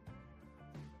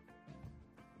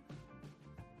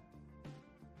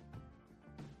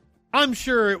 I'm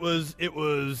sure it was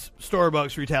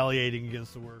Starbucks retaliating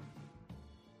against the work.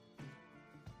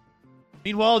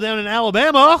 Meanwhile, down in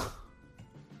Alabama,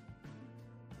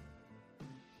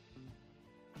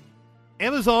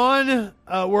 Amazon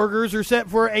workers are set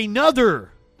for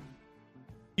another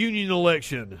union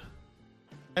election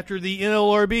after the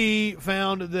NLRB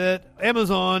found that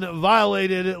Amazon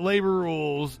violated labor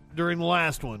rules during the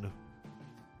last one.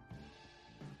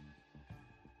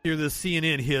 Hear this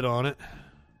CNN hit on it.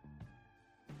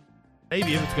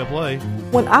 Maybe if it's going to play.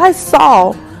 When I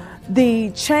saw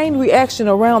the chain reaction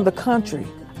around the country,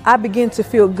 I began to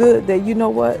feel good that, you know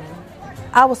what?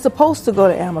 I was supposed to go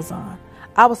to Amazon.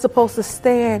 I was supposed to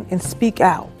stand and speak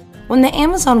out. When the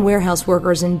Amazon warehouse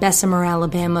workers in Bessemer,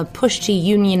 Alabama pushed to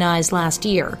unionize last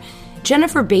year,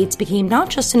 Jennifer Bates became not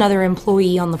just another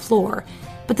employee on the floor,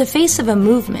 but the face of a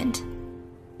movement.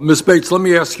 Ms. Bates, let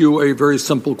me ask you a very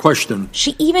simple question.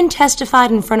 She even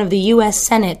testified in front of the U.S.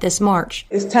 Senate this March.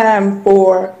 It's time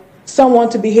for someone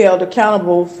to be held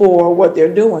accountable for what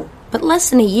they're doing. But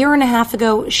less than a year and a half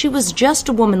ago, she was just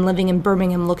a woman living in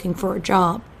Birmingham looking for a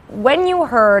job. When you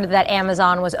heard that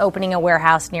Amazon was opening a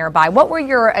warehouse nearby, what were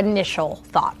your initial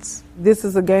thoughts? This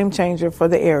is a game changer for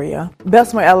the area.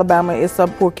 Bessemer, Alabama is a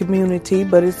poor community,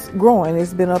 but it's growing.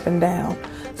 It's been up and down.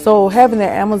 So having an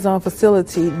Amazon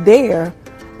facility there,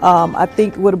 I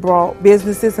think would have brought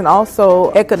businesses and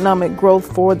also economic growth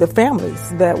for the families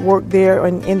that work there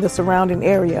and in the surrounding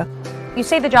area. You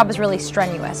say the job is really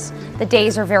strenuous. The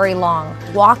days are very long.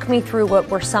 Walk me through what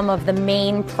were some of the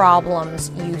main problems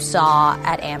you saw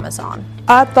at Amazon.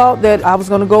 I thought that I was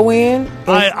going to go in.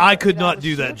 I could not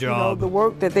do that job. You know, the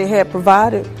work that they had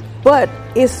provided. But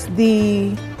it's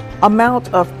the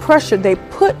amount of pressure they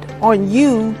put on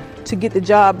you to get the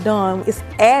job done. It's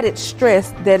added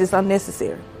stress that is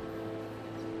unnecessary.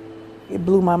 It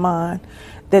blew my mind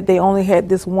that they only had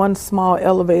this one small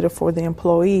elevator for the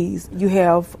employees. You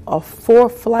have a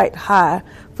 4-flight high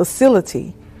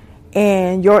facility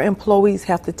and your employees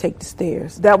have to take the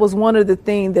stairs. That was one of the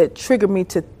things that triggered me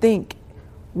to think,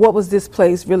 what was this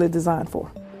place really designed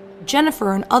for?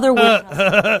 Jennifer and other warehouse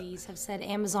employees have said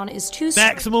Amazon is too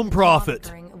maximum profit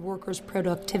of workers'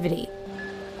 productivity.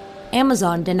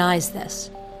 Amazon denies this.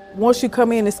 Once you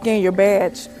come in and scan your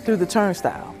badge through the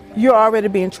turnstile, you're already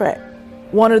being tracked.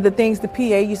 One of the things the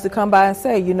PA used to come by and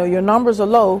say, you know, your numbers are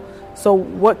low, so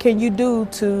what can you do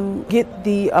to get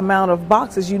the amount of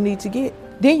boxes you need to get?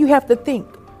 Then you have to think,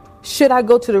 should I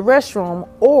go to the restroom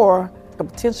or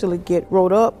potentially get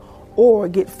rolled up or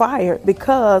get fired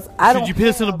because I don't you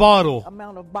piss in a bottle? The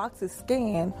amount of boxes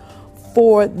scanned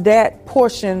for that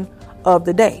portion of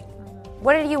the day.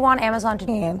 What did you want Amazon to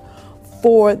do?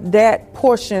 For that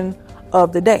portion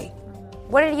of the day.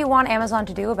 What did you want Amazon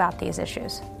to do about these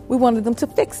issues? We wanted them to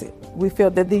fix it. We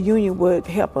felt that the union would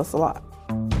help us a lot.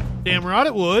 Damn right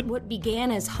it would. What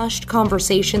began as hushed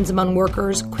conversations among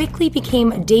workers quickly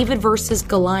became a David versus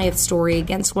Goliath story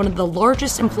against one of the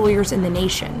largest employers in the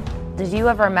nation. Did you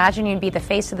ever imagine you'd be the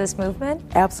face of this movement?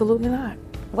 Absolutely not.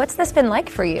 What's this been like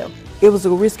for you? It was a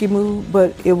risky move,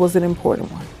 but it was an important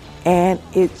one. And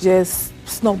it just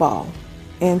snowballed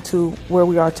into where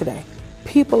we are today.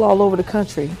 People all over the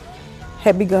country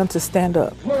had begun to stand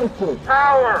up.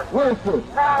 Power!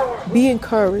 Be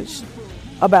encouraged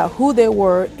about who they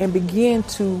were and begin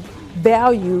to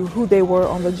value who they were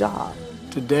on the job.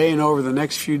 Today and over the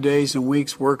next few days and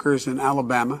weeks, workers in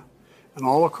Alabama and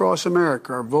all across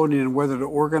America are voting on whether to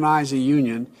organize a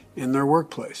union in their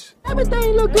workplace.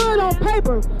 Everything look good on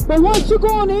paper, but once you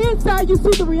go on the inside, you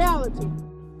see the reality.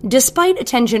 Despite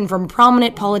attention from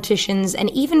prominent politicians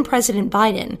and even President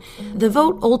Biden, the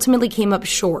vote ultimately came up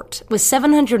short, with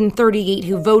 738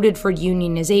 who voted for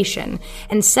unionization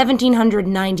and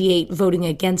 1,798 voting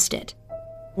against it.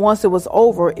 Once it was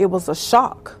over, it was a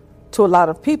shock to a lot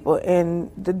of people.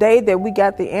 And the day that we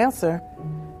got the answer,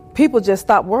 people just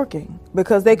stopped working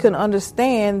because they couldn't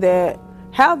understand that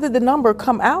how did the number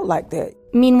come out like that?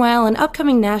 Meanwhile, an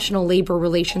upcoming National Labor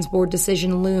Relations Board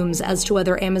decision looms as to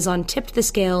whether Amazon tipped the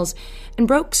scales and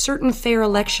broke certain fair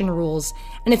election rules,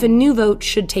 and if a new vote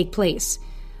should take place.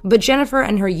 But Jennifer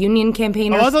and her union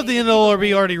campaigners... I thought the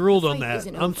NLRB already ruled on that.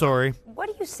 I'm sorry. What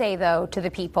do you say, though, to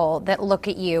the people that look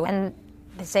at you and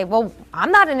They say, well,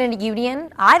 I'm not in a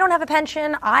union. I don't have a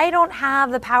pension. I don't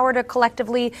have the power to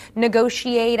collectively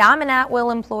negotiate. I'm an at-will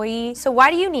employee. So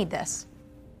why do you need this?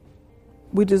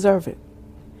 We deserve it.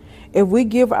 If we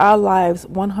give our lives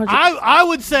 100%. I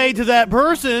would say to that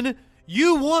person,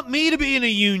 you want me to be in a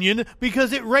union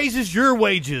because it raises your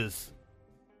wages.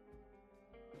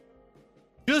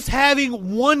 Just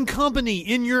having one company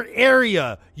in your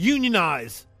area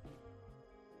unionize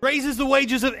raises the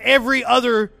wages of every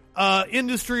other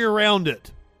industry around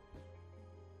it.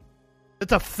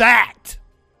 It's a fact.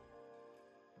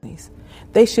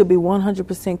 They should be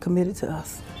 100% committed to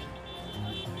us.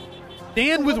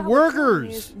 Stand with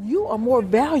workers. You are more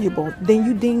valuable than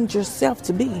you deemed yourself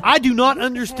to be. I do not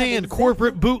understand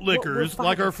corporate bootlickers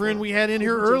like our friend we had in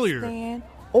here earlier. Stand,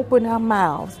 open our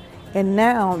mouths, and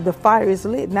now the fire is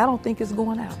lit, and I don't think it's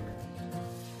going out.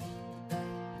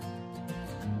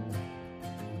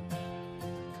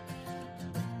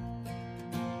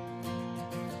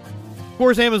 Of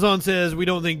course, Amazon says we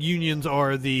don't think unions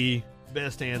are the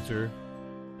best answer.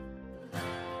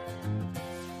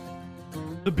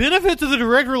 The benefits of the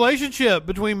direct relationship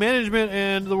between management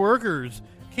and the workers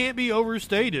can't be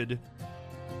overstated.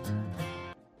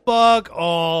 Fuck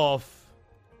off.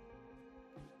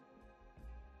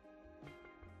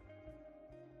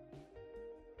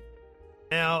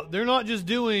 Now, they're not just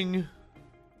doing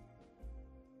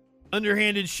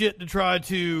underhanded shit to try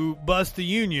to bust the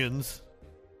unions.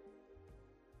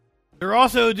 They're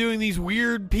also doing these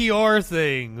weird PR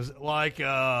things, like,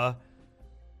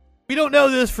 we don't know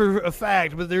this for a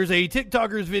fact, but there's a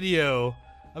TikToker's video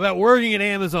about working at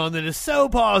Amazon that is so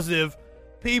positive,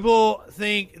 people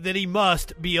think that he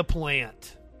must be a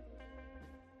plant.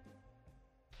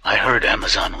 I heard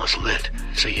Amazon was lit,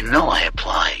 so you know I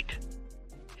applied.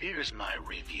 Here's my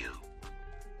review.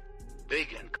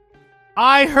 Big and...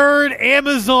 I heard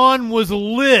Amazon was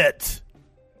lit.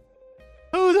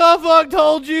 Who the fuck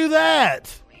told you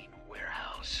that? Clean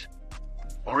warehouse.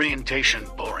 Orientation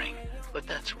boring, but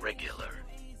that's regular.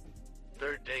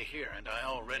 Third day here and I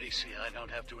already see I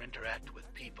don't have to interact with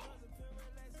people.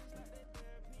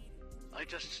 I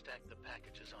just stack the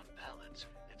packages on pallets.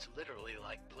 It's literally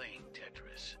like playing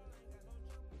Tetris.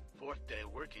 Fourth day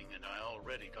working and I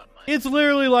already got my... It's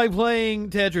literally like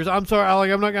playing Tetris. I'm sorry,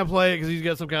 Alec, I'm not going to play it because he's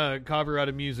got some kind of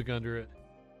copyrighted music under it.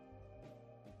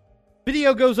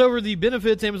 Video goes over the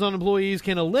benefits Amazon employees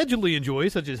can allegedly enjoy,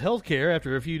 such as health care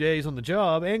after a few days on the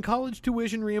job and college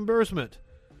tuition reimbursement.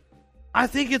 I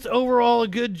think it's overall a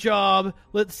good job.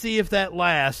 Let's see if that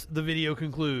lasts, the video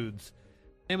concludes.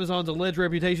 Amazon's alleged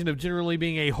reputation of generally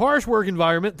being a harsh work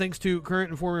environment, thanks to current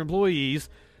and former employees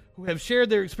who have shared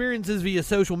their experiences via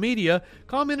social media.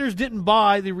 Commenters didn't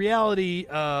buy the reality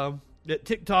that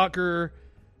TikToker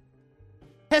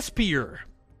Pespier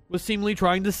was seemingly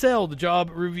trying to sell. The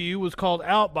job review was called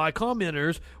out by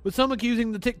commenters, with some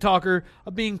accusing the TikToker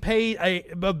of being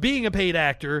a paid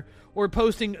actor or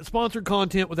posting sponsored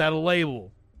content without a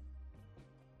label.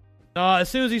 As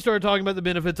soon as he started talking about the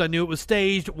benefits, I knew it was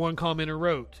staged, one commenter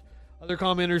wrote. Other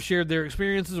commenters shared their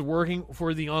experiences of working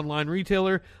for the online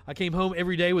retailer. I came home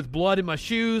every day with blood in my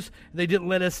shoes, and they didn't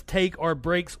let us take our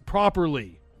breaks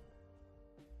properly.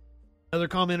 Another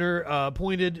commenter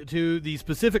pointed to the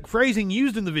specific phrasing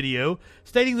used in the video,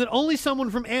 stating that only someone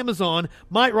from Amazon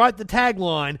might write the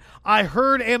tagline, "I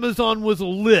heard Amazon was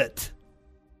lit."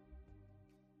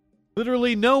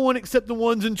 Literally no one except the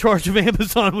ones in charge of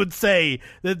Amazon would say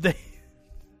that they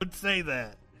would say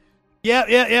that. Yeah,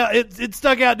 it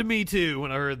stuck out to me too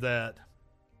when I heard that.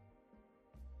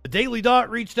 The Daily Dot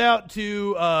reached out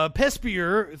to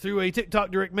Pespier through a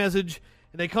TikTok direct message,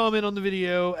 and they comment on the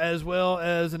video as well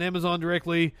as an Amazon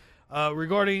directly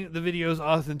regarding the video's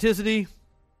authenticity.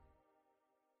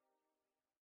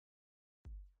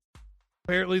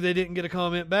 Apparently they didn't get a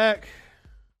comment back.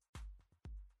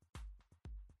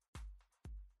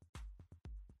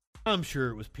 I'm sure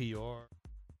it was PR.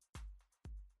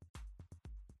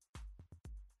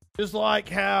 Just like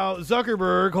how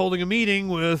Zuckerberg holding a meeting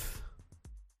with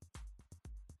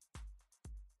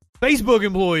Facebook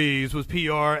employees was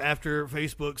PR after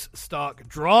Facebook's stock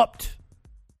dropped.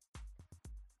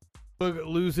 Facebook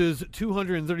loses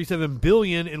 $237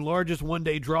 billion in largest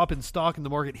one-day drop in stock in the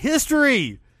market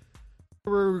history.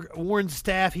 Zuckerberg warns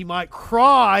staff he might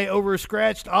cry over a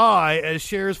scratched eye as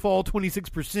shares fall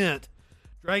 26%,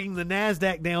 dragging the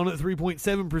NASDAQ down at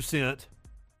 3.7%.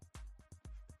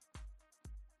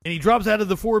 And he drops out of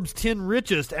the Forbes 10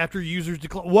 richest after users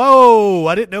decline. Whoa!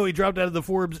 I didn't know he dropped out of the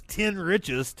Forbes 10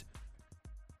 richest.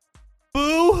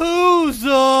 Boo-hoo,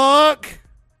 Zuck!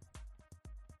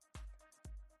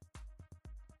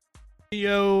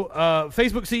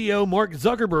 Facebook CEO Mark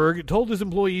Zuckerberg told his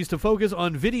employees to focus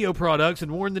on video products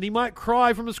and warned that he might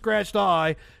cry from a scratched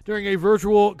eye during a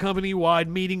virtual company-wide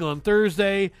meeting on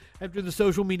Thursday after the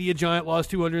social media giant lost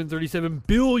 $237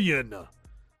 billion.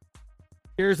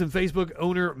 Shares in Facebook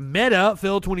owner Meta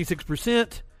fell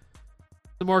 26%.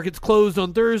 The markets closed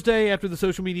on Thursday after the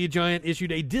social media giant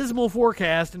issued a dismal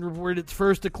forecast and reported its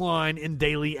first decline in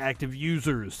daily active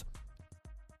users.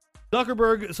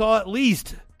 Zuckerberg saw at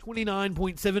least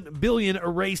 $29.7 billion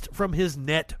erased from his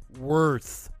net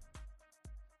worth.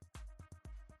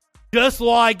 Just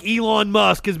like Elon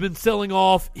Musk has been selling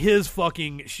off his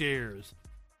fucking shares.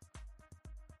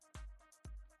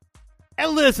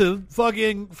 And listen,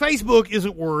 fucking Facebook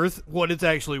isn't worth what it's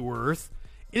actually worth.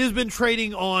 It has been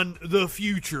trading on the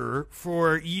future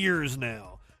for years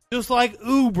now. Just like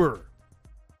Uber.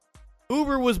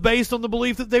 Uber was based on the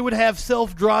belief that they would have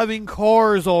self-driving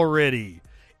cars already.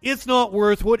 It's not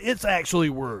worth what it's actually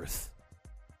worth.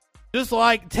 Just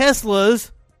like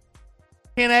Teslas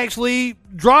can actually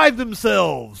drive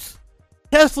themselves.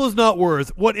 Tesla's not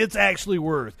worth what it's actually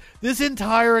worth. This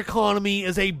entire economy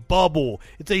is a bubble.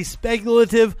 It's a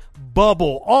speculative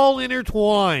bubble, all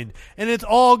intertwined, and it's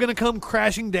all going to come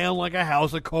crashing down like a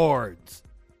house of cards.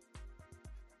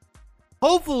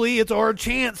 Hopefully, it's our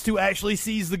chance to actually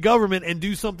seize the government and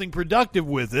do something productive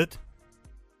with it.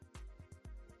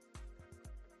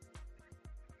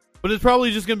 But it's probably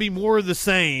just going to be more of the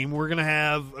same. We're going to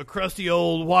have a crusty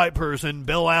old white person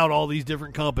bail out all these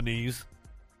different companies.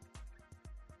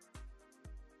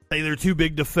 Say they're too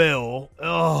big to fail.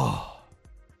 Oh.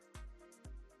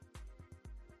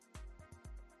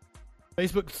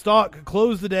 Facebook stock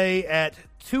closed the day at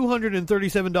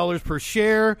 $237 per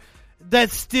share.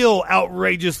 That's still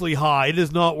outrageously high. It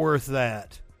is not worth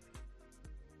that.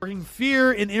 Bringing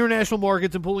fear in international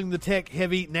markets and pulling the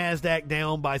tech-heavy NASDAQ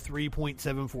down by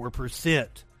 3.74%.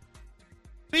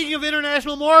 Speaking of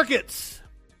international markets,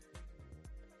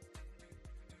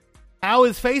 how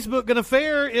is Facebook going to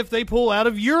fare if they pull out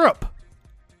of Europe?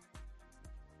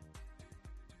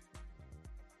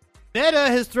 Meta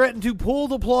has threatened to pull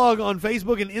the plug on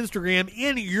Facebook and Instagram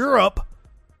in Europe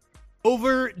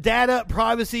over data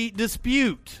privacy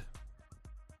dispute.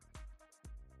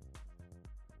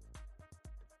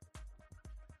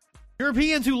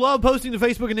 Europeans who love posting to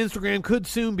Facebook and Instagram could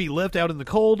soon be left out in the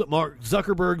cold. Mark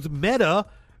Zuckerberg's Meta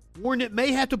warned it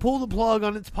may have to pull the plug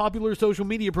on its popular social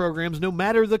media programs no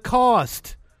matter the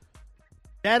cost.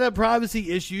 Data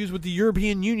privacy issues with the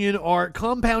European Union are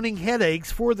compounding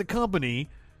headaches for the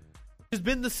company, which has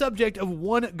been the subject of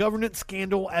one governance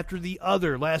scandal after the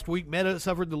other. Last week, Meta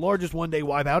suffered the largest one-day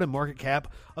wipeout in market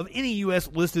cap of any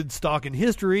U.S.-listed stock in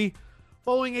history,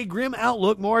 following a grim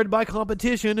outlook marred by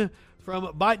competition from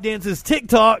ByteDance's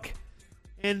TikTok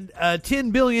and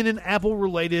 $10 billion in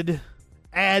Apple-related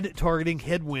ad-targeting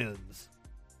headwinds.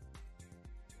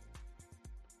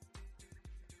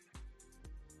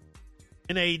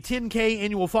 In a 10-K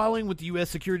annual filing with the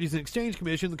U.S. Securities and Exchange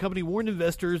Commission, the company warned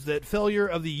investors that failure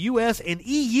of the U.S. and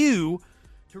EU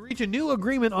to reach a new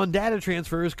agreement on data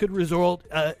transfers could result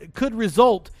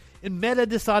in Meta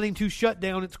deciding to shut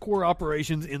down its core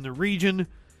operations in the region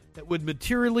that would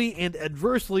materially and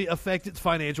adversely affect its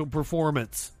financial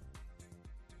performance.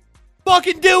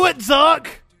 Fucking do it, Zuck!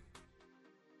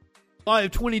 July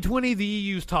of 2020, the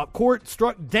EU's top court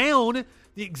struck down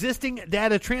the existing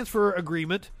data transfer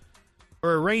agreement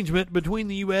or arrangement between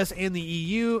the U.S. and the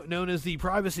EU, known as the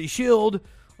Privacy Shield,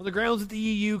 on the grounds that the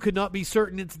EU could not be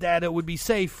certain its data would be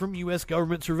safe from U.S.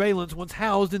 government surveillance once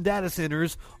housed in data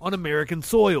centers on American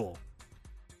soil.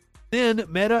 Then,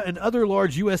 Meta and other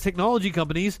large U.S. technology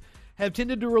companies have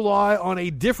tended to rely on a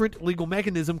different legal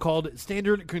mechanism called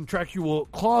standard contractual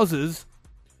clauses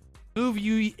to move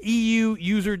EU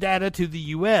user data to the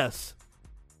U.S.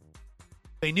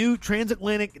 A new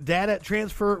transatlantic data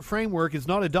transfer framework is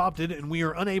not adopted, and we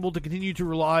are unable to continue to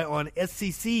rely on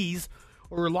SCCs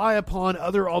or rely upon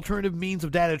other alternative means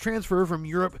of data transfer from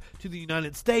Europe to the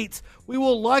United States. We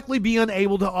will likely be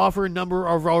unable to offer a number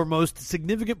of our most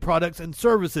significant products and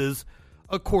services,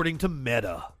 according to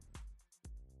Meta.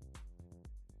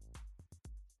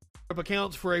 Europe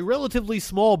accounts for a relatively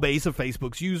small base of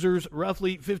Facebook's users,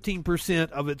 roughly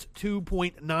 15% of its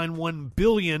 2.91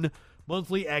 billion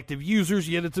monthly active users,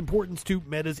 yet its importance to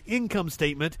Meta's income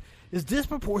statement is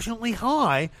disproportionately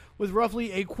high, with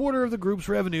roughly a quarter of the group's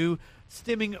revenue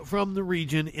stemming from the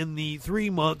region in the 3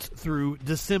 months through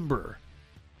December.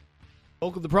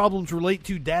 Bulk of the problems relate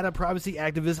to data privacy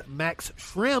activist Max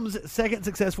Schrems' second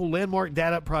successful landmark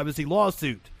data privacy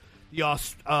lawsuit. The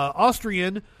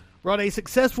Austrian brought a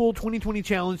successful 2020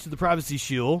 challenge to the Privacy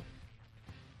Shield.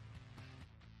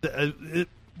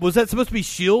 Was that supposed to be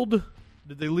Shield?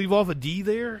 Did they leave off a D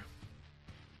there?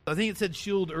 I think it said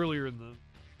Shield earlier in the...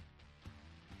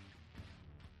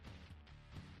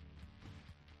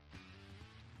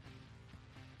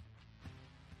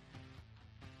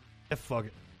 Fuck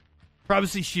it.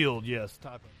 Privacy Shield, yes.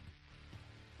 Typo.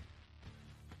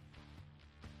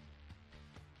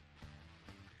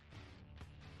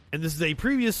 And this is a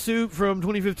previous suit from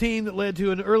 2015 that led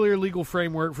to an earlier legal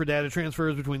framework for data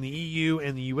transfers between the EU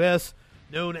and the US,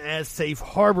 known as Safe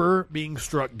Harbor, being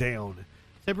struck down.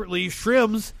 Separately,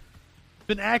 Schrems has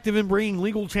been active in bringing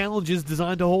legal challenges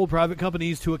designed to hold private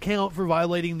companies to account for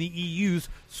violating the EU's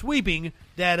sweeping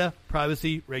data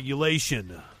privacy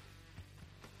regulation.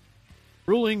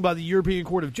 Ruling by the European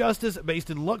Court of Justice, based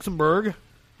in Luxembourg,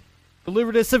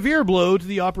 delivered a severe blow to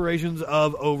the operations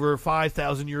of over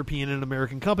 5,000 European and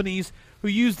American companies who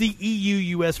use the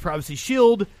EU-US Privacy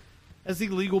Shield as the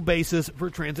legal basis for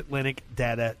transatlantic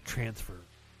data transfer.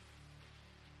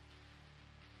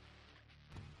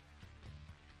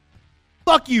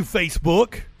 Fuck you,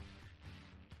 Facebook,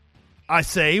 I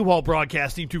say while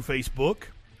broadcasting to Facebook.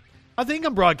 I think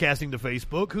I'm broadcasting to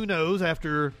Facebook. Who knows,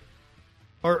 after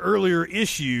our earlier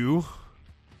issue.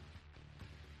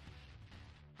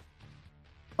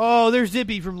 Oh, there's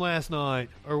Zippy from last night.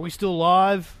 Are we still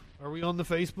live? Are we on the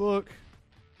Facebook?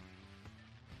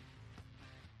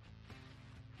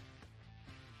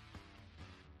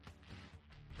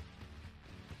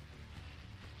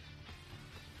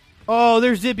 Oh,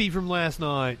 there's Zippy from last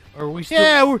night. Are we still?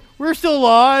 Yeah, we're still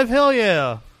live. Hell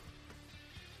yeah.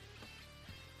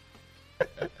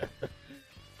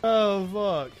 Oh,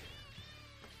 fuck.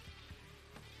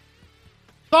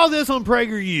 Saw this on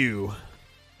PragerU.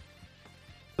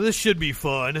 This should be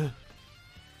fun.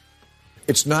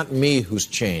 It's not me who's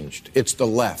changed. It's the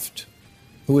left,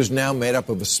 who is now made up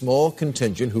of a small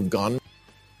contingent who've gone...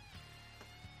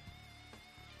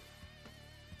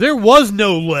 There was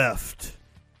no left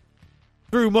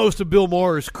through most of Bill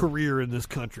Maher's career in this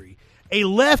country. A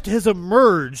left has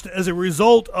emerged as a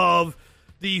result of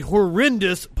the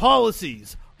horrendous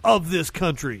policies of this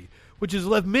country, which has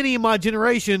left many in my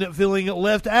generation feeling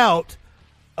left out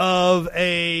of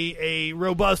a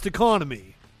robust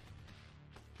economy.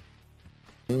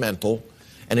 Mental,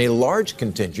 and a large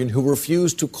contingent who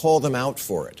refuse to call them out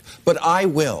for it. But I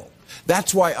will.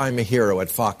 That's why I'm a hero at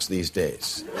Fox these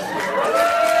days.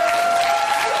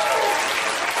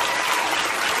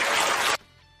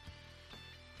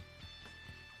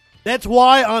 That's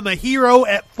why I'm a hero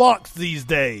at Fox these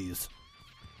days.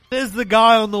 Says the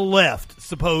guy on the left,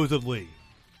 supposedly.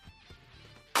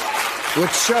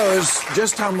 Which shows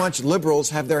just how much liberals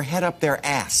have their head up their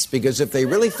ass. Because if they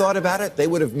really thought about it, they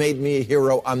would have made me a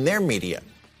hero on their media.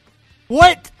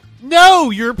 What?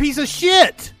 No, you're a piece of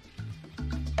shit.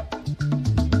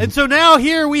 And so now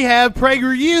here we have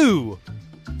PragerU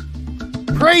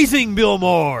praising Bill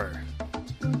Maher.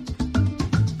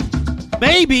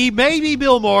 Maybe,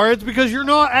 Bill Maher, it's because you're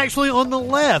not actually on the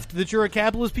left that you're a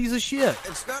capitalist piece of shit.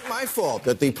 It's not my fault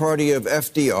that the party of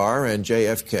FDR and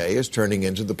JFK is turning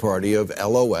into the party of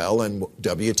LOL and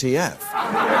WTF.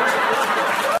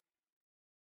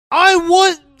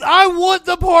 I want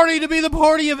the party to be the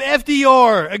party of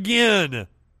FDR again.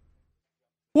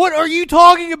 What are you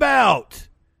talking about?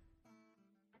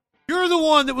 You're the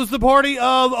one that was the party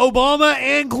of Obama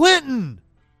and Clinton.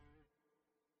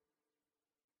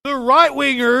 The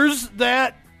right-wingers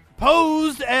that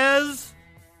posed as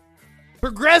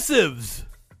progressives.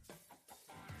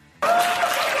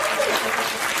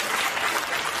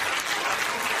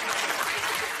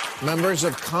 Members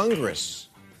of Congress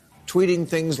tweeting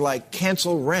things like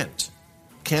cancel rent,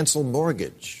 cancel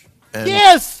mortgage, and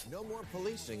yes! No more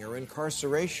policing or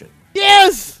incarceration.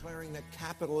 Yes! Declaring that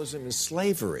capitalism is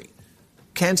slavery.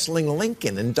 Canceling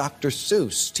Lincoln and Dr.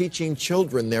 Seuss, teaching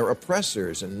children they're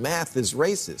oppressors and math is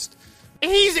racist.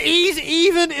 He's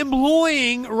even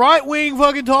employing right-wing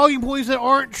fucking talking points that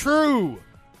aren't true.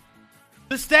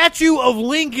 The statue of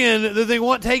Lincoln that they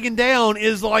want taken down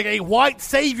is like a white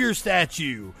savior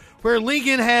statue, where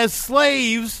Lincoln has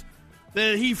slaves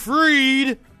that he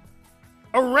freed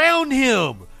around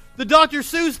him. The Dr.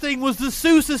 Seuss thing was the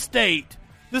Seuss estate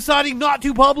deciding not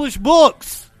to publish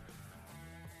books.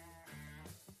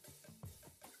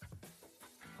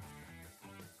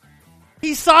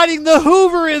 He's citing the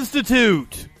Hoover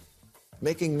Institute.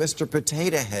 Making Mr.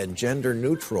 Potato Head gender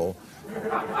neutral.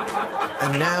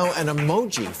 And now an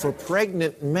emoji for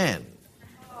pregnant men.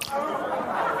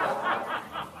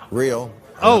 Real.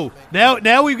 Oh,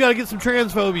 now we've got to get some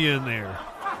transphobia in there.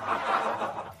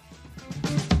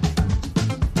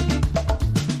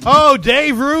 Oh,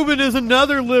 Dave Rubin is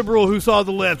another liberal who saw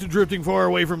the left drifting far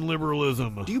away from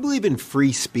liberalism. Do you believe in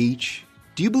free speech?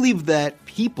 Do you believe that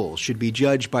people should be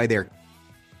judged by their...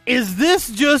 Is this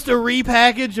just a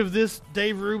repackage of this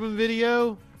Dave Rubin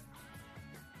video?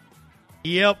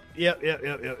 Yep.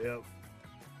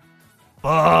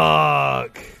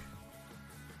 Fuck.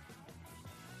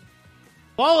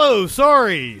 Follow,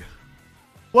 sorry.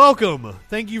 Welcome.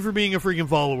 Thank you for being a freaking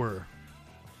follower.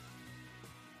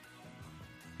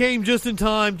 Came just in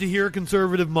time to hear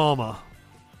Conservative Mama.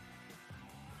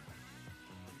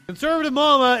 Conservative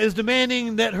Mama is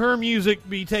demanding that her music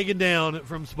be taken down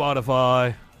from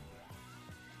Spotify.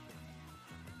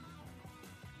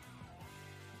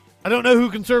 I don't know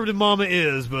who Conservative Mama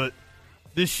is, but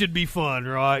this should be fun,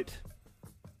 right?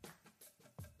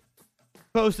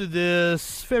 Posted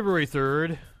this February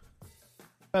 3rd,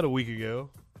 about a week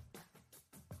ago.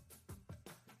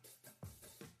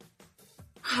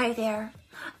 Hi there.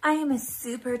 I am a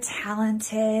super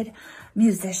talented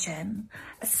musician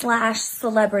 /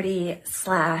 celebrity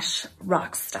 /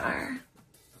 rock star.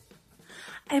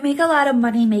 I make a lot of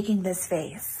money making this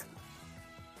face.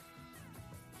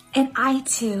 And I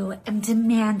too am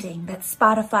demanding that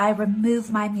Spotify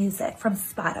remove my music from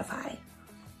Spotify.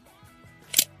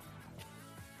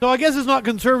 So I guess it's not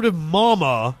Conservative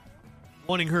Mama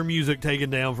wanting her music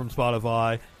taken down from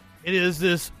Spotify. It is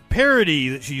this parody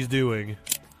that she's doing.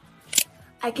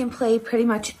 I can play pretty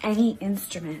much any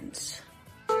instrument.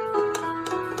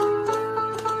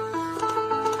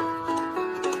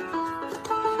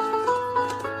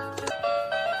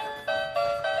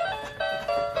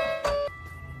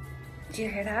 Did you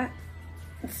hear that?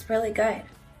 It's really good.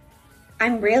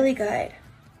 I'm really good.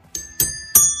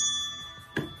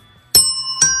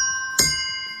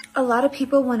 A lot of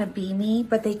people want to be me,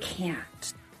 but they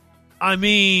can't. I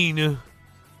mean,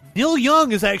 Neil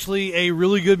Young is actually a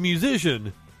really good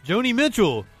musician. Joni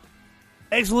Mitchell,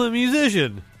 excellent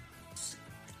musician.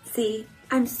 See,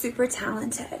 I'm super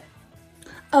talented.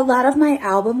 A lot of my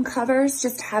album covers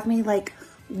just have me like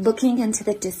looking into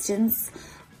the distance,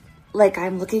 like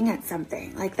I'm looking at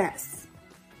something like this.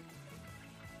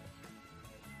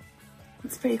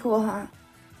 It's pretty cool, huh?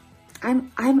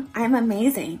 I'm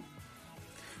amazing.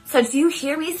 So do you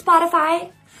hear me,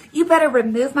 Spotify? You better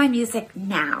remove my music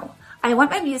now. I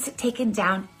want my music taken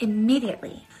down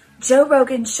immediately. Joe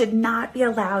Rogan should not be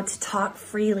allowed to talk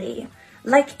freely.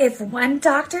 Like if one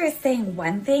doctor is saying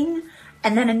one thing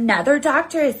and then another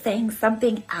doctor is saying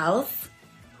something else,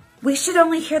 we should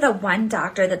only hear the one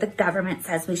doctor that the government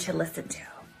says we should listen to.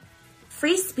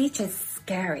 Free speech is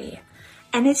scary,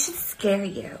 and it should scare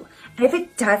you. And if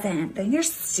it doesn't, then you're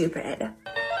stupid.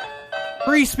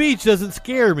 Free speech doesn't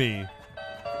scare me.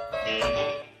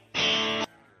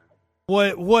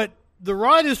 What the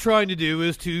right is trying to do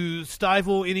is to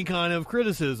stifle any kind of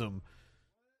criticism.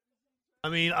 I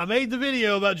mean, I made the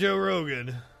video about Joe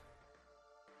Rogan.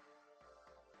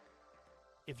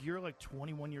 If you're like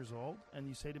 21 years old and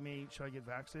you say to me, should I get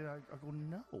vaccinated? I go,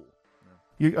 no.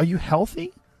 Are you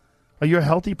healthy? Are you a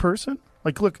healthy person?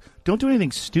 Like, look, don't do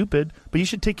anything stupid, but you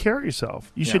should take care of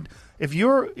yourself. You should, if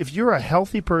you're a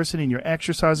healthy person and you're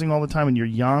exercising all the time and you're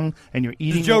young and you're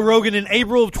eating. Joe Rogan in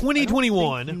April of 2021.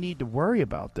 I don't think you need to worry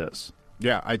about this.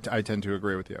 Yeah, I tend to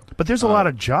agree with you. But there's a lot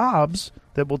of jobs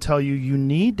that will tell you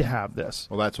need to have this.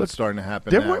 Well, that's what's starting to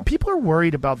happen now. People are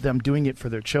worried about them doing it for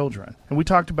their children. And we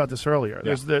talked about this earlier.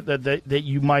 Yeah. There's that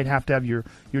you might have to have your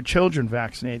children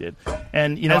vaccinated.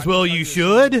 And you know, as well you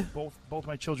should. Both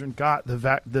my children got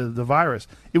the virus.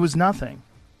 It was nothing.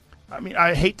 I mean,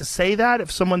 I hate to say that if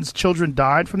someone's children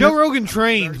died from Joe this. Rogan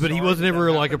trained, but he wasn't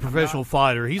ever like a professional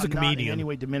fighter. He's a comedian. Not in any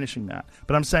way diminishing that.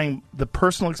 But I'm saying the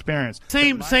personal experience.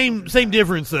 Same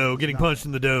difference, though, getting punched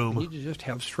in the dome. You need to just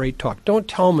have straight talk. Don't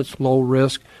tell them it's low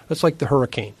risk. That's like the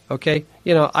hurricane, okay?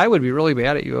 You know, I would be really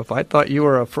mad at you if I thought you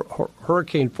were a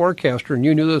hurricane forecaster and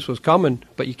you knew this was coming,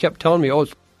 but you kept telling me,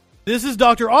 it's... This is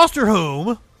Dr.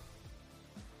 Osterholm,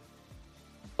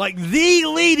 like the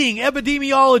leading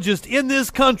epidemiologist in this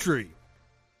country.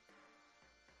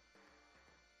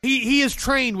 He is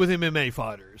trained with MMA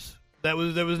fighters. That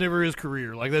was never his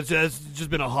career. Like that's just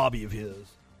been a hobby of his.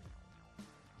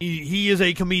 He is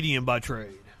a comedian by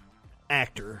trade,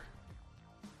 actor.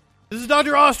 This is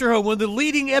Dr. Osterholm, one of the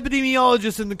leading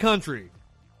epidemiologists in the country.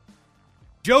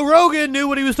 Joe Rogan knew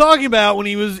what he was talking about when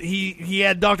he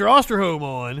had Dr. Osterholm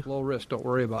on. Low risk, don't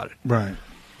worry about it. Right.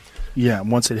 Yeah,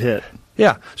 once it hit.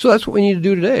 Yeah, so that's what we need to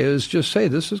do today is just say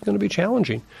this is going to be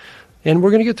challenging. And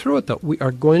we're going to get through it, though. We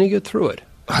are going to get through it.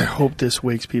 I hope this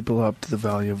wakes people up to the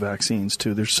value of vaccines,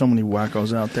 too. There's so many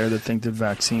wackos out there that think that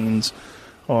vaccines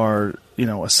are, a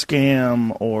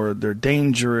scam, or they're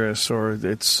dangerous, or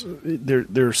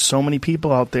there's so many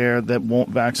people out there that won't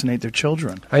vaccinate their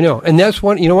children. I know, and that's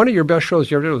one of your best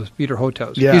shows you ever did was Peter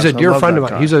Hotez. Yeah, he's a dear friend of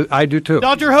mine. guy. I do too.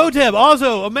 Dr. Hotep,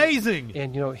 also amazing.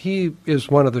 And he is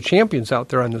one of the champions out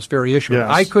there on this very issue. Yes.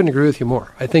 I couldn't agree with you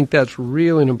more. I think that's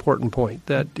really an important point,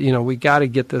 that we got to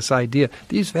get this idea.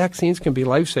 These vaccines can be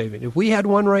life-saving. If we had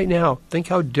one right now, think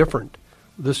how different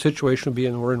this situation would be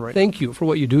in we're in right now. Thank you for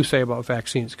what you do say about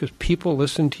vaccines, because people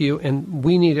listen to you, and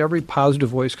we need every positive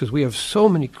voice, because we have so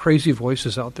many crazy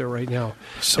voices out there right now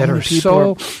that are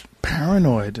so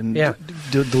paranoid and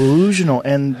delusional,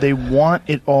 and they want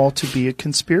it all to be a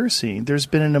conspiracy. There's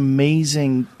been an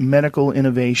amazing medical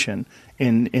innovation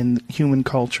in human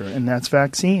culture, and that's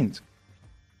vaccines.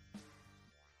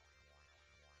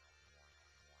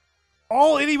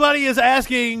 All anybody is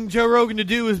asking Joe Rogan to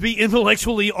do is be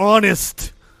intellectually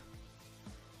honest.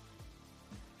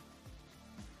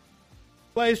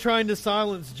 Everybody's trying to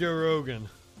silence Joe Rogan.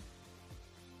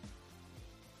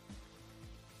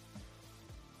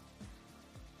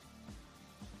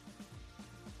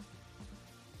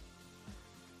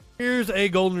 Here's a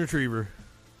golden retriever.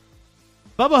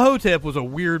 Bubba Hotep was a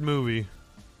weird movie.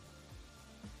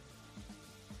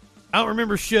 I don't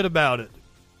remember shit about it.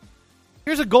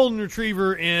 Here's a golden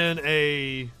retriever in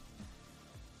a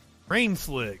rain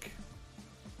slick.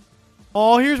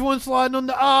 Oh, here's one sliding on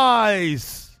the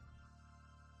ice.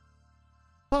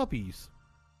 Puppies.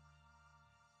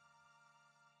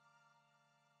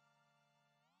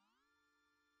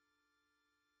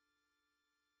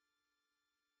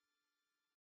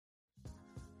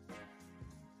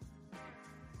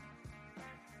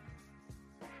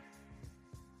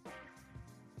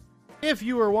 If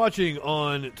you are watching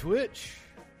on Twitch,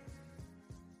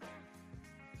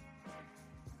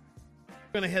 I'm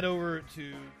going to head over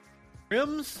to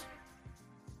Rims.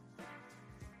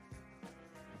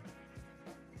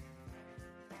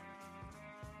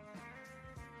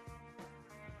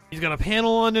 He's got a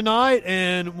panel on tonight,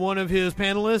 and one of his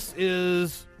panelists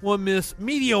is one Miss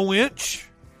Media Winch.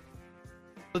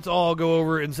 Let's all go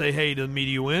over and say hey to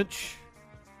Media Winch.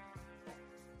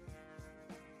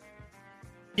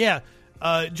 Yeah,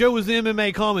 Joe was the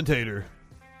MMA commentator.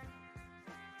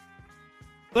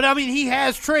 But I mean, he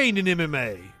has trained in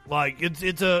MMA. Like,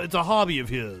 it's a hobby of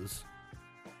his.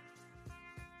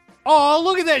 Oh,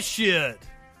 look at that shit.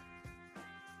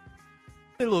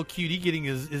 That little cutie getting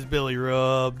his belly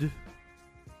rubbed.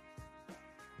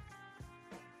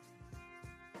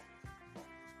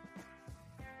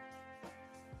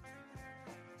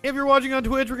 If you're watching on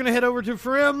Twitch, we're going to head over to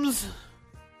Frims.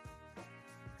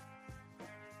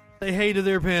 Say hey to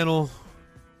their panel.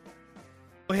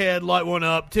 Go ahead, light one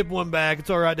up, tip one back. It's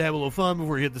all right to have a little fun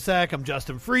before you hit the sack. I'm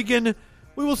Justin Freakin'.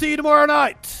 We will see you tomorrow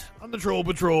night on the Troll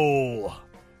Patrol.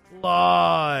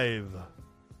 Live.